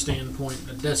religious standpoint,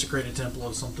 a desecrated temple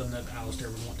is something that Alistair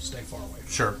would want to stay far away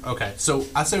from. Sure. Okay. So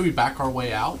I say we back our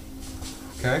way out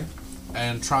Okay.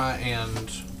 and try and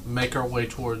make our way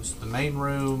towards the main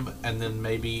room, and then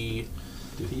maybe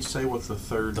Did he say what the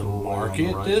third the doorway on the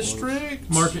market right district.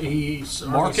 Market.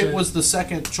 Market was the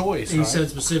second choice. He right? said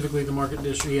specifically the market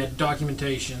district. He had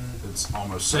documentation was? It's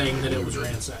almost saying that it was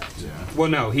certain ransacked. Yeah. Well,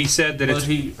 no, he said that But it's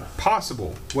he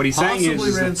possible. What he's saying possibly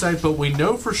is that ransacked, but we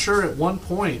know for sure at one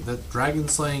point that dragon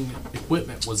slaying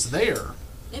equipment was there.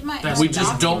 It might. That's have We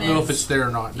just don't know if documents. it's there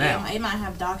or not now. Yeah, it might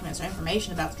have documents or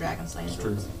information about the dragon slaying.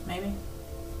 True. Maybe.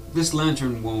 This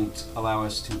lantern won't allow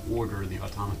us to order the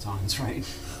automatons, right?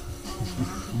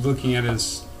 looking at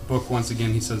his book once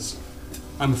again, he says,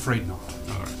 "I'm afraid not."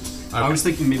 I was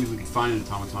thinking maybe we could find an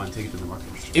automaton and take it to the market.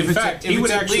 If In it's, fact, if he it's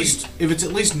would at actually- least if it's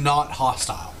at least not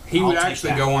hostile, He I'll would take actually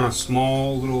that. go on a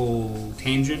small little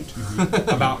tangent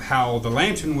about how the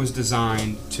lantern was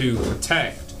designed to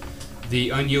protect the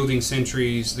unyielding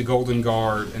sentries, the Golden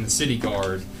Guard, and the City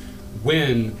Guard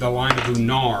when the line of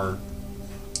Unar,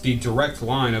 the direct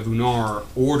line of Unar,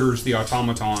 orders the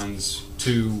automatons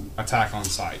to attack on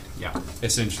sight. Yeah.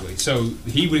 Essentially. So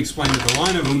he would explain that the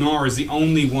line of Unar is the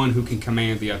only one who can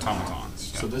command the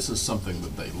automatons. So this is something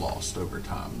that they lost over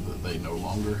time, that they no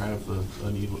longer have the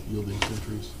unyielding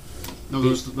sentries? No,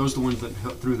 those are the ones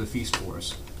that threw the feast for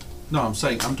us. No, I'm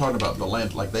talking about the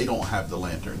like they don't have the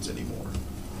lanterns anymore.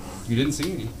 You didn't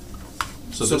see any.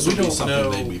 So So this we would be don't something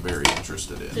know- they'd be very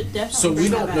interested in. Should definitely So we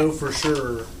bring don't that know back. for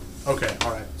sure. Okay,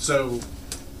 all right. So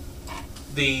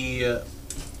the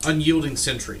unyielding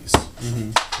sentries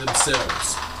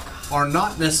themselves are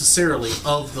not necessarily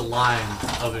of the line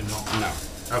of Unar.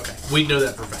 No. Okay, we know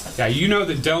that for a fact. Yeah, you know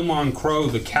that Delmon Crow,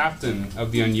 the captain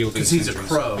of the Unyielding Because he's a Sentries,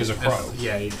 crow. is a crow,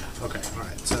 Yeah. Okay, all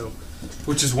right. So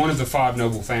which is one of the 5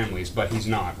 noble families, but he's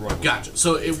not royal. gotcha.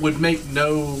 So it would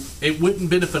it wouldn't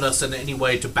benefit us in any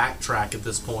way to backtrack at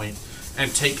this point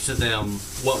and take to them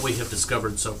what we have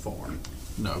discovered so far.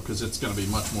 No, because it's going to be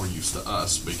much more use to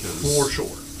us because For sure.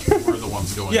 we're the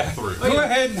ones going Yeah, through. go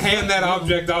ahead and hand that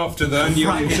object off to the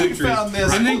Unyielding Right, Sentries, we found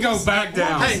this. and then go back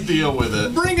down. Hey, Deal with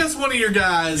it. Bring us one of your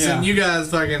guys, Yeah. and you guys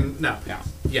fucking no. Yeah.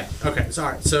 Yeah. Okay. So,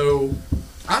 all right. So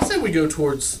I say we go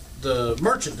towards the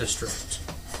merchant district.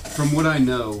 From what I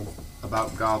know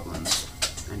about goblins,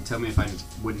 and tell me if I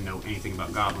wouldn't know anything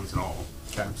about goblins at all,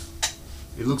 Okay.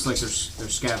 it looks like they're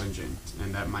scavenging,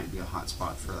 and that might be a hot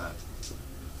spot for that.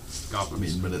 I Goblins.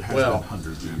 mean, but it has Well, been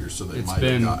hundreds of years, so they It's might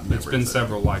been have gotten everything.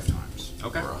 several lifetimes.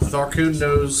 Okay. For 100 Tharkun years.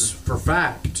 knows for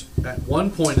fact at one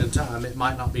point in time, it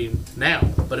might not be now,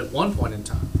 but at one point in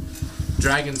time,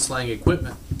 dragon slaying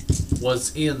equipment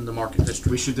was in the market We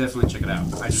district. should definitely check it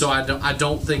out. So I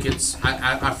don't think it's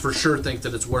I for sure think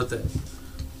that it's worth it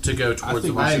to go I towards think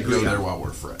the we I should go agree. there while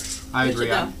we're fresh. I We agree.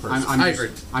 should I'm, go. I'm I just,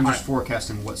 agree. I'm just Alright.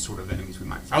 forecasting what sort of enemies we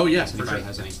might find. Oh, yeah, If for anybody sure.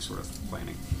 has any sort of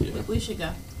planning. We should go.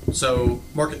 So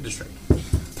market district.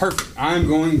 Perfect. I'm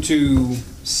going to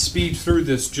speed through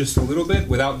this just a little bit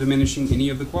without diminishing any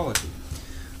of the quality.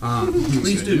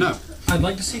 Please do. No. I'd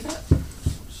like to see that.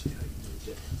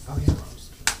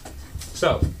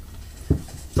 So,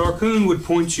 Tharkun would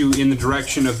point you in the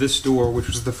direction of this door, which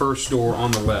was the first door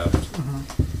on the left.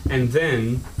 And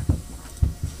then,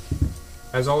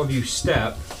 as all of you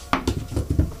step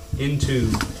into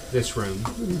this room,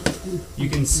 you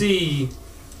can see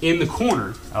in the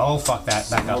corner, Oh, fuck that.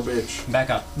 Back Oh, up. bitch. Back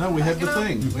up. No, we had the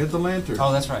thing. We had the lantern.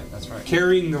 Oh, that's right. That's right.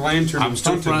 carrying the lantern I'm in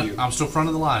still front of you. front. I'm still front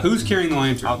of the line. Who's carrying the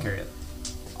lantern? I'll carry it.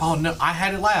 Oh no, I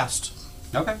had it last.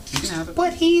 Okay. You can have it.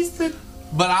 But he's the...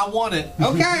 But I want it.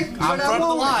 Okay, I'm but I front of the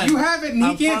won't. line. You have it, and he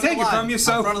I'm can't front of take the it line. from you. I'm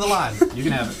So, front of the line. You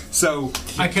can have it. so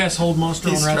I cast Hold Monster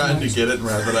He's on trying to Rapidax. get it in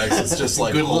Rapidax. It's just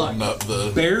like Good holding luck. up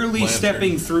the barely lantern.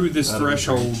 stepping through this That'll be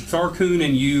threshold, Tharkun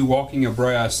and you walking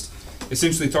abreast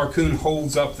essentially Tarkoon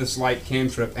holds up this light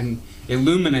cantrip and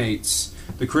illuminates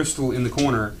the crystal in the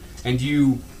corner, and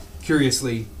you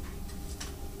curiously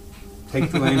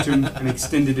take the lantern and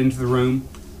extend it into the room,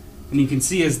 and you can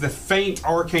see as the faint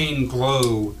arcane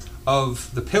glow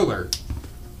of the pillar,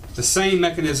 the same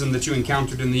mechanism that you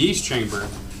encountered in the east chamber,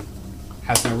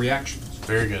 has no reaction.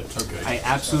 Very good. Okay. I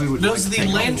absolutely would Does like to the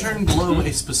take lantern glow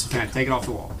a specific? Can I take it off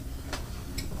the wall?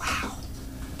 Wow.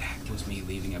 That was me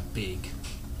leaving a big...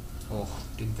 Oh,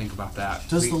 didn't think about that.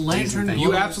 Does the lantern glow?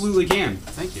 You absolutely can.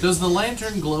 Thank you. Does the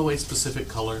lantern glow a specific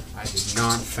color? I did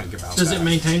not think about Does that. it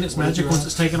maintain its magic once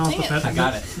it's taken off the pedestal? I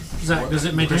got it. Zach, does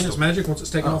it maintain its magic once it's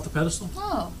taken off the pedestal?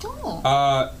 Oh, cool.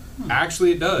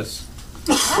 Actually, it does.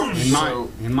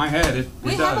 In my head, it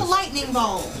We does. have a lightning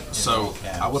bolt. So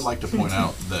I would like to point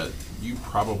out that you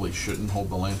probably shouldn't hold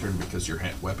the lantern because your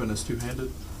weapon is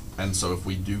two-handed, and so if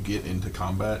we do get into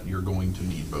combat, you're going to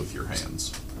need both your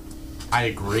hands. I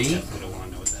agree,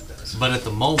 but at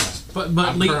the moment,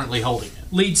 I'm currently holding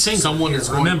it. Lead singer. Someone is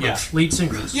going. Remember, Yeah. lead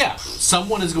singer. Yeah,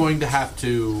 someone is going to have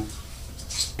to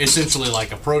essentially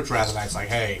like approach Rathanax like,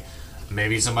 hey,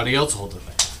 maybe somebody else hold it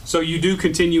there. So you do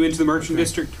continue into the merchant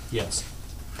district? Yes.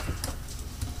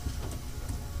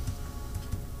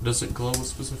 Does it glow a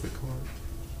specific color?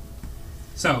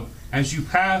 So, as you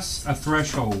pass a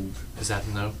threshold... Is that a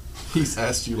no? He's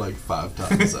asked you like 5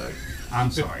 times, Zach.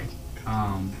 I'm sorry.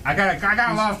 I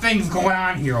got a lot of things going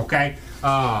on here, okay?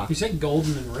 You said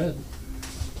golden and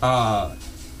red.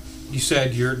 You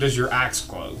said does your axe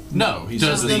glow? No.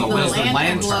 Does the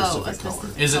lantern glow a specific color?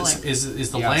 specific Is color? it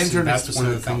is the Yeah, lantern? see, that's a one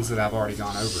of the specific things color? that I've already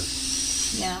gone over.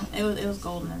 Yeah, it was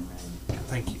golden and red.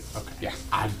 Thank you. Okay. Yeah.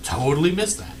 I totally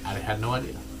missed that. I had no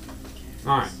idea.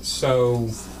 Alright, so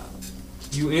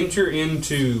you enter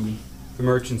into the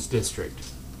merchant's district,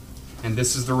 and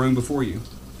this is the room before you.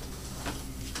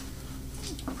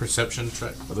 Perception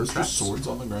check. Are those just swords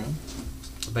on the ground?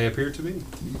 They appear to be.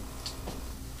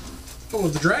 Oh,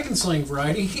 the dragon slaying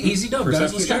variety. Easy done,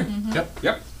 guys. Let's go. Perception check?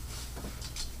 Yep.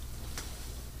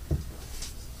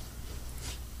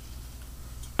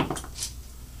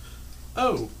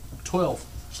 Oh,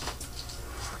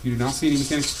 12. You do not see any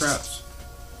mechanics traps.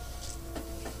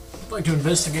 I'd like to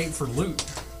investigate for loot.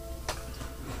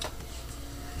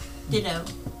 Ditto.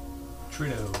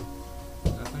 Trito.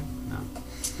 Is that thing?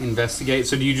 No. Investigate.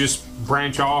 So do you just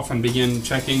branch off and begin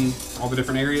checking all the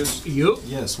different areas? Yup.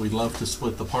 Yes, we'd love to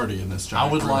split the party in this giant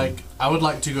I would room.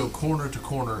 like to go corner to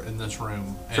corner in this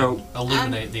room and So-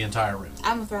 illuminate the entire room.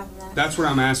 I'm with Rather that. That's what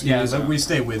I'm asking. Yeah, is, but we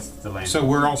stay with the land. so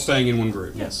we're all staying in one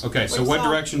group? Yes. Okay, so Wait, what so-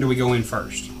 direction do we go in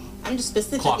first? I'm just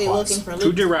specifically Clockwise. looking for To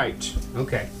loot. the right.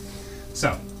 Okay.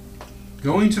 So,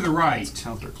 going to the right,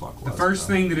 Counterclockwise. the first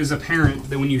though. thing that is apparent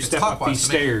that when you step up clockwise these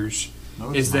to me. stairs No,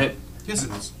 it's is not. that Yes,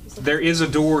 it is. there is a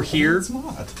door here. It's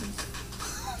not.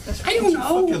 I don't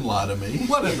know. Fucking lie to me.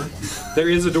 Whatever. There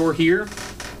is a door here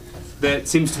that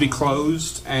seems to be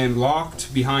closed and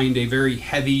locked behind a very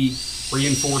heavy,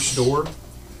 reinforced door.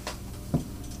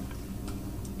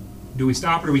 Do we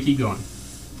stop or do we keep going?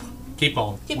 Keep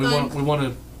on. Keep we going. want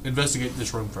to investigate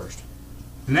this room first.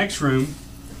 The next room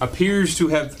appears to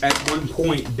have at one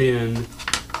point been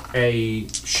a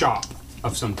shop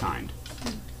of some kind.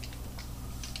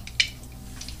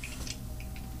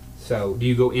 So, do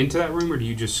you go into that room or do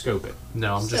you just scope it?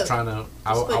 No, I'm just Scope. trying to.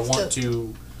 I Just want scope.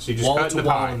 to So you just wall cut to in the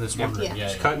wall pie. in this Yep. one room. Yeah. Yeah,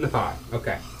 Just yeah. cut in the pie.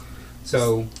 Okay.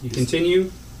 So you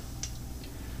continue.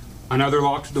 Another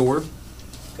locked door.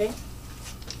 Okay.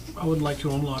 I would like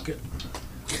to unlock it.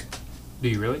 Do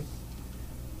you really?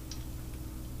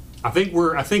 I think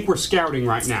we're scouting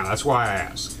right now. That's why I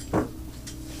asked.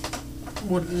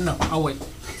 What? No, I'll wait.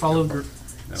 Follow the group.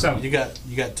 So You got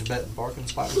Tibetan barking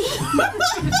spiders.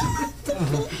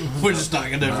 We're just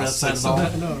not gonna address that at all.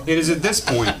 No. it is at this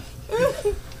point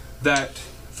that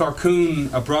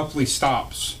Tharkoon abruptly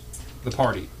stops the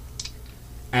party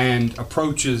and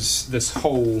approaches this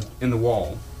hole in the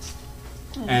wall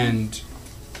and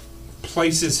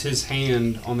places his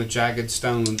hand on the jagged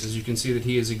stones. As you can see that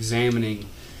he is examining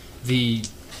the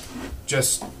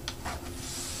just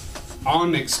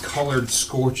onyx colored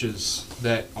scorches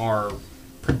that are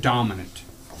predominant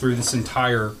through this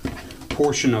entire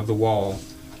portion of the wall.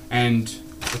 And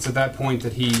it's at that point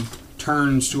that he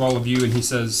turns to all of you and he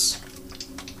says,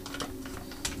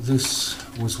 "This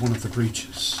was one of the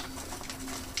breaches.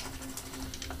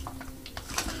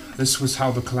 This was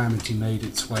how the calamity made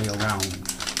its way around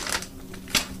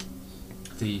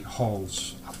the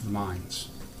halls of the mines."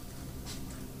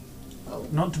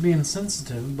 Not to be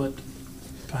insensitive, but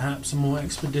perhaps a more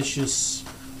expeditious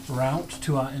route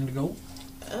to our end goal.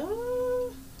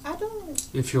 I don't.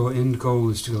 If your end goal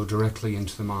is to go directly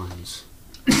into the mines,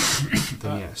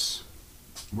 then yes.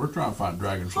 We're trying to find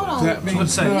dragon Hold flies. on. That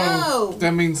means say- No.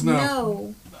 That means no.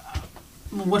 No.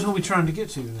 Well, what are we trying to get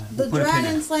to then? The Put a pin in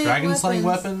dragon it. slaying Dragon slaying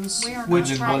weapons, We are not which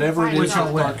trying to whatever it find is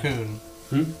out. with Raccoon.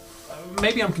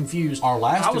 Maybe I'm confused. Our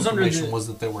last I was under information the- was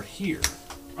that they were here.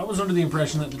 I was under the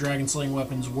impression that the dragon slaying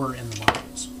weapons were in the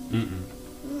mines.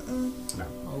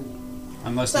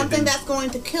 Unless Something they've been, that's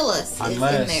going to kill us is in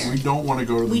Unless- there. We don't want to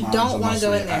go to the We mines don't wanna unless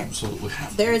go we in there. absolutely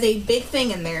have to. There is a big thing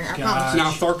in there. I promise.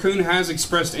 Now, Tharkoon has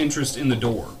expressed interest in the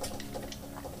door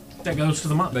That goes to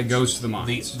the mines. that goes to the The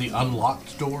mines. the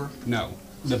unlocked door. No,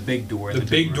 the big door. the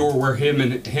big door where him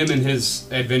and his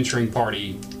adventuring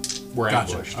party were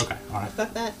Gotcha. ambushed. Okay. All right.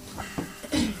 Got that?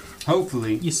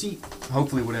 Hopefully, You see,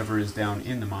 whatever is down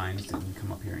in the mines didn't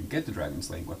come up here and get the dragon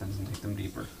slaying weapons and take them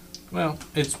deeper. Well,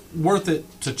 it's worth it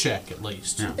to check at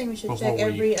least. Yeah. I think we should Before check we-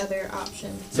 every other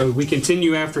option. So we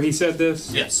continue after he said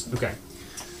this? Yes. Okay.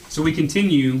 So we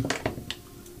continue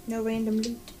No random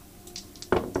loot.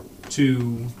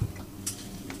 to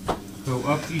go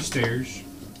up these stairs.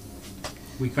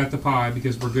 We cut the pie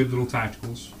because we're good little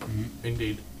tacticals.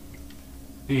 Indeed.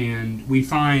 And we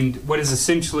find what is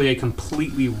essentially a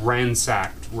completely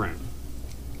ransacked room.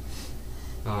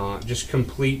 Just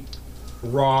complete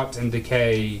rot and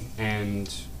decay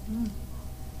and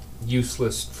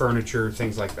useless furniture,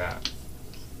 things like that.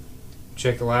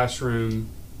 Check the last room,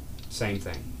 same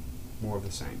thing. More of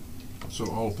the same. So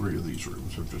all three of these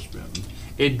rooms have just been.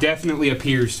 It definitely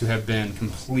appears to have been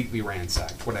completely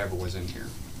ransacked, whatever was in here.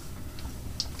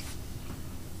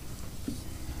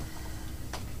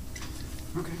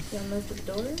 Okay. You'll move to the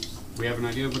doors? We have an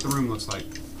idea of what the room looks like.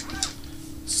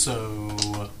 So,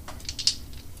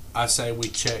 I say we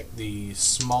check the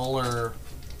smaller,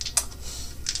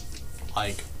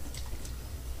 like,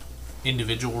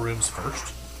 individual rooms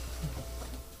first.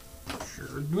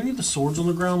 sure. Do any of the swords on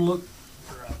the ground look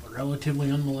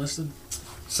relatively unmolested?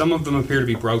 Some of them appear to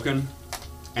be broken,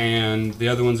 and the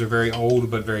other ones are very old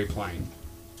but very plain.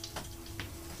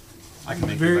 I can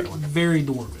make Very, a better one. very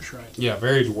dwarvish, right? Yeah,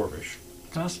 very dwarvish.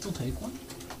 Can I still take one?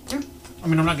 Yeah. I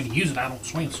mean, I'm not going to use it. I don't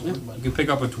swing a sword, You can pick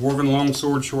up a dwarven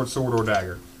longsword, short sword, or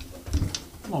dagger.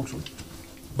 but longsword.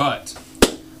 But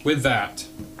with that,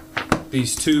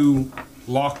 these two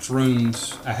locked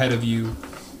rooms ahead of you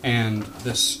and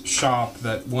this shop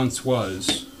that once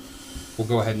was, we'll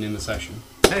go ahead and end the session.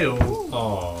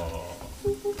 Hey-oh.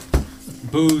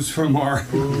 Boos from our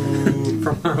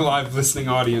from our live listening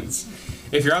audience.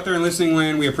 If you're out there in listening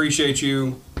land, we appreciate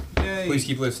you. Yay. Please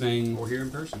keep listening. Or here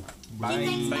in person. Bye.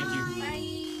 Thank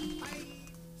you.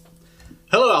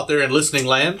 Hello out there in listening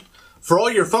land. For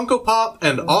all your Funko Pop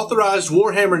and authorized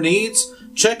Warhammer needs,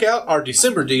 check out our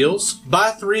December deals.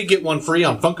 Buy 3, get 1 free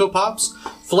on Funko Pops.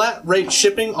 Flat rate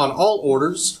shipping on all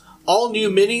orders. All new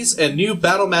minis and new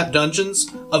battle map dungeons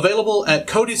available at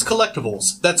Cody's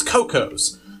Collectibles. That's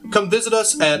Coco's. Come visit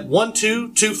us at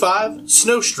 1225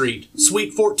 Snow Street,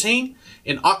 Suite 14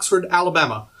 in Oxford,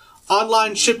 Alabama.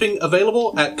 Online shipping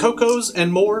available at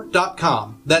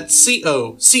cocosandmore.com. That's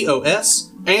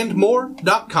COCOS and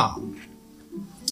more.com.